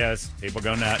there it is. People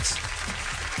go nuts.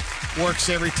 Works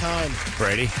every time.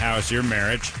 Brady, how's your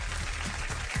marriage?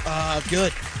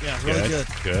 Good. Yeah, really good.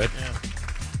 Good. Yeah.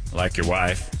 Like your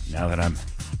wife. Now that I'm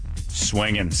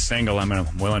swinging single,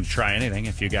 I'm willing to try anything.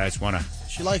 If you guys want to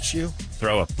She likes you.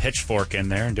 throw a pitchfork in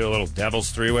there and do a little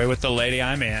devil's three-way with the lady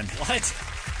I'm in. What?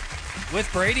 With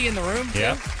Brady in the room, too?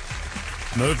 Yep.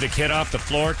 Move the kid off the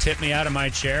floor, tip me out of my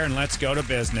chair, and let's go to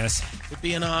business. It'd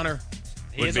be an honor.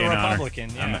 He Would is be a an honor. Republican,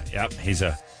 yeah. Yep, he's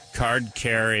a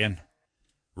card-carrying,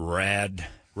 red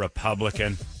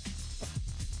Republican.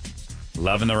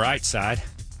 Loving the right side.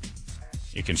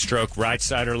 You can stroke right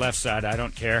side or left side. I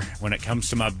don't care. When it comes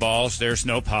to my balls, there's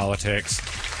no politics.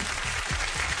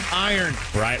 Iron.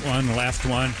 Right one, left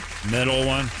one, middle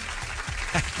one.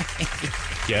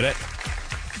 Get it?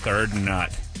 Third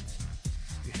nut.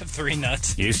 You have 3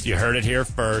 nuts. You heard it here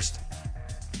first.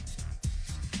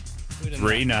 Who did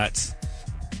 3 that? nuts.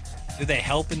 Do they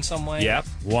help in some way? Yep.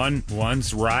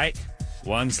 One's right,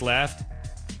 one's left.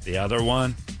 The other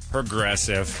one,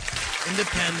 progressive.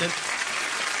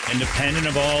 Independent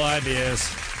of all ideas.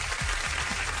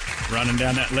 Running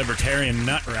down that libertarian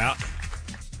nut route.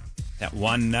 That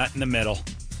one nut in the middle.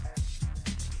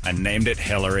 I named it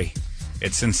Hillary.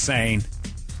 It's insane.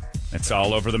 It's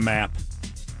all over the map.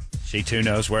 She too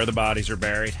knows where the bodies are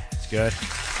buried. It's good.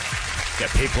 Got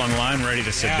people online ready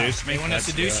to seduce me. They want to Let's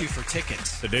seduce do you it. for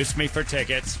tickets. Seduce me for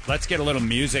tickets. Let's get a little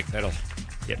music that'll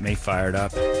get me fired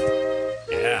up.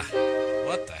 Yeah.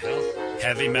 What the hell?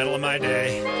 Heavy metal of my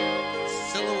day.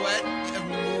 Silhouette of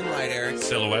moonlight, Eric.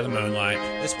 Silhouette of moonlight.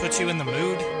 This puts you in the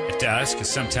mood? It does, because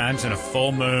sometimes in a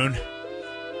full moon,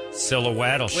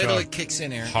 silhouette will Wait show till it kicks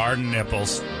in, Eric. hardened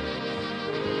nipples.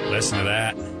 Listen to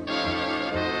that.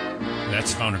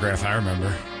 That's a phonograph I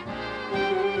remember.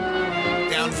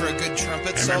 Down for a good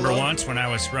trumpet I remember solo. once when I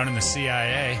was running the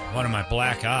CIA, one of my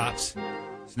black ops,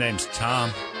 his name's Tom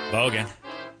Bogan,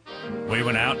 we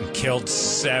went out and killed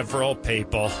several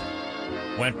people.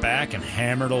 Went back and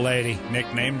hammered a lady,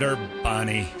 nicknamed her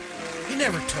Bunny. You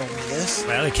never told me this.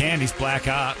 Well, he can, he's black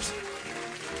ops.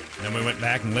 And then we went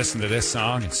back and listened to this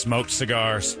song and smoked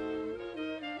cigars.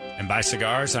 And by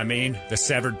cigars, I mean the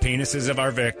severed penises of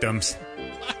our victims.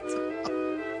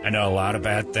 I know a lot of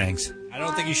bad things. I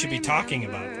don't think you should be talking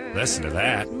about it. Listen to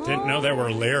that. Didn't know there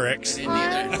were lyrics.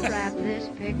 Wrap this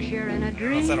picture in a I don't know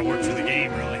dream. if that'll work for the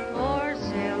game, really. Or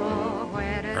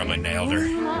silhouette of Probably nailed her.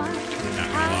 Not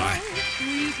gonna lie.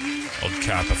 Old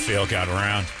Copperfield got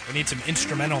around. We need some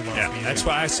instrumental love. Yeah, that's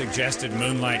why I suggested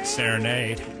Moonlight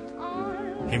Serenade.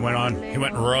 He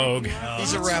went rogue.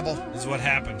 He's a rebel. This is what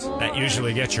happens. That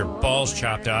usually gets your balls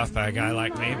chopped off by a guy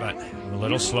like me, but I'm a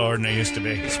little slower than I used to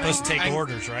be. You're supposed to take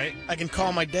orders, right? I can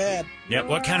call my dad. Yeah,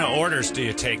 what kind of orders do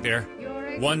you take there?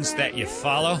 Ones that you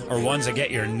follow or ones that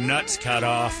get your nuts cut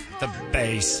off at the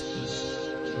base?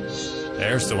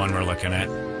 There's the one we're looking at.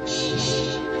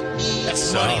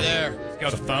 That's money there. Go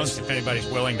to the phones if anybody's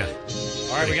willing to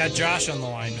All right, we got Josh on the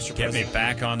line, Mr. get me President.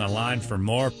 back on the line for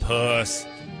more puss.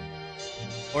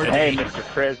 Or Hey, date. Mr.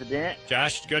 President.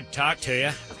 Josh, good to talk to you.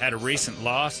 I've had a recent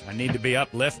loss. I need to be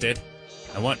uplifted.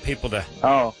 I want people to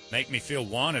Oh, make me feel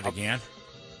wanted again.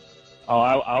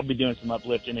 I'll be doing some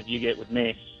uplifting if you get with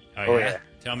me. Oh, yeah?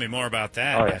 Tell me more about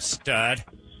that, Oh, you yeah. stud.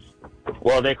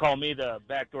 Well, they call me the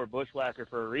backdoor bushwhacker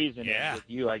for a reason. Yeah. And with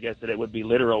you, I guess that it would be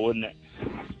literal, wouldn't it?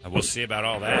 We'll see about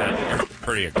all that. You're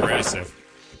pretty aggressive.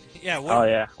 Yeah, what, Oh,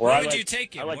 yeah. Well, where I would like- you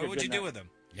take him? I like What a would good you do night. with him?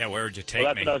 Yeah, where would you Well, take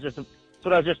that's me?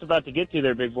 what I was just about to get to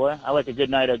there, big boy. I like a good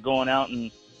night of going out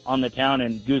and on the town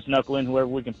and goose knuckling whoever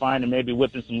we can find and maybe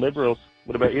whipping some liberals.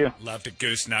 What about you? Love to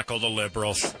goose knuckle the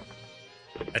liberals.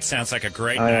 That sounds like a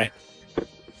great Oh, yeah. night.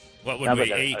 What would Sounds we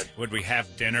like a- eat? Would we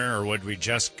have dinner or would we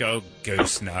just go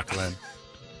goose knuckling?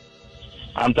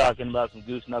 I'm talking about some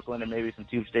goose knuckling and maybe some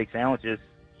tube steak sandwiches.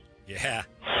 Yeah.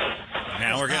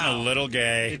 Now we're getting a little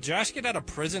gay. Did Josh get out of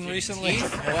prison recently?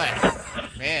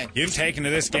 What? Man. You've taken to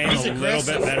this game He's a little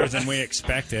bit aggressive. better than we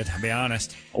expected, I'll be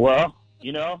honest. Well,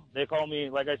 you know, they call me,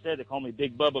 like I said, they call me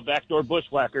Big Bubba Backdoor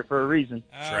Bushwhacker for a reason.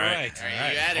 All right. right. All You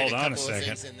right. added Hold a on a couple of second.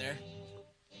 things in there.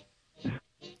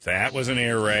 That was an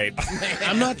ear rape.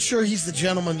 I'm not sure he's the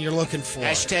gentleman you're looking for.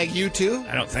 Hashtag you too.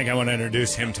 I don't think I want to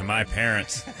introduce him to my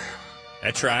parents.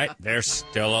 That's right. They're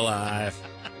still alive.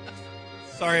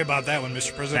 Sorry about that one,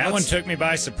 Mr. President. That one Let's- took me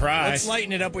by surprise. Let's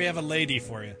lighten it up. We have a lady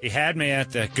for you. He had me at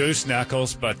the goose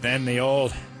knuckles, but then the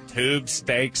old tube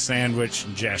steak sandwich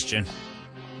ingestion.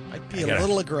 Might be I a gotta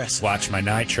little aggressive. Watch my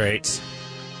nitrates.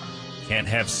 Can't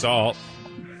have salt.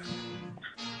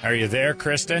 Are you there,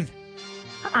 Kristen?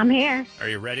 I'm here. Are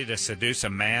you ready to seduce a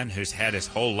man who's had his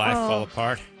whole life Oh. fall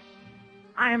apart?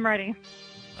 I am ready.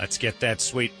 Let's get that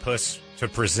sweet puss to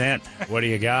present. What do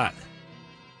you got?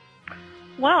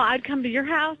 Well, I'd come to your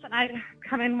house and I'd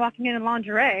come in walking in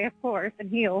lingerie, of course, and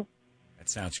heels. That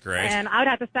sounds great. And I would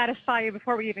have to satisfy you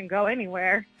before we even go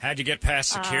anywhere. How'd you get past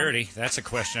security? That's a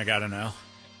question I got to know.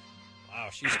 Wow,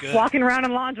 she's good. Walking around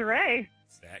in lingerie.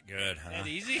 It's that good, huh? That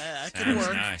easy? That could Sounds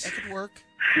work. nice. That could work.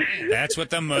 That's what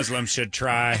the Muslims should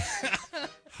try.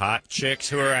 Hot chicks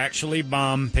who are actually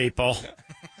bomb people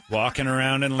walking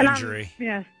around in And lingerie.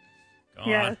 Yes. Go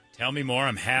yes. on. Tell me more.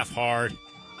 I'm half hard.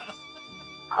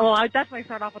 Well, I'd definitely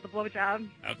start off with a blowjob.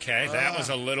 Okay, that was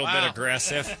a little bit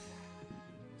aggressive.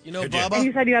 You know, Could you- And Bubba?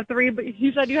 you said you have three.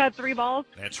 You said you had 3 balls.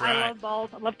 That's I right. love balls.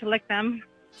 I love to lick them.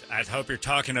 I hope you're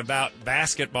talking about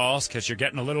basketballs because you're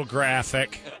getting a little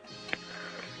graphic.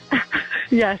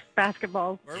 Yes,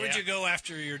 basketballs. Where would you go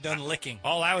after you're done licking?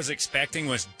 All I was expecting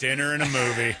was dinner and a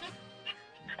movie.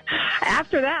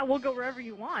 After that, we'll go wherever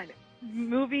you want.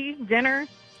 Movie, dinner,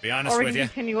 To be honest or we with can you,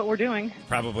 continue what we're doing.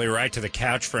 probably right to the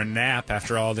couch for a nap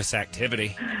after all this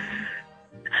activity.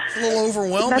 It's a little That's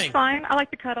overwhelming. fine. I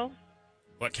like to cuddle.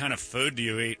 What kind of food do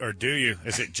you eat, or do you?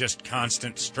 Is it just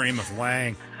constant stream of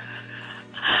wang?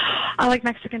 I like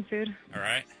Mexican food. All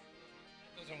right.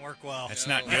 Doesn't work well. That's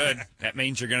not good. That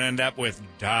means you're going to end up with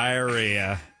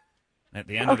diarrhea. At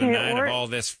the end of the Okay, night or- of all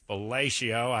this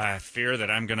fellatio, I fear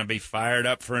that I'm going to be fired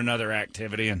up for another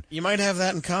activity. And You might have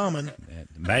that in common.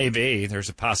 maybe there's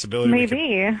a possibility we could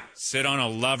Maybe. sit on a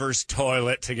lover's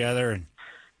toilet together and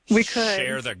We could.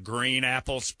 share the green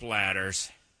apple splatters.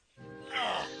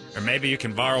 Or maybe you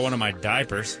can borrow one of my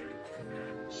diapers.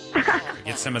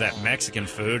 Get some of that Mexican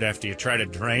food after you try to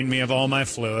drain me of all my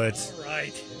fluids.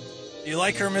 Right. Do you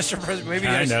like her, Mr. President? Maybe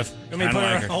Kind you of. guys, let me Kinda put her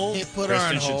like on her. hold. He put her on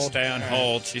Kristen should hold. stay on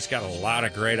hold. She's got a lot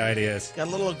of great ideas. Got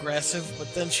a little aggressive,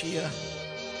 but then she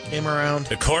came around.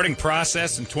 The courting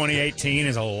process in 2018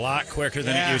 is a lot quicker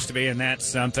than it Yeah. used to be, and that's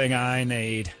something I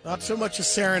need. Not so much a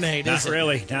serenade, Not is it?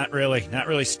 really, not really. Not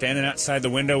really standing outside the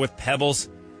window with pebbles,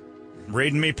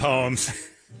 reading me poems.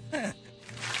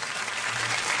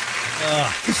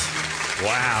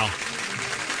 Wow.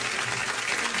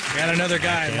 Got another I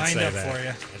guy can't lined say up that. for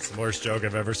you. That's the worst joke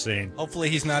I've ever seen. Hopefully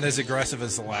he's not as aggressive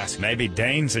as the last guy. Maybe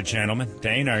Dane's a gentleman.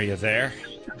 Dane, are you there?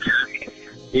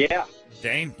 Yeah.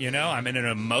 Dane, I'm in an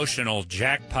emotional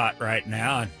jackpot right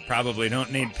now and probably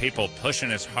don't need people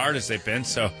pushing as hard as they've been,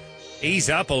 so ease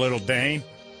up a little, Dane.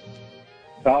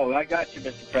 Oh, I got you,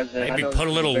 Mr. President. I Maybe know put a this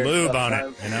is little very lube tough on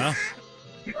time.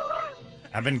 it,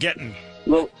 I've been getting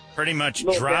pretty much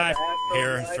little dry bit of asshole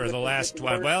here ride for with the the last different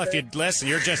while. words Well, if there. you'd listen,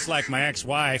 you're just like my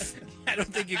ex-wife. I don't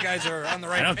think you guys are on the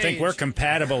right I don't think page. we're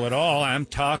compatible at all. I'm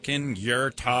talking,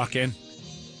 you're talking.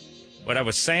 What I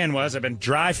was saying was I've been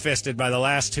dry-fisted by the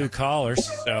last two callers,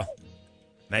 so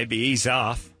maybe ease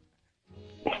off.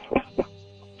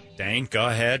 Dane, go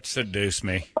ahead, seduce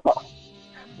me.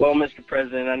 Well, Mr.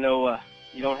 President, I know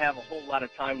you don't have a whole lot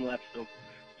of time left, so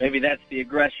maybe that's the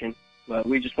aggression. But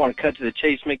we just want to cut to the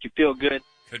chase, make you feel good.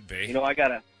 Could be. You know, I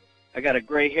got a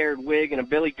gray-haired wig and a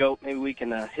billy goat. Maybe we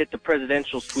can hit the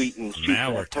presidential suite and shoot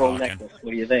Now that we're pearl talking. necklace.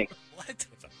 What do you think?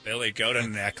 Billy goat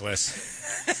and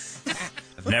necklace.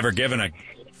 I've never given a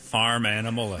farm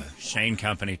animal a Shane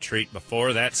Company treat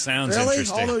before. That sounds Really?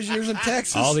 interesting. All those years in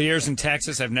Texas? All the years in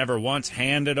Texas, I've never once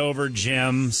handed over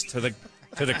gems to the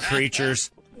creatures,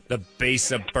 the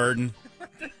beasts of burden.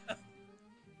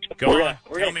 Go We're on,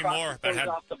 gonna tell me cross more some about things how.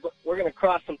 off we're going to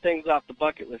cross some things off the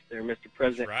bucket list there, Mr.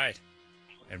 President. Right,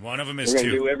 and one of them is We're going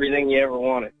to do to everything you ever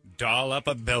wanted. doll up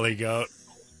a billy goat,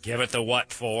 give it the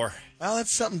what for. Well,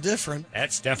 that's something different.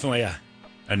 That's definitely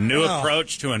a new Wow.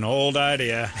 approach to an old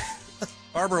idea.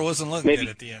 Barbara wasn't looking good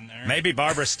at the end there. Maybe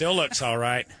Barbara still looks all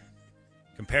right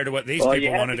compared to what these Well, people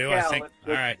you had want to the do. I cow. think. Let's-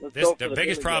 All right, let's this go for the the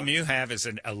biggest billy problem goat. you have is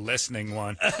a listening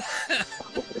one.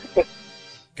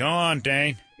 Go on,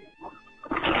 Dane.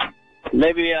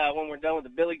 Maybe when we're done with the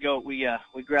billy goat, we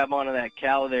grab onto that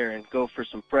cow there and go for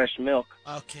some fresh milk.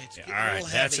 Okay, it's getting All right, a little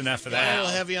that's heavy. enough of Got A that.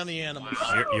 little heavy on the animals.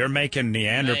 You're making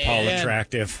Neanderthal Man.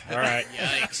 attractive. All right.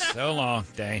 Yikes. So long,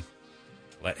 Dane.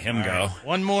 Let him All go. right,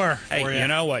 one more Hey, for you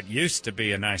know what used to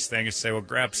be a nice thing is say, well,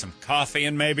 grab some coffee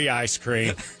and maybe ice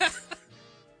cream.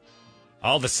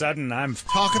 All of a sudden, I'm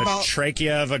the about-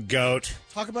 trachea of a goat.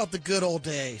 Talk about the good old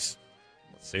days.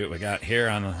 Let's see what we got here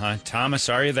on the line. Thomas,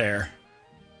 are you there?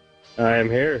 I am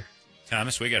here.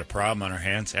 Thomas, we got a problem on our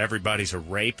hands. Everybody's a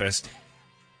rapist.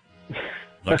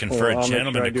 Looking for Well, a I'll make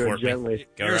gentleman sure I to do it court me. gently.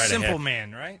 Go You're right a simple ahead.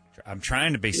 man, right? I'm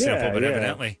trying to be simple, Yeah, but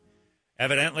yeah.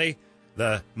 evidently,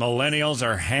 the millennials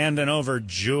are handing over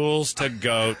jewels to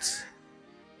goats.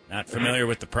 Not familiar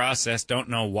with the process, don't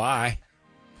know why.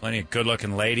 Plenty of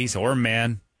good-looking ladies or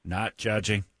men, not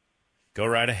judging. Go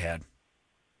right ahead.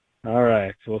 All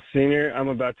right. Well, Senior, I'm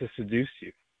about to seduce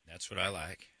you. That's what I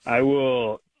like. I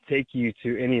will take you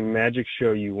to any magic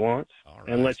show you want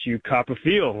and let you cop a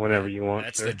feel whenever you want.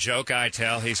 That's sir. the joke I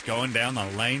tell. He's going down the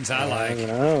lanes I like. I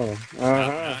know.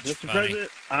 Top-notch Mr. funny. President,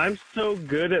 I'm so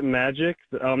good at magic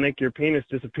that I'll make your penis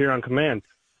disappear on command.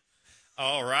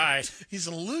 All right. He's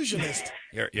an illusionist.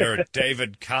 You're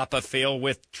David Copperfield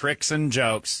with tricks and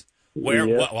jokes. Where?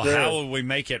 Yes, Well, sir. how will we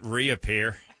make it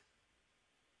reappear?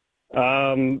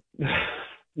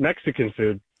 Mexican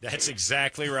food. That's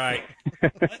exactly right.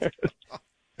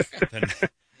 Then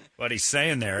what he's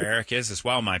saying there, Eric, is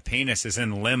while my penis is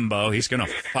in limbo, he's going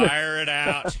to fire it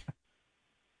out.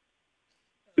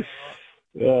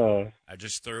 I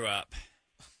just threw up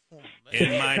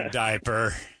in my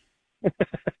diaper.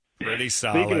 Pretty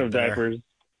solid. Speaking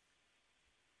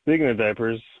of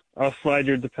diapers, I'll slide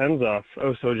your depends off,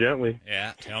 oh so gently.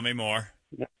 Yeah, tell me more.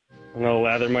 And I'll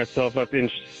lather myself up in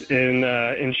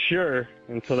Ensure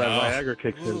until that Viagra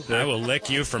kicks in. I will lick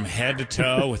you from head to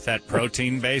toe with that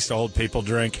protein-based old people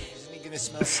drink. Isn't he going to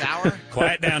smell sour?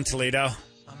 Quiet down, Toledo.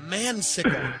 A man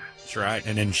sickle. That's right,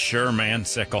 an Ensure man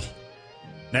sickle.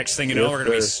 Next thing you know, Yes, we're going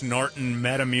to be sir. snorting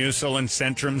Metamucil and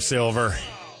Centrum Silver.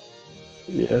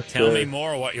 Yes, Tell sir. me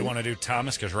more what you want to do,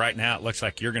 Thomas, because right now it looks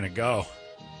like you're going to go.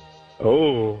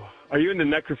 Oh, are you into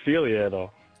necrophilia at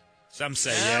all? Some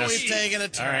say Now yes. we've taken a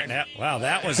turn. All right, wow,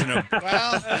 that was an. Well,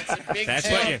 that's a big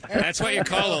That's what you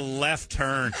call a left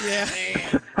turn. Yeah.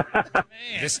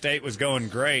 This date was going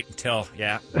great until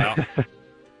well,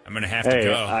 I'm going to have to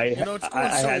go. You know, it's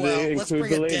going so well. Let's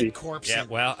bring a dead corpse Yeah, in.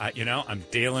 well, I'm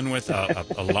dealing with a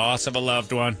loss of a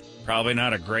loved one. Probably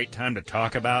not a great time to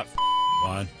talk about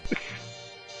one.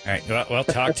 All right, well,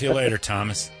 talk to you later,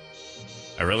 Thomas.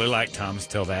 I really like Thomas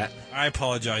till that. I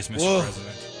apologize, Mr.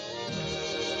 President.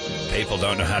 People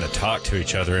don't know how to talk to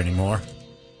each other anymore.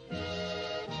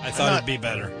 I thought it'd be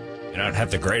better. I don't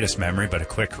have the greatest memory, but a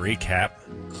quick recap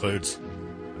includes,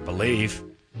 I believe,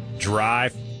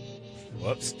 drive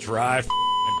a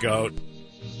goat,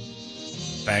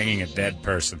 banging a dead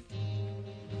person.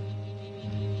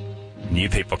 And you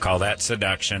people call that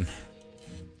seduction.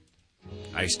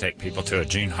 I used to take people to a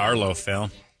Jean Harlow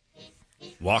film,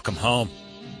 walk them home.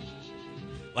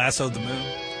 Lasso the moon.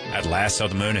 I'd lasso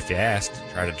the moon if you asked.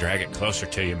 Try to drag it closer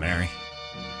to you, Mary.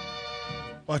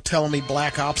 Well, telling me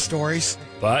black ops stories.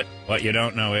 But what you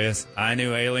don't know is I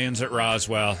knew aliens at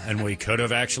Roswell, and we could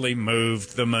have actually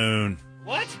moved the moon.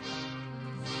 What?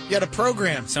 You had a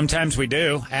program. Sometimes we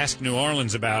do. Ask New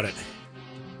Orleans about it.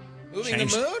 Moving the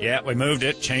moon? Yeah, we moved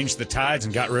it, changed the tides,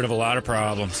 and got rid of a lot of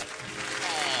problems.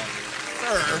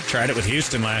 Sir, Tried it with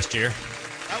Houston last year.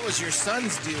 that was your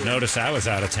son's deal. Notice I was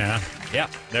out of town. Yep,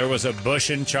 there was a Bush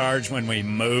in charge when we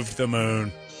moved the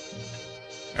moon.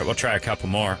 All right, we'll try a couple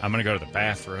more. I'm going to go to the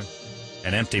bathroom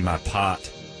and empty my pot.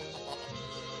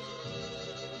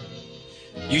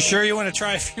 You sure you want to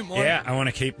try a few more? Yeah, I want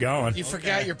to keep going. You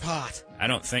forgot your pot. I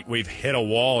don't think we've hit a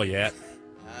wall yet.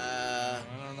 I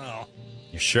don't know.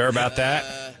 You sure about that?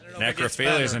 don't know if it gets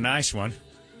Necrophilia is better. a nice one.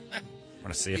 I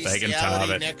want to see if they can top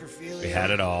Bestiality, it. necrophilia. We had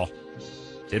it all.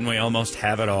 Didn't we almost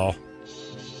have it all?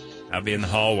 I'll be in the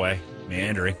hallway,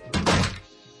 meandering.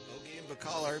 Ogie and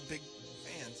Bacall are big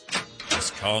fans.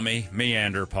 Just call me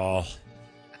Meander Paul.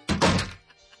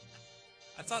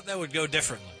 I thought that would go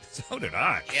differently. So did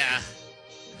I. Yeah.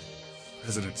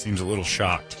 President seems a little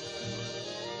shocked.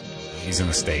 He's in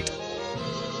a state.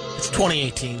 It's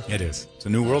 2018. It is. It's a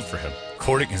new world for him.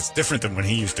 Courting is different than when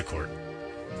he used to court.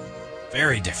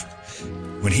 Very different.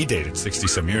 When he dated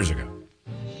 60-some years ago.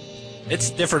 It's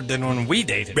different than when we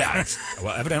dated. Yeah.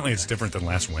 Well, evidently it's different than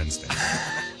last Wednesday.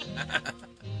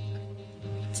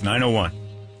 It's 9:01.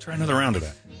 Try another round of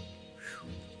that.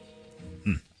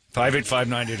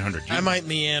 585-9800. I might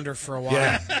meander for a while.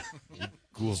 Yeah.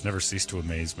 Ghouls never cease to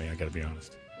amaze me, I gotta be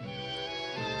honest.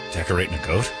 Decorating a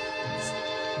goat?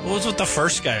 What was with the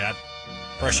first guy at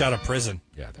fresh out of prison?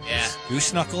 Yeah.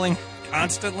 Goose knuckling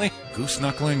constantly? Goose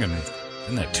knuckling, and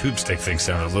then that tube stick thing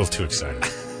sounded a little too exciting.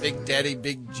 Big Daddy,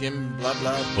 Big Jim, blah,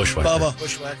 blah. Bushwhacker. Bubba.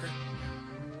 Bushwhacker.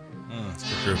 That's a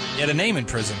good group. He had a name in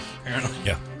prison, apparently.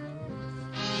 Yeah.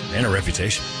 And a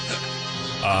reputation.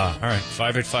 All right,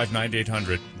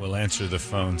 585-9800. We'll answer the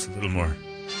phones a little more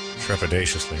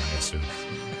trepidatiously, I assume.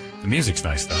 The music's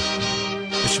nice, though.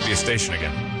 This should be a station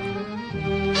again.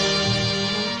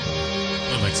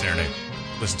 Little Mix Serenade.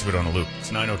 Listen to it on a loop.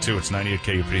 It's 902. It's 98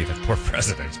 KUPD. That poor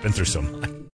president. He's been through so much.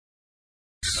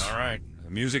 All right.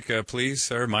 Music, please,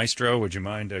 sir. Maestro, would you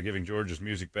mind giving George his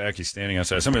music back? He's standing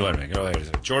outside. Somebody let me go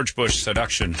ahead. George Bush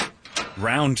Seduction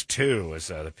Round 2, as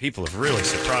the people have really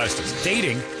surprised us.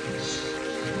 Dating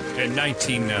in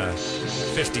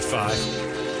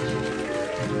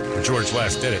 1955, when George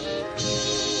last did it.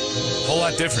 A whole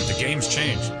lot different. The game's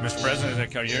changed. Mr.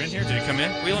 President, you're in here? Did you come in?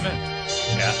 Wheel him in.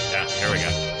 Yeah, here we go.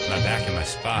 I'm back in my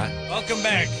spot. Welcome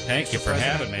back. Thank you for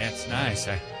having me. It's nice.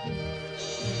 I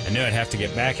knew I'd have to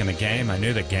get back in the game. I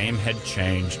knew the game had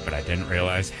changed, but I didn't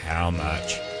realize how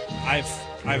much.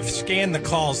 I've scanned the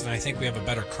calls, and I think we have a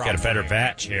better crop. Got a better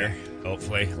batch here,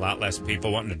 hopefully. A lot less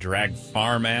people wanting to drag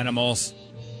farm animals.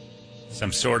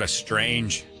 Some sort of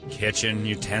strange kitchen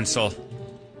utensil.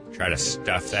 Try to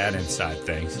stuff that inside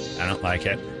things. I don't like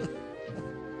it.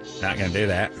 Not going to do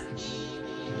that.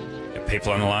 Got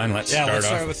people on the line. Let's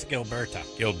start with Gilberta.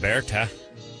 Gilberta.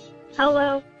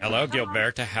 Hello. Hello,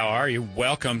 Gilberta. How are you?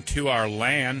 Welcome to our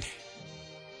land.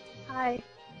 Hi.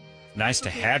 Nice to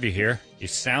have you here. You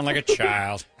sound like a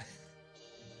child.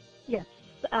 Yes.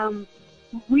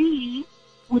 We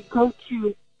would go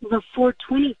to the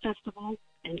 420 Festival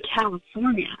in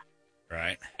California.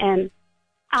 Right. And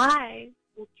I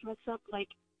will dress up like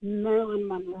Marilyn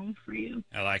Monroe for you.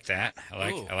 I like that.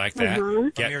 I like that. Uh-huh.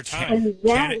 Get your time. And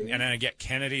then- and then I get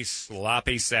Kennedy's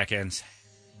sloppy seconds.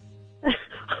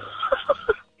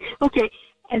 Okay.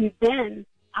 And then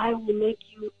I will make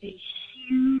you a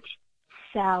huge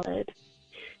salad.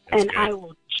 That's and good. I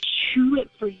will chew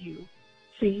it for you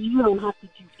so you don't have to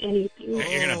do anything.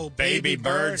 You're going to baby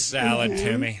bird salad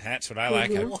to me. That's what I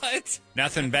like. What?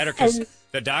 Nothing better, because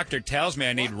the doctor tells me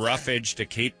I need roughage to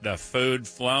keep the food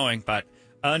flowing, but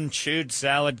unchewed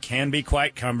salad can be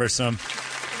quite cumbersome.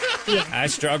 I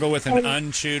struggle with an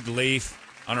unchewed leaf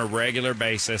on a regular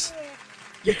basis.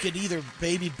 You could either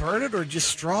baby bird it or just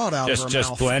straw it out of her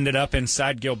Just mouth. blend it up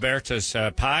inside Gilberta's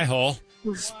pie hole,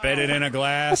 spit it in a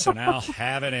glass, and I'll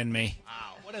have it in me.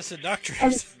 Wow, what a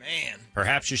seductress. Man.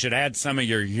 Perhaps you should add some of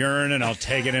your urine, and I'll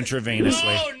take it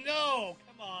intravenously. Oh, no.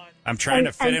 Come on. I'm trying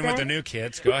to fit and in with the then- new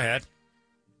kids. Go ahead.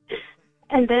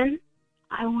 And then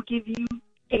I will give you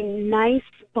a nice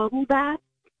bubble bath,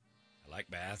 I like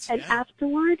baths. and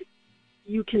afterward,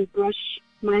 you can brush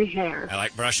my hair. I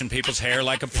like brushing people's hair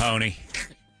like a pony.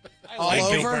 All Like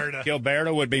over?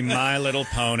 Gilberta would be my little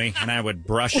pony, and I would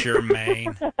brush your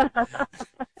mane.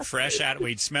 Fresh out.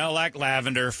 We'd smell like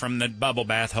lavender from the bubble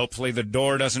bath. Hopefully the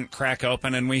door doesn't crack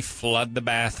open and we flood the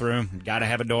bathroom. Got to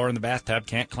have a door in the bathtub.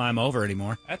 Can't climb over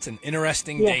anymore. That's an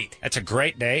interesting date. That's a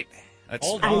great date. Let's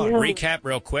Hold on. recap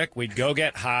real quick. We'd go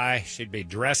get high. She'd be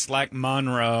dressed like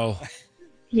Monroe.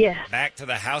 Yes. Back to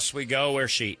the house we go where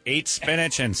she eats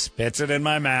spinach and spits it in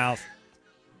my mouth.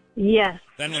 Yes.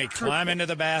 Then we climb into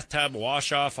the bathtub,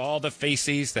 wash off all the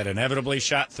feces that inevitably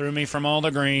shot through me from all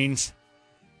the greens,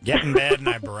 get in bed, and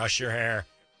I brush your hair.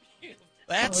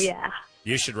 That's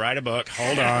You should write a book.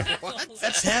 Hold on.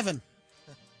 That's heaven.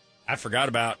 I forgot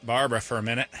about Barbara for a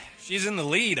minute. She's in the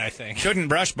lead, I think. Couldn't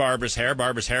brush Barbara's hair.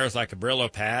 Barbara's hair is like a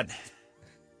Brillo pad.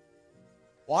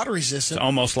 Water It's resistant.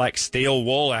 almost like steel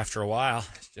wool after a while.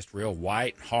 It's just real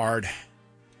white, hard.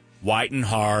 White and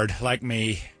hard, like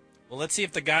me. Well, let's see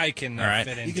if the guy can All right.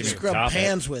 fit into You can it. scrub Top it.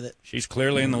 pans with it. She's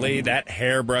clearly in the lead. That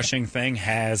hair brushing thing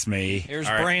has me. Here's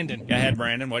All right. Brandon. Go ahead,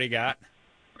 Brandon. What do you got?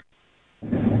 Hey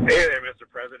there, Mr.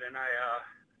 President. I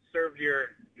served your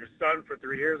son for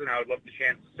 3 years, and I would love the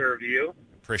chance to serve you.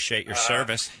 Appreciate your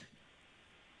service.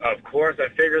 Of course, I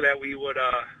figure that we would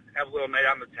have a little night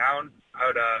on the town. I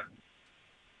would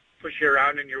push you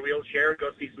around in your wheelchair, go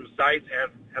see some sights,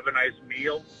 have a nice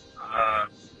meal.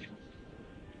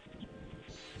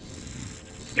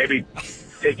 Maybe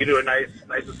take you to a nice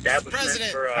establishment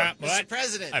President. for Mr.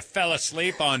 President. I fell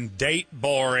asleep on date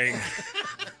boring.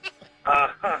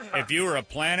 If you were a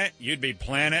planet, you'd be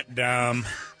planet dumb.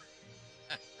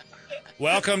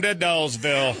 Welcome to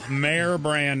Dullsville, Mayor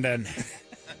Brandon.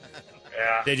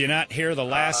 Yeah. Did you not hear the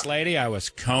last lady? I was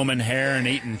combing hair and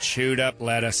eating chewed up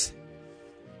lettuce.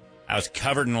 I was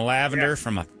covered in lavender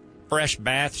from a fresh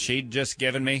bath she'd just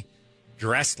given me,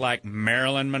 dressed like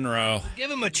Marilyn Monroe. Give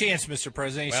him a chance, Mr.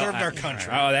 President. He served our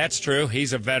country. Oh, that's true.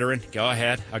 He's a veteran. Go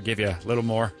ahead. I'll give you a little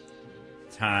more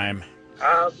time.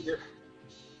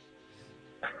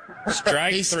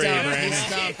 Strike He's three, stumped. Brandon. He's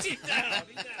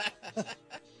stumped.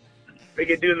 we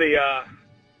could do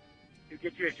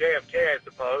get you a JFK, I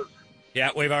suppose. Yeah,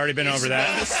 we've already been over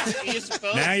that. You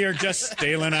suppose? Now you're just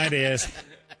stealing ideas.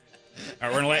 All right,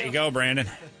 we're going to let you go, Brandon.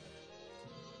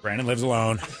 Brandon lives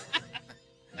alone.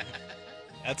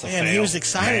 That's a Man, fail. he was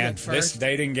excited Man, at this first.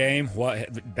 dating game,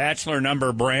 what bachelor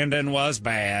number Brandon was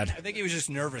bad. I think he was just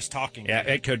nervous talking. Yeah,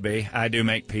 it could be. I do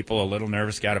make people a little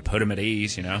nervous. Got to put them at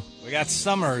ease, you know. We got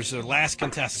Summers, the last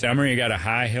contestant. Summer, you got a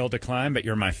high hill to climb, but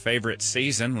you're my favorite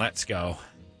season. Let's go.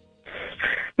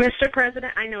 Mr.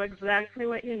 President, I know exactly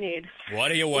what you need. What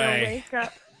do you You'll weigh? wake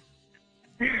up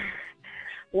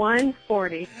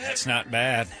 140. That's not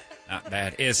bad. Not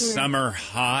bad. Is summer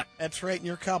hot? That's right in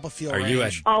your Copperfield Are range. you a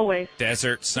Always.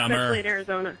 desert summer? Especially in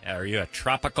Arizona. Are you a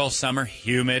tropical summer?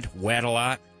 Humid, wet a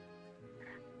lot?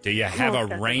 Do you have a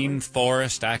definitely.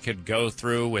 rainforest I could go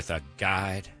through with a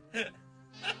guide?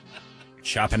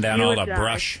 Chopping down You all would the die.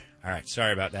 brush. All right,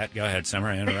 sorry about that. Go ahead, Summer.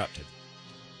 I interrupted.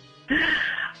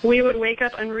 We would wake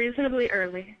up unreasonably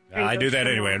early. and I go do to that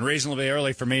the anyway, mall. and reasonably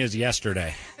early for me is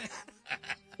yesterday.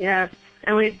 Yeah.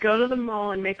 And we'd go to the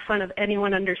mall and make fun of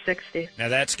anyone under 60. Now,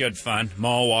 that's good fun.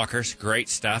 Mall walkers, great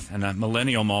stuff. And the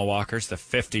millennial mall walkers, the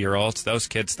 50-year-olds, those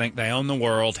kids think they own the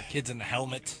world. Kids in the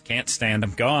helmet. Can't stand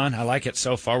them. Go on. I like it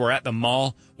so far. We're at the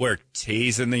mall. We're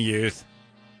teasing the youth.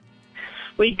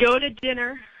 We'd go to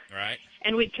dinner, Right.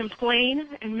 and we'd complain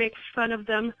and make fun of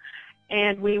them,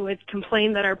 and we would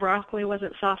complain that our broccoli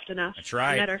wasn't soft enough. That's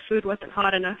right. And that our food wasn't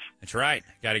hot enough. That's right.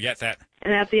 Got to get that.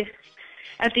 And at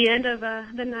the end of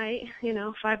the night,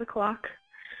 5 o'clock,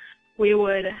 we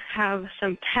would have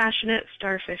some passionate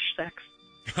starfish sex.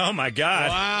 Oh, my God.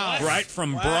 Wow. Right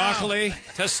from broccoli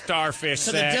to starfish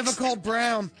To the sex. difficult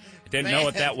brown. I didn't know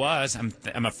what that was.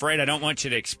 I'm afraid I don't want you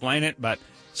to explain it, but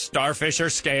starfish are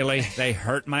scaly. They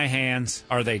hurt my hands.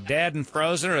 Are they dead and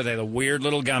frozen, or are they the weird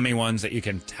little gummy ones that you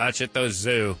can touch at the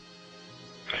zoo?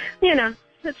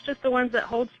 It's just the ones that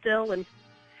hold still and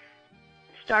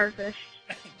starfish.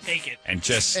 Take it. And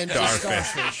just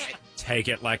starfish. Take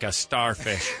it like a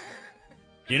starfish.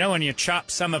 You know, when you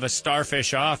chop some of a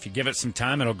starfish off, you give it some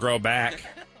time, it'll grow back.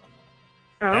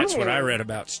 That's what I read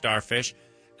about starfish.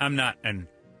 I'm not an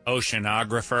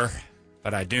oceanographer,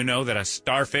 but I do know that a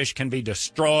starfish can be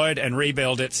destroyed and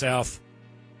rebuild itself.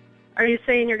 Are you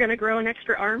saying you're going to grow an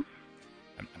extra arm?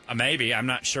 Maybe. I'm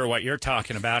not sure what you're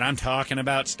talking about. I'm talking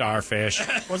about starfish.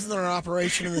 Wasn't there an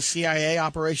operation in the CIA,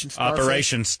 Operation Starfish?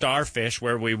 Operation Starfish,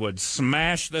 where we would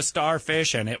smash the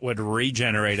starfish and it would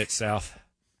regenerate itself.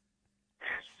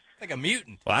 Like a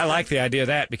mutant. Well, I like the idea of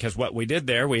that because what we did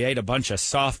there, we ate a bunch of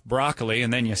soft broccoli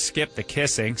and then you skipped the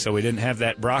kissing so we didn't have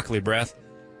that broccoli breath.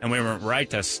 And we went right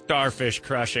to starfish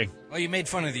crushing. Well, you made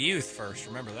fun of the youth first.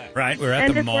 Remember that. Right, we're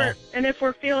at the mall. And if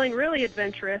we're feeling really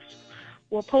adventurous,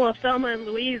 we'll pull a Thelma and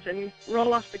Louise and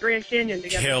roll off the Grand Canyon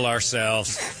together. Kill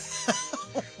ourselves.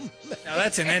 Now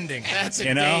that's an ending. That's a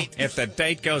You know, date. if the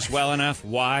date goes well enough,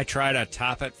 why try to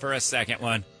top it for a second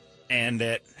one? End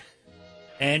it.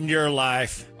 End your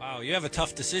life. Wow, you have a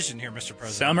tough decision here, Mr.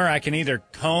 President. Summer, I can either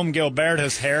comb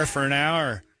Gilberto's hair for an hour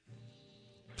or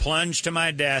plunge to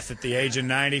my death at the age of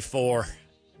 94.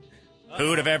 Who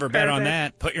would have ever bet on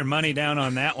that? Put your money down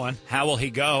on that one. How will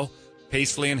he go?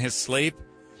 Peacefully in his sleep?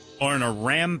 Or in a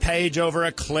rampage over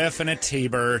a cliff in a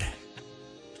T-bird?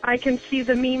 I can see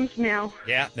the memes now.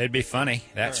 Yeah, they'd be funny.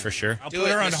 That's for sure. I'll put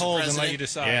her on hold and let you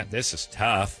decide. Yeah, this is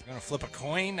tough. You want to flip a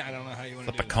coin? I don't know how you want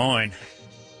to do Flip a coin.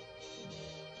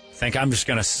 Think I'm just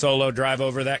going to solo drive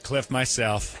over that cliff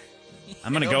myself.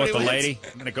 I'm going to go with the lady.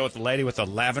 I'm going to go with the lady with the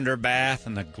lavender bath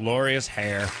and the glorious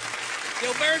hair.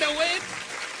 Gilberto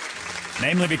wins.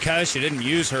 Namely because she didn't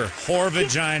use her whore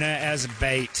vagina as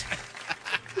bait.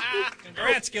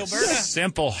 Congrats, Gilberta.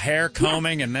 Simple hair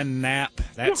combing and then nap.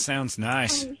 That sounds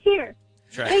nice. Here.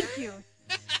 Try. Thank you.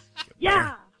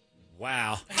 Yeah.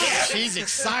 Wow. She's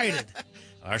excited.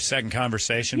 Our second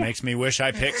conversation makes me wish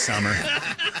I picked Summer.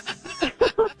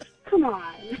 Come on.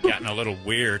 Gotten a little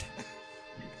weird.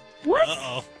 What?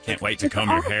 Uh-oh. Can't wait to It's comb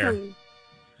your hair. awesome.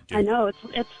 I know.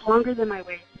 It's longer than my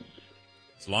waist.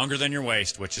 It's longer than your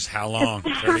waist, which is how long?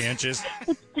 30 inches?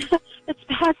 It's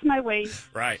past my waist.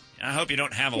 Right. I hope you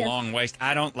don't have a Yes. long waist.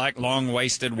 I don't like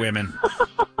long-waisted women.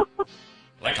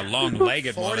 Like a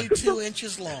long-legged woman. 42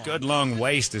 inches long. Good long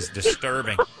waist is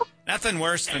disturbing. Nothing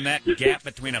worse than that gap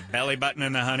between a belly button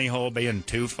and a honey hole being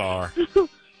too far.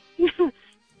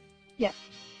 Yes.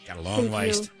 Got a long Thank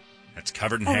waist. you. That's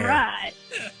covered in All hair. right.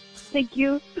 Thank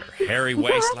you. Hairy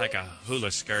waist like a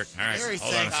hula skirt. All right, Very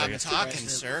hold on a thick. second. I'm talking,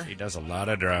 sir. He does a lot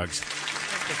of drugs.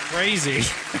 Crazy.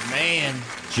 Man.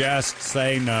 Just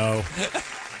say no.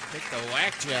 Pick the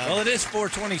whack job. Well, it is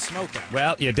 420 smokeout.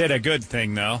 Well, you did a good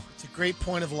thing, though. It's a great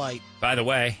point of light. By the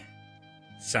way,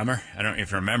 Summer, I don't know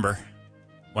if you remember,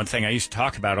 one thing I used to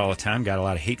talk about all the time, got a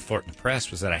lot of heat for it in the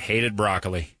press, was that I hated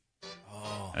broccoli.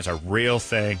 Oh. That's a real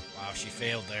thing. Wow, she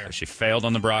failed there. She failed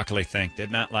on the broccoli thing.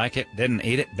 Did not like it, didn't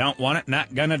eat it, don't want it,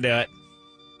 not gonna do it.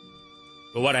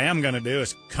 But what I am gonna do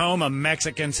is comb a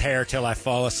Mexican's hair till I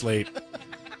fall asleep.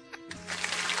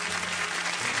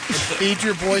 Feed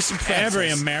your boy some pretzels. Every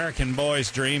American boy's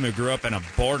dream who grew up in a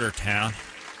border town.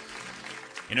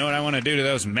 You know what I want to do to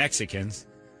those Mexicans?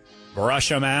 Brush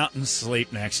them out and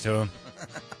sleep next to them.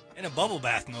 In a bubble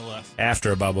bath, no less.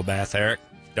 After a bubble bath, Eric.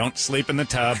 Don't sleep in the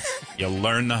tub. You'll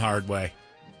learn the hard way.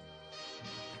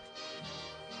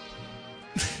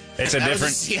 It's a That was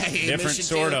different, a CIA different mission,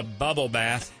 sort too. of bubble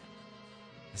bath.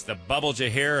 It's the bubbles you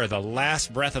hear are the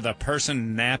last breath of the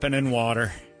person napping in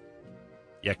water.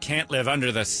 You can't live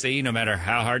under the sea no matter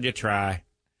how hard you try.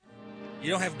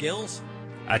 You don't have gills?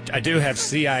 I do have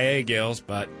CIA gills,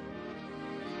 but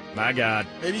my God.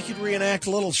 Maybe you could reenact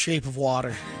a little Shape of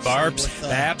Water. Barbs, With,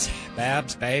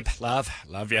 Babs, babe, love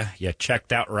you. You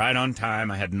checked out right on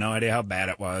time. I had no idea how bad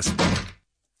it was.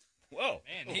 Whoa.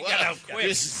 Man, he got out quick.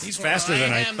 He's faster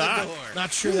than I thought.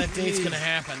 Not sure that date's going to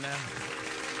happen now.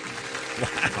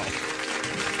 Wow.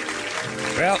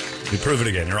 Well, you prove it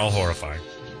again. You're all horrifying.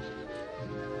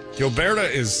 Gilberta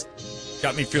is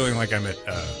got me feeling like I'm at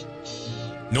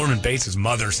Norman Bates'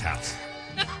 mother's house.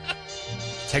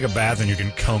 Take a bath and you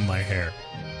can comb my hair.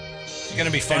 It's going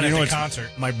to be fun And at the what's- concert.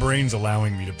 My brain's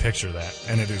allowing me to picture that,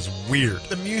 and it is weird.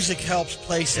 The music helps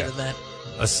place it in that.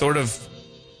 A sort of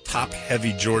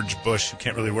top-heavy George Bush who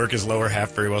can't really work his lower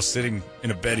half very well, sitting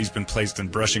in a bed he's been placed in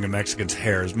brushing a Mexican's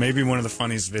hair is maybe one of the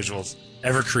funniest visuals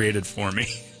ever created for me.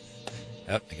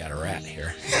 Oh, I got a rat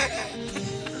here.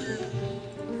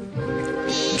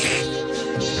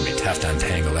 It's going to be tough to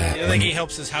untangle that. You think he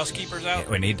helps his housekeepers out?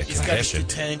 We need to condition.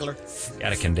 Got a detangler. Got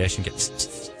to condition,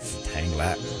 tangle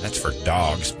that. That's for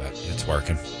dogs, but it's It's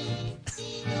working.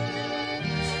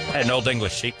 I had an old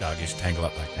English sheepdog used to tangle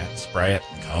up like that. Spray it,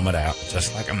 comb it out,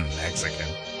 just like a Mexican.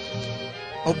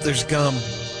 Hope there's gum.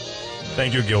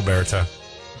 Thank you, Gilberta.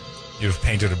 You've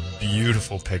painted a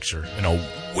beautiful picture in a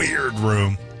weird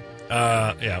room.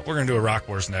 Yeah, we're going to do a Rock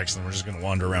Wars next, and we're just going to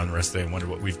wander around the rest of the day and wonder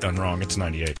what we've done wrong. It's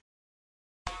 98.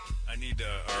 I need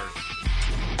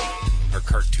our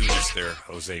cartoonist there,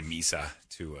 Jose Misa,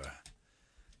 to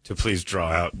please draw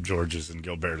out George's and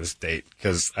Gilberta's date,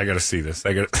 because I got to see this.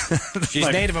 She's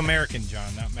Native American,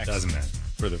 John, not Mexican. Doesn't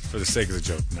matter. For the sake of the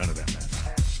joke, none of that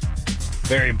matters.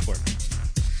 Very important.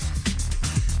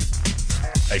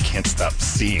 I can't stop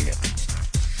seeing it.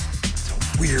 It's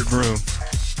a weird room.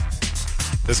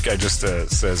 This guy just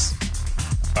says,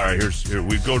 all right, here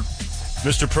we go.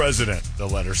 Mr. President, the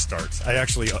letter starts.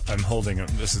 I'm holding him.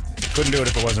 Couldn't do it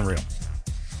if it wasn't real.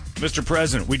 Mr.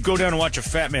 President, we'd go down and watch a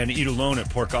fat man eat alone at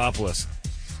Porkopolis.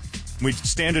 We'd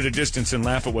stand at a distance and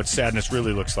laugh at what sadness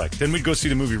really looks like. Then we'd go see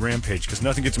the movie Rampage, because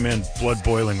nothing gets a man blood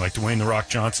boiling like Dwayne The Rock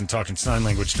Johnson talking sign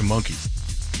language to monkeys.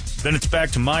 Then it's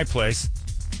back to my place,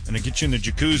 and I get you in the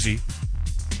jacuzzi,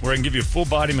 where I can give you a full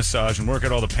body massage and work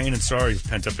out all the pain and sorrow you've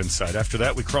pent up inside. After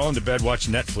that, we crawl into bed, watch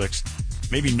Netflix,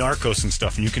 maybe Narcos and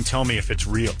stuff, and you can tell me if it's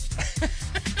real.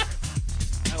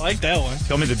 I like that one.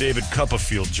 Tell me the David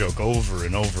Copperfield joke over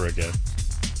and over again.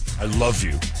 I love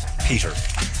you, Peter.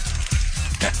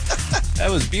 That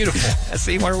was beautiful.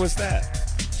 See, where was that?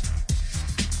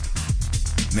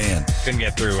 Man. Couldn't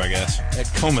get through, I guess.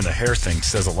 That comb and the hair thing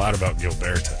says a lot about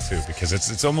Gilberta, too, because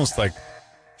it's almost like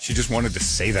she just wanted to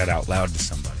say that out loud to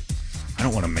somebody. I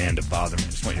don't want a man to bother me. I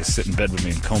just want you to sit in bed with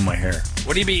me and comb my hair.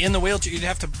 Would he be in the wheelchair? You'd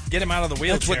have to get him out of the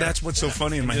wheelchair. That's what's so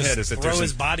funny in my Just head is that throw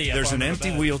his body up there's an onto the empty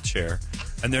bed. wheelchair,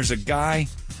 and there's a guy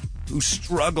who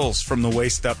struggles from the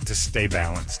waist up to stay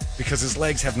balanced because his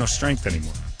legs have no strength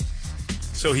anymore.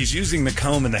 So he's using the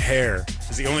comb and the hair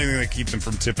as the only thing that keeps him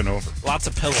from tipping over. Lots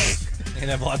of pillows. He'd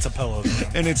have lots of pillows.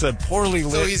 And it's a poorly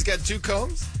lit... So he's got two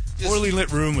combs? Poorly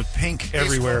lit room with pink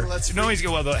everywhere. No,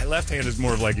 the left hand is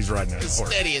more of like he's riding a horse.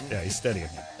 Steadying. Yeah, he's steadying.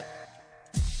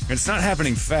 And it's not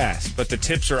happening fast, but the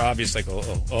tips are obvious, like,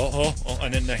 oh,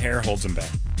 and then the hair holds him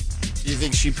back. Do you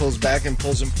think she pulls back and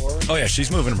pulls him forward? Oh, yeah, she's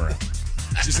moving him around.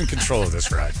 She's in control of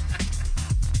this ride.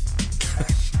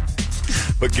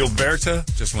 But Gilberta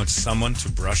just wants someone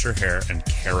to brush her hair and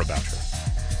care about her.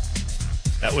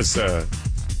 That was a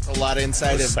lot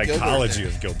inside of psychology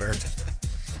of Gilberta.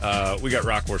 We got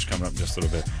Rock Wars coming up in just a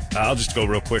little bit. I'll just go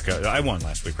real quick. I won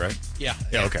last week, right? Yeah.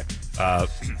 Yeah, okay.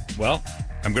 Well,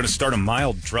 I'm going to start a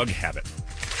mild drug habit.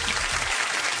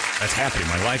 That's happening.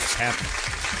 My life is happening.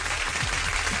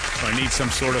 So I need some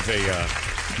sort of a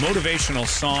motivational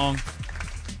song.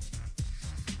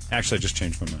 Actually, I just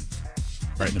changed my mind.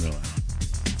 Right in the middle of it.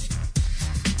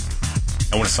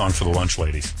 I want a song for the lunch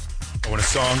ladies. I want a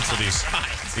song for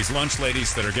these lunch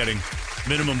ladies that are getting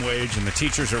minimum wage, and the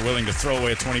teachers are willing to throw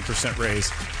away a 20%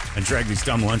 raise and drag these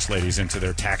dumb lunch ladies into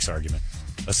their tax argument.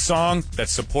 A song that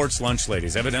supports lunch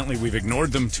ladies. Evidently, we've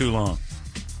ignored them too long.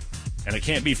 And it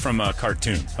can't be from a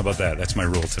cartoon. How about that? That's my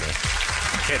rule today.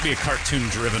 It can't be a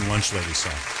cartoon-driven lunch lady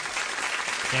song.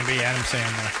 Can't be Adam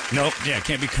Sandler. Nope. Yeah, it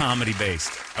can't be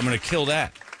comedy-based. I'm going to kill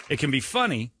that. It can be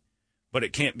funny, but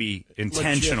it can't be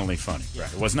intentionally funny.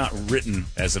 Right. It was not written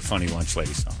as a funny lunch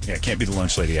lady song. Yeah, it can't be the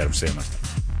lunch lady Adam Sandler.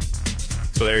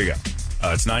 So there you go.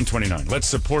 It's 9:29. Let's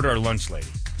support our lunch ladies.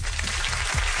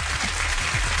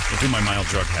 I'll do my mild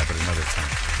drug habit another time.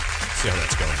 See how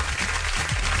that's going.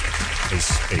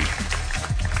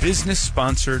 A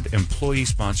business-sponsored,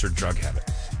 employee-sponsored drug habit.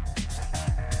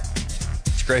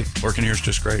 It's great. Working here is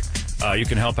just great. You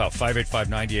can help out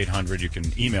 585-9800. You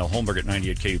can email Holmberg at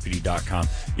 98kupd.com.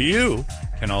 You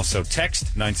can also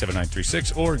text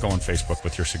 97936 or go on Facebook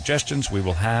with your suggestions. We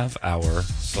will have our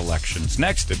selections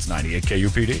next. It's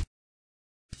 98KUPD.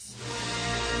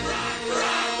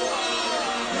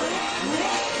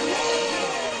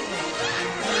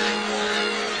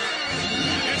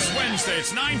 It's Wednesday.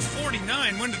 It's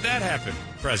 9:49. When did that happen?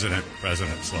 President,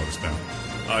 slow us down.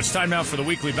 It's time now for the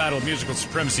weekly battle of musical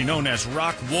supremacy known as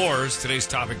Rock Wars. Today's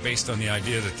topic based on the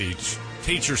idea that the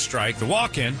teacher strike, the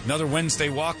walk-in, another Wednesday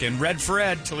walk-in, Red for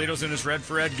Ed. Toledo's in his Red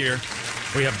for Ed gear.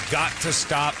 We have got to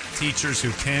stop teachers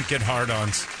who can't get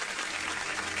hard-ons.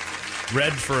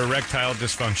 Red for erectile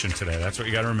dysfunction today. That's what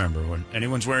you got to remember. When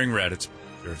anyone's wearing red,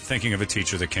 you're thinking of a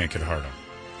teacher that can't get hard on.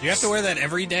 Do you have to wear that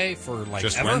every day for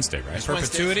just ever? Wednesday, right? Just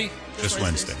perpetuity? Just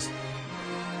Wednesdays.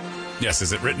 Yes,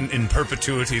 is it written in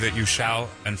perpetuity that you shall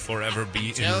and forever be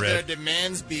in Till red? their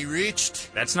demands be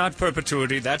reached. That's not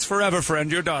perpetuity. That's forever,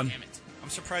 friend. You're done. I'm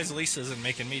surprised Lisa isn't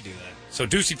making me do that. So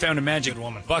Ducey found a magic Good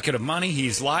woman. bucket of money.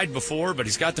 He's lied before, but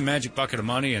he's got the magic bucket of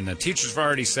money, and the teachers have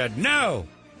already said, no!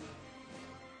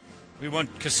 We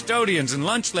want custodians and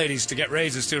lunch ladies to get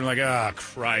raises, too. And I'm like,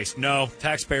 Christ. No.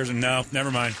 Taxpayers, no. Never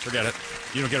mind. Forget it.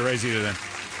 You don't get a raise either then.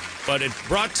 But it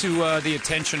brought to the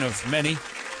attention of many,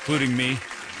 including me,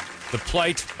 the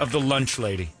plight of the lunch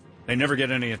lady. They never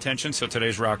get any attention, so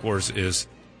today's Rock Wars is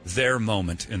their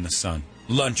moment in the sun.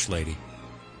 Lunch lady.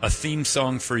 A theme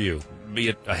song for you. Be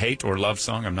it a hate or love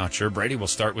song, I'm not sure. Brady, we'll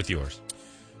start with yours.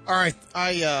 All right,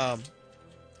 I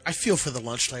feel for the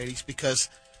lunch ladies because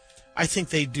I think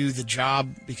they do the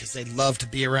job because they love to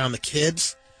be around the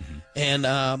kids. And,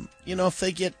 if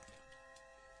they get...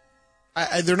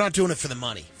 they're not doing it for the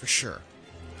money, for sure.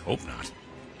 Hope not.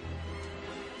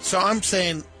 So I'm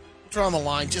saying, throw on the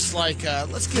line, just like,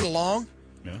 let's get along.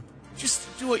 Yeah. Just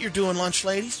do what you're doing, lunch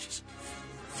ladies. Just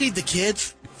feed the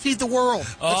kids. Feed the world.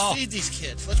 Let's feed these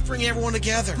kids. Let's bring everyone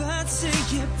together.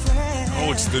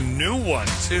 Oh, it's the new one,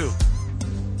 too.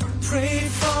 Pray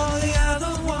for the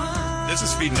other one. This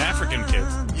is feeding African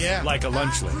kids. Yeah. Like a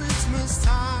lunch lady.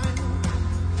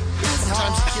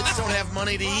 Sometimes the kids don't have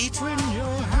money to eat.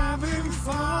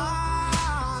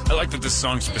 I like that this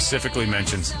song specifically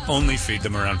mentions only feed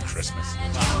them around Christmas.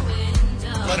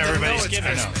 Let everybody's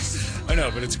giving up. I know,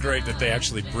 but it's great that they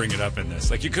actually bring it up in this.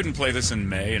 Like, you couldn't play this in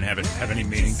May and have it have any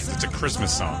meaning because it's a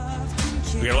Christmas song.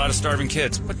 We got a lot of starving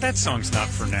kids, but that song's not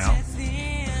for now.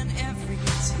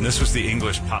 And this was the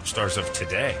English pop stars of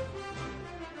today.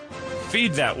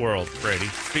 Feed that world, Brady.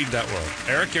 Feed that world.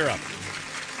 Eric, you're up.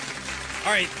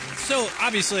 All right, so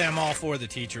obviously I'm all for the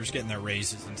teachers getting their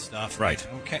raises and stuff. Right.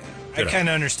 Okay, I kind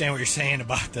of understand what you're saying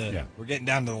about we're getting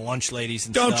down to the lunch ladies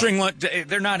and Don't stuff. drink lunch.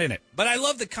 They're not in it. But I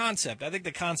love the concept. I think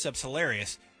the concept's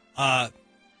hilarious. I'm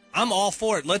all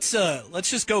for it. Let's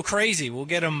just go crazy. We'll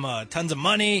get them tons of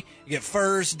money. You get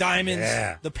furs, diamonds,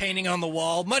 the painting on the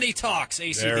wall. Money talks,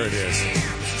 ACB. There it is.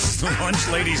 It's the lunch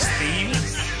ladies' theme.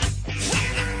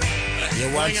 You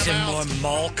want some more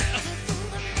milk?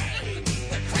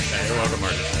 Yeah, you're welcome,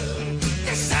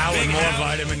 Marcus. Now with more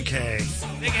vitamin K.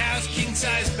 Big house,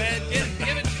 king-size bed.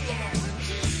 Give it.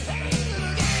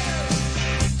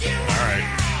 All right.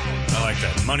 I like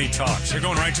that. Money talks. You're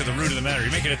going right to the root of the matter.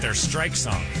 You're making it their strike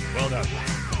song. Well done.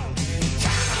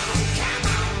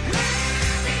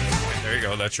 There you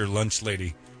go. That's your lunch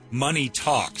lady. Money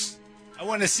talks. I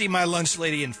want to see my lunch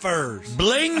lady in furs.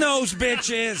 Bling those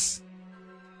bitches.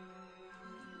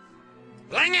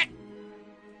 Bling it.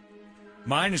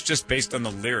 Mine is just based on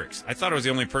the lyrics. I thought I was the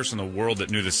only person in the world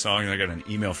that knew this song, and I got an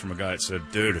email from a guy that said,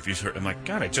 dude, if you heard... I'm like,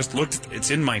 God, I just looked.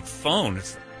 It's in my phone.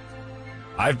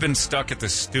 I've been stuck at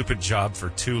this stupid job for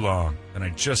too long, and I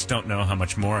just don't know how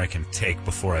much more I can take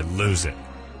before I lose it.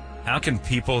 How can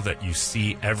people that you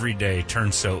see every day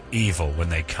turn so evil when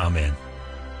they come in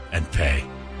and pay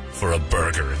for a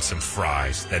burger and some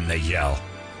fries? Then they yell,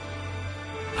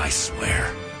 I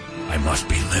swear I must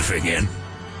be living in...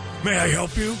 May I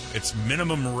help you? It's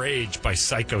Minimum Rage by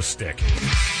Psycho Stick.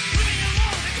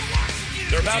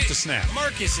 They're about to snap.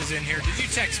 Marcus is in here. Did you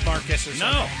text Marcus or something?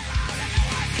 No.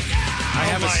 I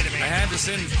had this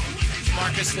in.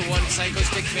 Marcus, the one Psycho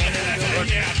Stick fan in the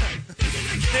building? Yeah.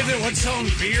 David, what's selling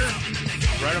beer?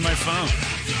 Right on my phone.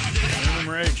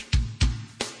 Minimum Rage.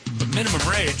 But Minimum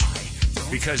Rage,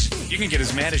 because you can get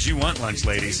as mad as you want, lunch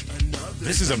ladies.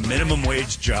 This is a minimum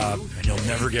wage job, and you'll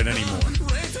never get any more.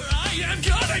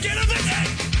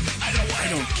 I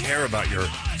don't care about your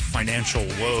financial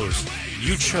woes.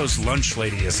 You chose lunch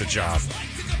lady as a job.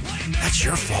 That's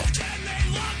your fault.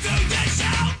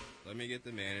 Let me get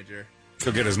the manager.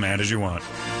 Go get as mad as you want.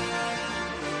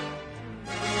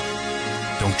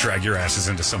 Don't drag your asses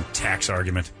into some tax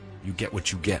argument. You get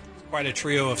what you get. Quite a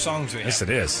trio of songs we have. Yes,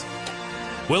 it is.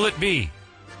 Will it be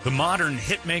the modern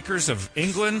hitmakers of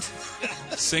England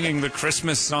singing the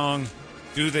Christmas song,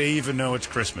 Do They Even Know It's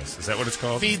Christmas? Is that what it's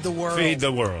called? Feed the World. Feed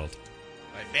the World.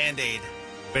 By Band-Aid.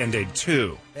 Band-Aid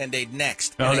 2. Band-Aid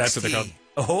Next. Oh, NXT. that's what they call it.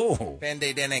 Oh.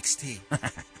 Band-Aid NXT.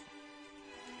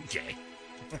 Okay.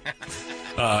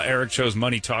 Eric chose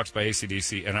Money Talks by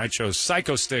AC/DC, and I chose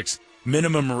Psycho Stick's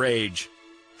Minimum Rage.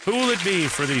 Who will it be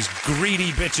for these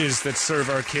greedy bitches that serve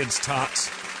our kids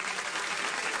tots?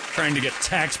 Trying to get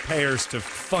taxpayers to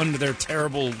fund their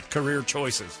terrible career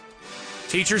choices.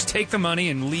 Teachers, take the money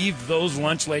and leave those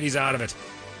lunch ladies out of it.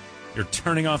 You're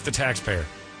turning off the taxpayer.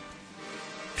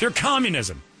 Pure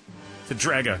communism to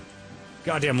drag a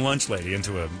goddamn lunch lady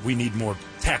into a we need more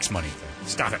tax money thing.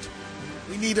 Stop it.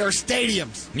 We need our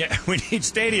stadiums. Yeah, we need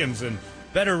stadiums and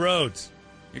better roads.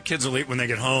 Your kids will eat when they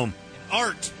get home.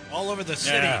 art all over the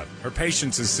city. Yeah, her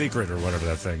patience is secret or whatever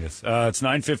that thing is. It's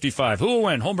 9:55. Who will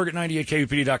win? Holmberg at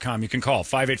 98kupd.com. You can call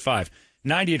 585-9800.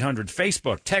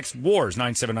 Facebook, text WARS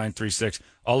 97936.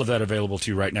 All of that available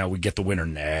to you right now. We get the winner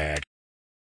next.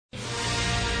 All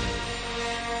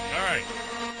right,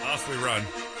 off we run.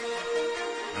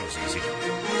 That was easy.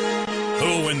 Who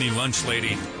will win the Lunch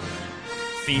Lady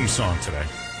theme song today?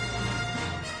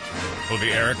 Will it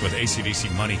be Eric with AC/DC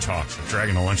Money Talks,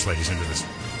 dragging the Lunch Ladies into this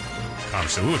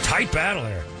conversation? Ooh, tight battle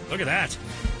here. Look at that.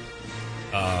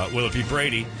 Will it be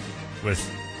Brady with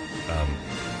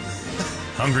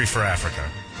Hungry for Africa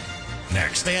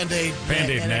next? Band-Aid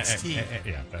NXT.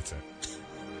 Yeah, that's it.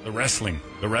 The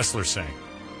wrestler sang.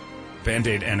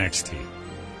 Band-Aid NXT.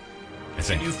 I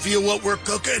think. Can you feel what we're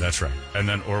cooking? That's right. And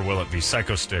then, or will it be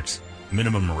Psycho Sticks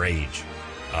Minimum Rage?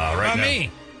 Right now,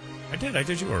 me. I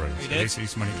did you already. You did?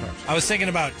 AC/DC Money Talks. I was thinking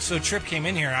about, so Tripp came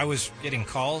in here, I was getting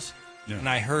calls, and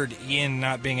I heard Ian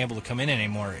not being able to come in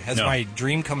anymore. Has my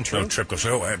dream come true? No, Tripp goes,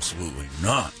 oh, absolutely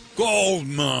not. Gold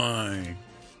mine.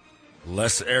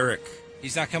 Les Eric.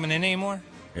 He's not coming in anymore?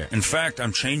 Yeah. In fact,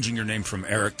 I'm changing your name from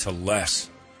Eric to Les,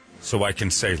 so I can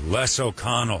say Les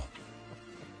O'Connell.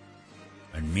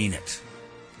 I mean it.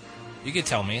 You could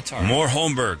tell me, it's all right. More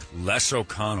Holmberg, Les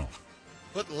O'Connell.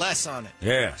 Put less on it.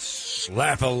 Yeah,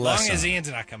 slap a less. As long as on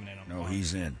Ian's not coming in. No,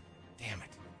 he's in. Damn it.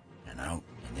 And out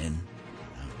and in.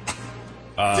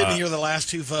 Didn't hear the last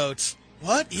two votes.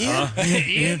 What? Ian?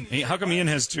 Ian? How come Ian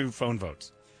has 2 phone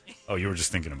votes? Oh, you were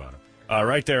just thinking about him.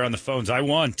 Right there on the phones. I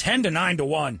won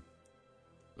 10-9-1.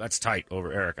 That's tight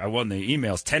over Eric. I won the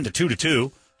emails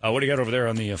 10-2-2. What do you got over there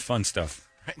on the fun stuff?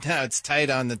 Right now, it's tight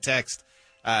on the text.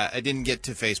 I didn't get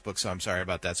to Facebook, so I'm sorry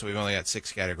about that. So we've only got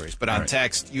 6 categories. But on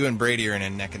text, you and Brady are in a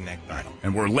neck-and-neck battle.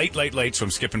 And we're late, so I'm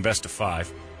skipping best of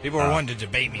 5. People were wanting to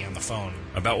debate me on the phone.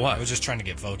 About what? I was just trying to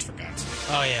get votes, for God's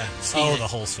sake. Oh, yeah. The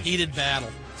whole situation. Heated battle.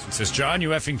 It says, John, you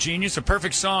effing genius. A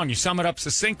perfect song. You sum it up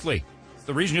succinctly. It's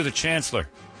the reason you're the chancellor.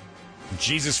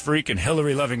 Jesus freak and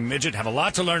Hillary-loving midget have a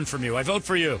lot to learn from you. I vote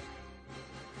for you.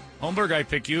 Holmberg, I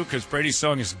pick you because Brady's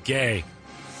song is gay.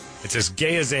 It's as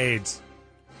gay as AIDS.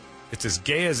 It's as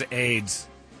gay as AIDS.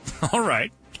 All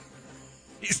right.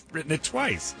 He's written it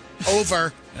twice.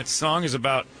 Over. That song is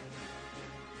about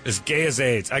as gay as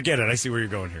AIDS. I get it. I see where you're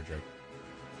going here, Drake.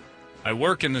 I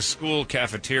work in the school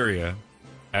cafeteria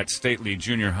at Stately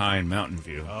Junior High in Mountain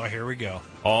View. Oh, here we go.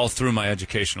 All through my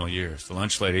educational years. The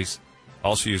lunch ladies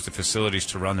also use the facilities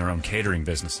to run their own catering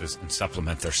businesses and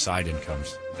supplement their side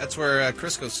incomes. That's where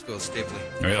Chris goes to school,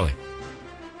 Stapley. Really?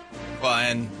 Well,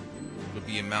 and it'll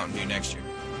be in Mountain View next year.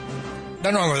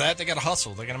 Nothing wrong with that. They got to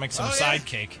hustle. They got to make some side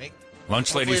cake. Lunch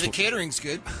Hopefully ladies. the catering's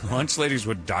good. Lunch ladies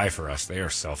would die for us. They are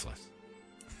selfless.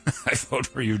 I vote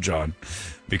for you, John,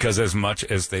 because as much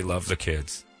as they love the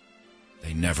kids,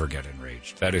 they never get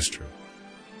enraged. That is true.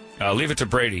 Leave it to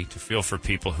Brady to feel for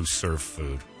people who serve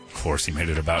food. Of course, he made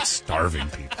it about starving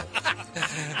people.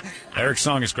 Eric's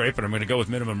song is great, but I'm going to go with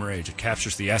Minimum Rage. It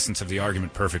captures the essence of the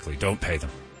argument perfectly. Don't pay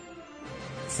them.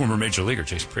 Former Major Leaguer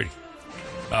Jason Brady.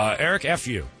 Eric, F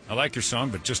you. I like your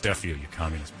song, but just F you, you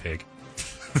communist pig.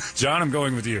 John, I'm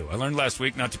going with you. I learned last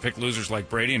week not to pick losers like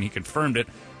Brady, and he confirmed it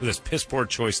with his piss-poor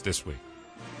choice this week.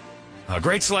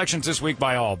 Great selections this week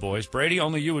by all, boys. Brady,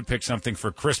 only you would pick something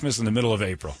for Christmas in the middle of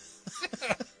April.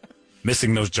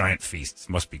 Missing those giant feasts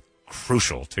must be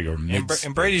crucial to your mid.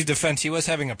 In Brady's defense, he was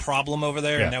having a problem over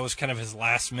there, and that was kind of his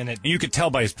last minute. You could tell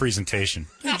by his presentation.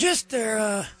 You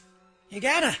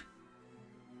gotta.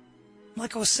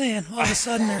 Like I was saying, all of a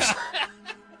sudden there's.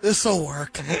 This'll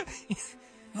work.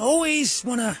 Always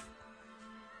wanna.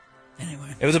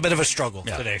 Anyway. It was a bit of a struggle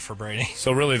today for Brady.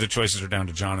 So really the choices are down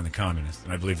to John and the communist.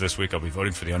 And I believe this week I'll be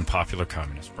voting for the unpopular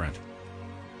communist, Brent.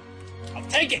 I'll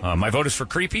take it. My vote is for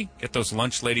Creepy. Get those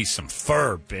lunch ladies some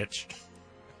fur, bitch.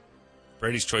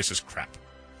 Brady's choice is crap.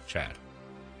 Chad.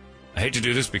 I hate to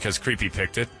do this because Creepy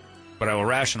picked it, but I will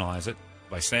rationalize it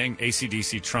by saying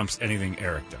AC/DC trumps anything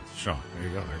Eric does. Sean, there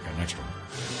you go. Eric got an extra one.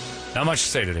 Not much to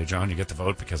say today, John. You get the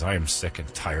vote because I am sick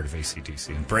and tired of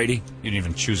AC/DC. And Brady, you didn't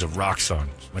even choose a rock song.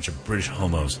 It's a bunch of British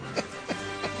homos.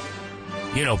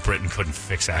 You know Britain couldn't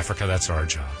fix Africa. That's our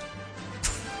job.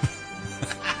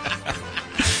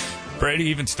 Brady,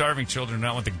 even starving children do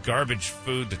not want the garbage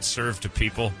food that's served to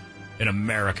people in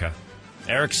America.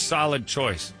 Eric's solid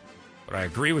choice. But I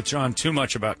agree with John too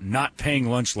much about not paying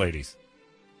lunch ladies.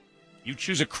 You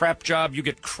choose a crap job, you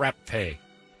get crap pay.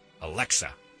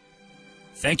 Alexa.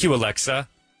 Thank you, Alexa.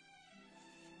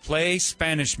 Play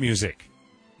Spanish music.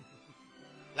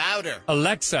 Louder.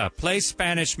 Alexa, play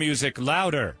Spanish music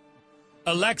louder.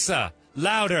 Alexa,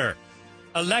 louder.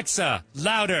 Alexa,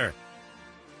 louder.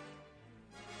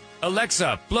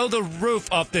 Alexa, blow the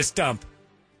roof off this dump.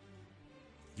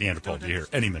 Neanderthal, you hear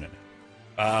any minute.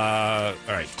 All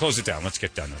right, close it down. Let's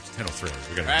get done. It's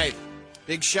 10:03. All right.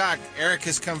 Big shock. Eric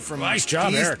has come from Nice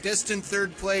job, Eric. distant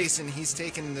third place, and he's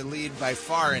taken the lead by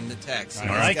far in the text. I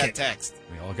He's like got it. text.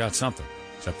 We all got something,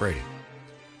 except Brady.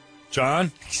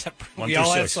 John? We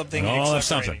all have something We all have except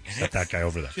something. Brady. Except that guy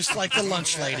over there. Just like the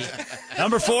lunch lady.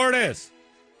 Number 4 it is.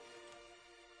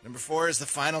 Number 4 is the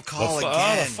final call the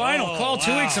again. final call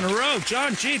 2 weeks in a row.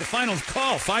 John G., the final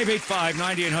call,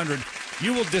 585-9800.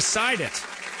 You will decide it.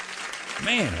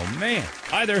 Man, oh man.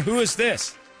 Hi there, who is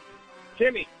this?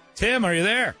 Timmy. Tim, are you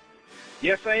there?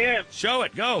 Yes, I am. Show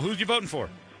it. Go. Who's you voting for?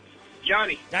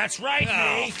 Johnny. That's right,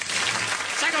 me.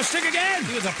 Psycho Stick again.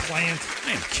 He was a plant.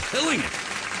 I am killing it.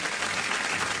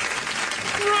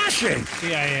 Rushing.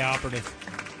 CIA operative.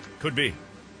 Could be.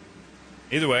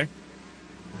 Either way,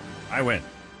 I win.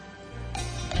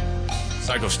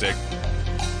 Psycho Stick.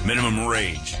 Minimum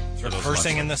rage. Is there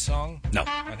cursing in this song? No.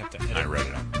 I'd have to edit. I read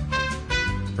it out.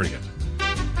 Pretty good.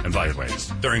 And by the way, it's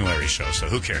during Larry's show, so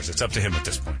who cares? It's up to him at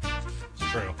this point. It's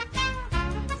true.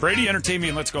 Brady, entertain me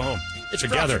and let's go home. It's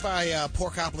together. brought to you by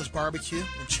Porkopolis Barbecue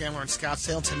in Chandler and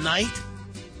Scottsdale. Tonight,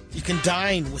 you can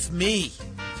dine with me.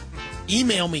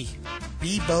 Email me,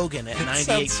 bbogan at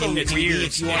 98KUTV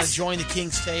if you want to join the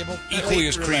King's Table. Equally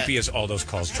as creepy as all those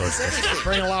calls, George.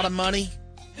 Bring a lot of money.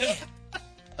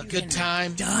 A good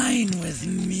time. Dine with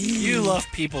me. You love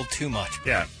people too much.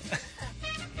 Yeah.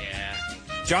 Yeah.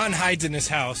 John hides in his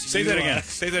house. Say that again.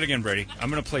 Say that again, Brady. I'm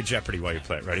going to play Jeopardy while you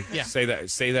play it. Ready? Yeah. Say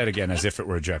that again as if it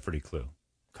were a Jeopardy clue.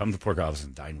 Come to Porkopolis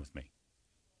and dine with me.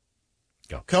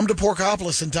 Go. Come to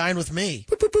Porkopolis and dine with me.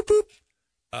 Boop, boop, boop,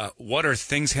 boop. What are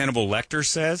things Hannibal Lecter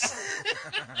says?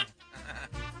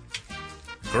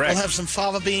 Correct. We'll have some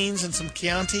fava beans and some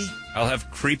Chianti. I'll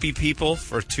have creepy people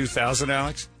for 2,000,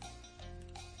 Alex.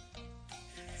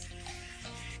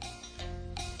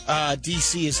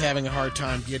 DC is having a hard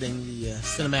time getting the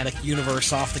cinematic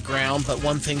universe off the ground, but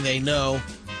one thing they know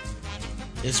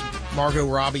is Margot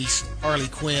Robbie's Harley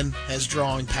Quinn has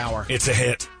drawing power. It's a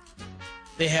hit.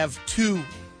 They have 2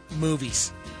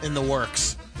 movies in the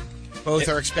works. Both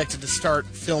are expected to start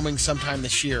filming sometime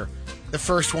this year. The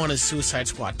first one is Suicide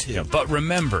Squad 2. Yeah, but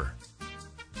remember,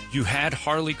 you had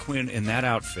Harley Quinn in that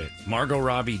outfit, Margot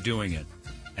Robbie doing it,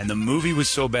 and the movie was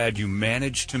so bad you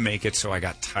managed to make it so I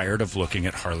got tired of looking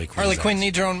at Harley Quinn. Harley Quinn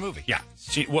needs her own movie. Yeah.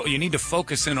 Well, you need to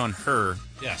focus in on her.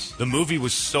 Yes. The movie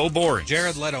was so boring.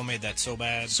 Jared Leto made that so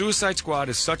bad. Suicide Squad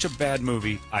is such a bad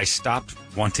movie, I stopped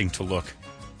wanting to look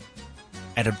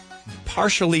at a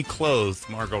partially clothed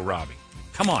Margot Robbie.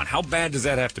 Come on, how bad does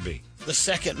that have to be? The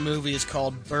second movie is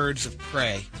called Birds of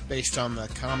Prey, based on the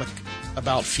comic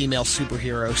about female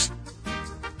superheroes.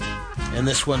 And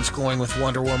this one's going with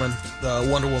Wonder Woman, the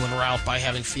Wonder Woman route, by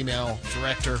having female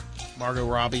director Margot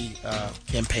Robbie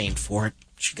campaigned for it.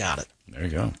 She got it. There you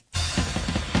go.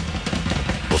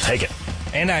 We'll take it.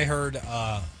 And I heard,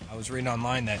 I was reading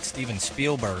online that Steven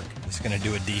Spielberg is going to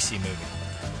do a DC movie.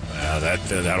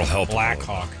 That'll help. Black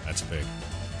Hawk. That's big.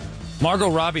 Margot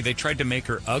Robbie, they tried to make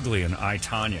her ugly in I,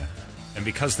 Tonya. And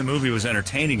because the movie was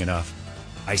entertaining enough,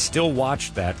 I still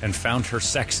watched that and found her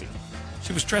sexy.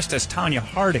 She was dressed as Tonya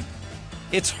Harding.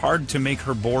 It's hard to make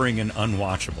her boring and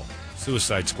unwatchable.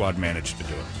 Suicide Squad managed to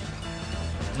do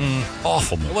it.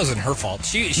 Awful movie. It wasn't her fault.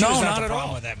 She was not the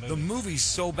problem with that movie. The movie's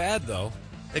so bad, though,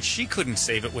 that she couldn't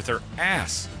save it with her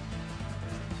ass.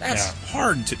 That's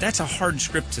hard. That's a hard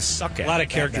script to suck at. A lot of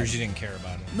characters you didn't care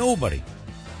about. Nobody.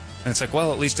 And it's like,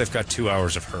 well, at least I've got 2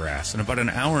 hours of her ass. And about an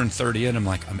hour and 30 in, I'm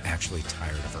like, I'm actually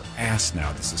tired of her ass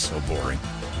now. This is so boring.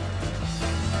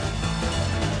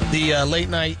 The late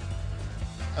night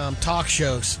talk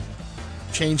shows,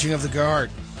 changing of the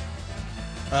guard.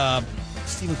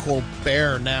 Stephen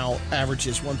Colbert now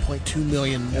averages 1.2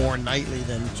 million more nightly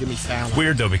than Jimmy Fallon.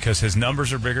 Weird, though, because his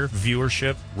numbers are bigger,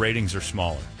 viewership, ratings are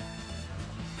smaller.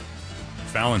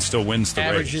 Fallon still wins the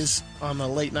Averages on the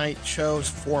late night shows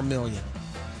 4 million.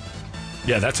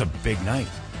 Yeah, that's a big night.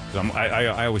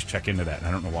 I always check into that.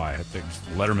 I don't know why. I think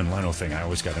the Letterman-Leno thing, I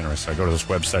always got interested. I go to this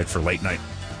website for late night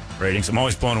ratings. I'm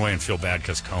always blown away and feel bad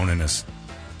because Conan is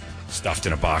stuffed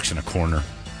in a box in a corner.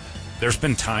 There's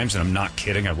been times, and I'm not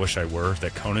kidding, I wish I were,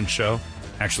 that Conan show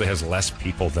actually has less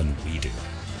people than we do.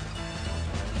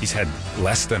 He's had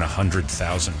less than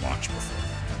 100,000 watch before.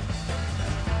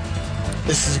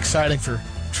 This is exciting for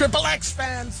Triple X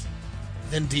fans.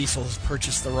 Vin Diesel has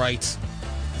purchased the rights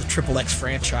to the Triple X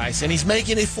franchise, and he's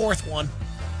making a 4th one.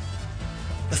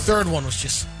 The 3rd one was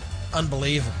just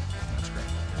unbelievable.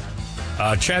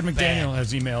 Chad McDaniel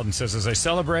has emailed and says, as I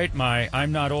celebrate my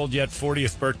I'm Not Old Yet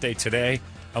 40th birthday today,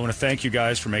 I want to thank you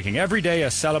guys for making every day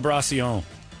a celebration.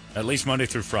 At least Monday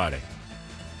through Friday.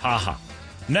 Ha.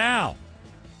 Now,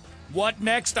 what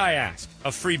next, I ask?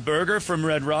 A free burger from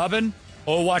Red Robin?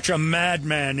 Or watch a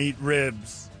madman eat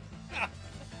ribs?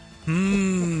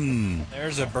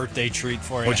 There's a birthday treat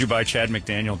for you. Would you buy Chad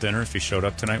McDaniel dinner if he showed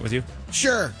up tonight with you?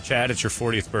 Sure. Chad, it's your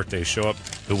 40th birthday. Show up,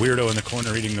 the weirdo in the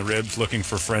corner eating the ribs, looking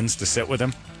for friends to sit with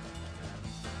him.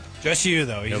 Just you,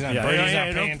 though. He's not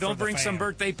paying don't for bring the some fan.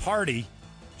 birthday party.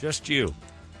 Just you.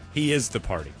 He is the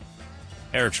party.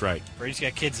 Eric's right. Brady's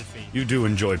got kids to feed. You do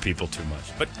enjoy people too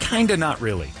much, but kind of not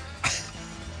really.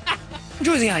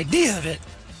 Enjoy the idea of it.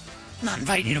 I'm not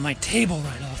inviting you to my table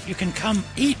right off. You can come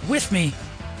eat with me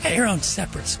at your own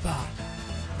separate spot.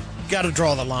 Got to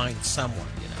draw the line somewhere,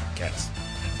 Guess.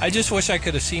 I just wish I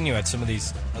could have seen you at some of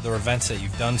these other events that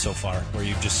you've done so far, where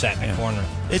you've just sat in the corner.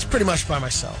 It's pretty much by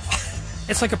myself.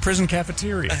 It's like a prison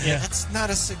cafeteria. Yeah. That's not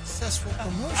a successful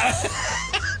promotion.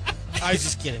 I was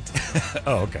just kidding.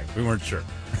 Oh, okay. We weren't sure.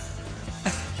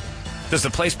 Does the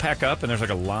place pack up and there's like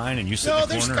a line and you sit in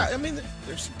the corner?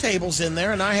 There's some tables in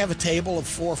there, and I have a table of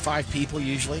 4 or 5 people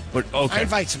usually. But, okay. I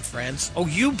invite some friends. Oh,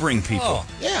 you bring people. Oh,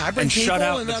 yeah, I bring and people shut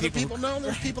out and the other people. No,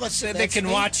 there's people that sit They next can to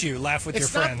me. watch you laugh with your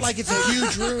It's friends. not like it's a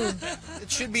huge room.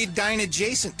 It should be dine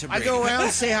adjacent to I Brady. go around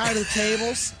and say hi to the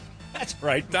tables. That's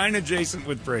right. Dine adjacent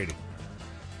with Brady.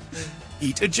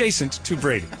 Eat adjacent to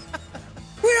Brady.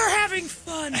 We are having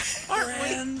fun,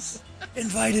 friends.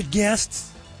 Invited guests.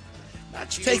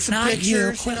 Take some Not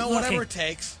pictures, you. whatever Looking. it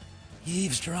takes.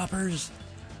 Eavesdroppers.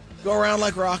 Go around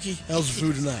like Rocky. How's the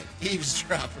food tonight?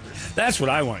 Eavesdroppers. That's what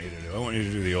I want you to do. I want you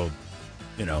to do the old,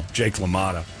 Jake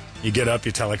LaMotta. You get up,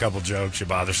 you tell a couple jokes, you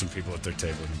bother some people at their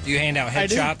table. Do you hand out I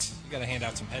do. headshots? You got to hand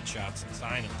out some headshots and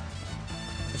sign them.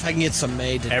 If I can get some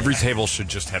made today. Every table should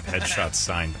just have headshots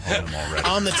signed on them already.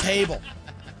 On the table.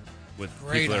 With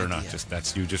Great people or not, idea.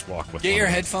 you just walk with Get one your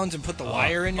of them. headphones and put the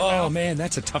wire in your Oh, mouth. man,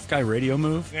 that's a tough guy radio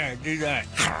move. Yeah, do that.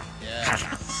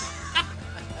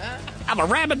 I'm a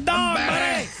rabid dog,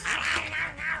 buddy.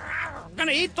 I'm going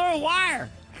to eat through a wire.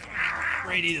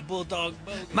 Brady the Bulldog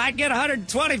Bogey. Might get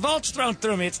 120 volts thrown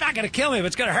through me. It's not going to kill me, but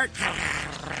it's going to hurt.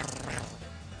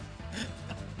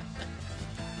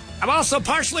 I'm also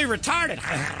partially retarded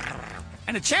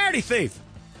and a charity thief.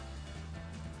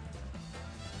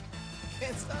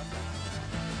 Can't stop.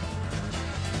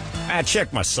 I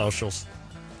check my socials.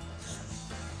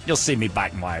 You'll see me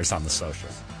biting wires on the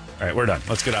socials. All right, we're done.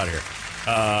 Let's get out of here.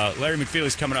 Larry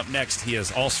McFeely's coming up next. He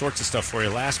has all sorts of stuff for you.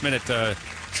 Last-minute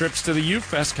trips to the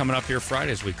UFest coming up here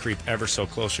Friday as we creep ever so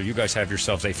closer. You guys have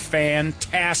yourselves a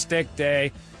fantastic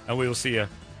day, and we will see you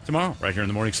tomorrow right here in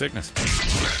the Morning Sickness.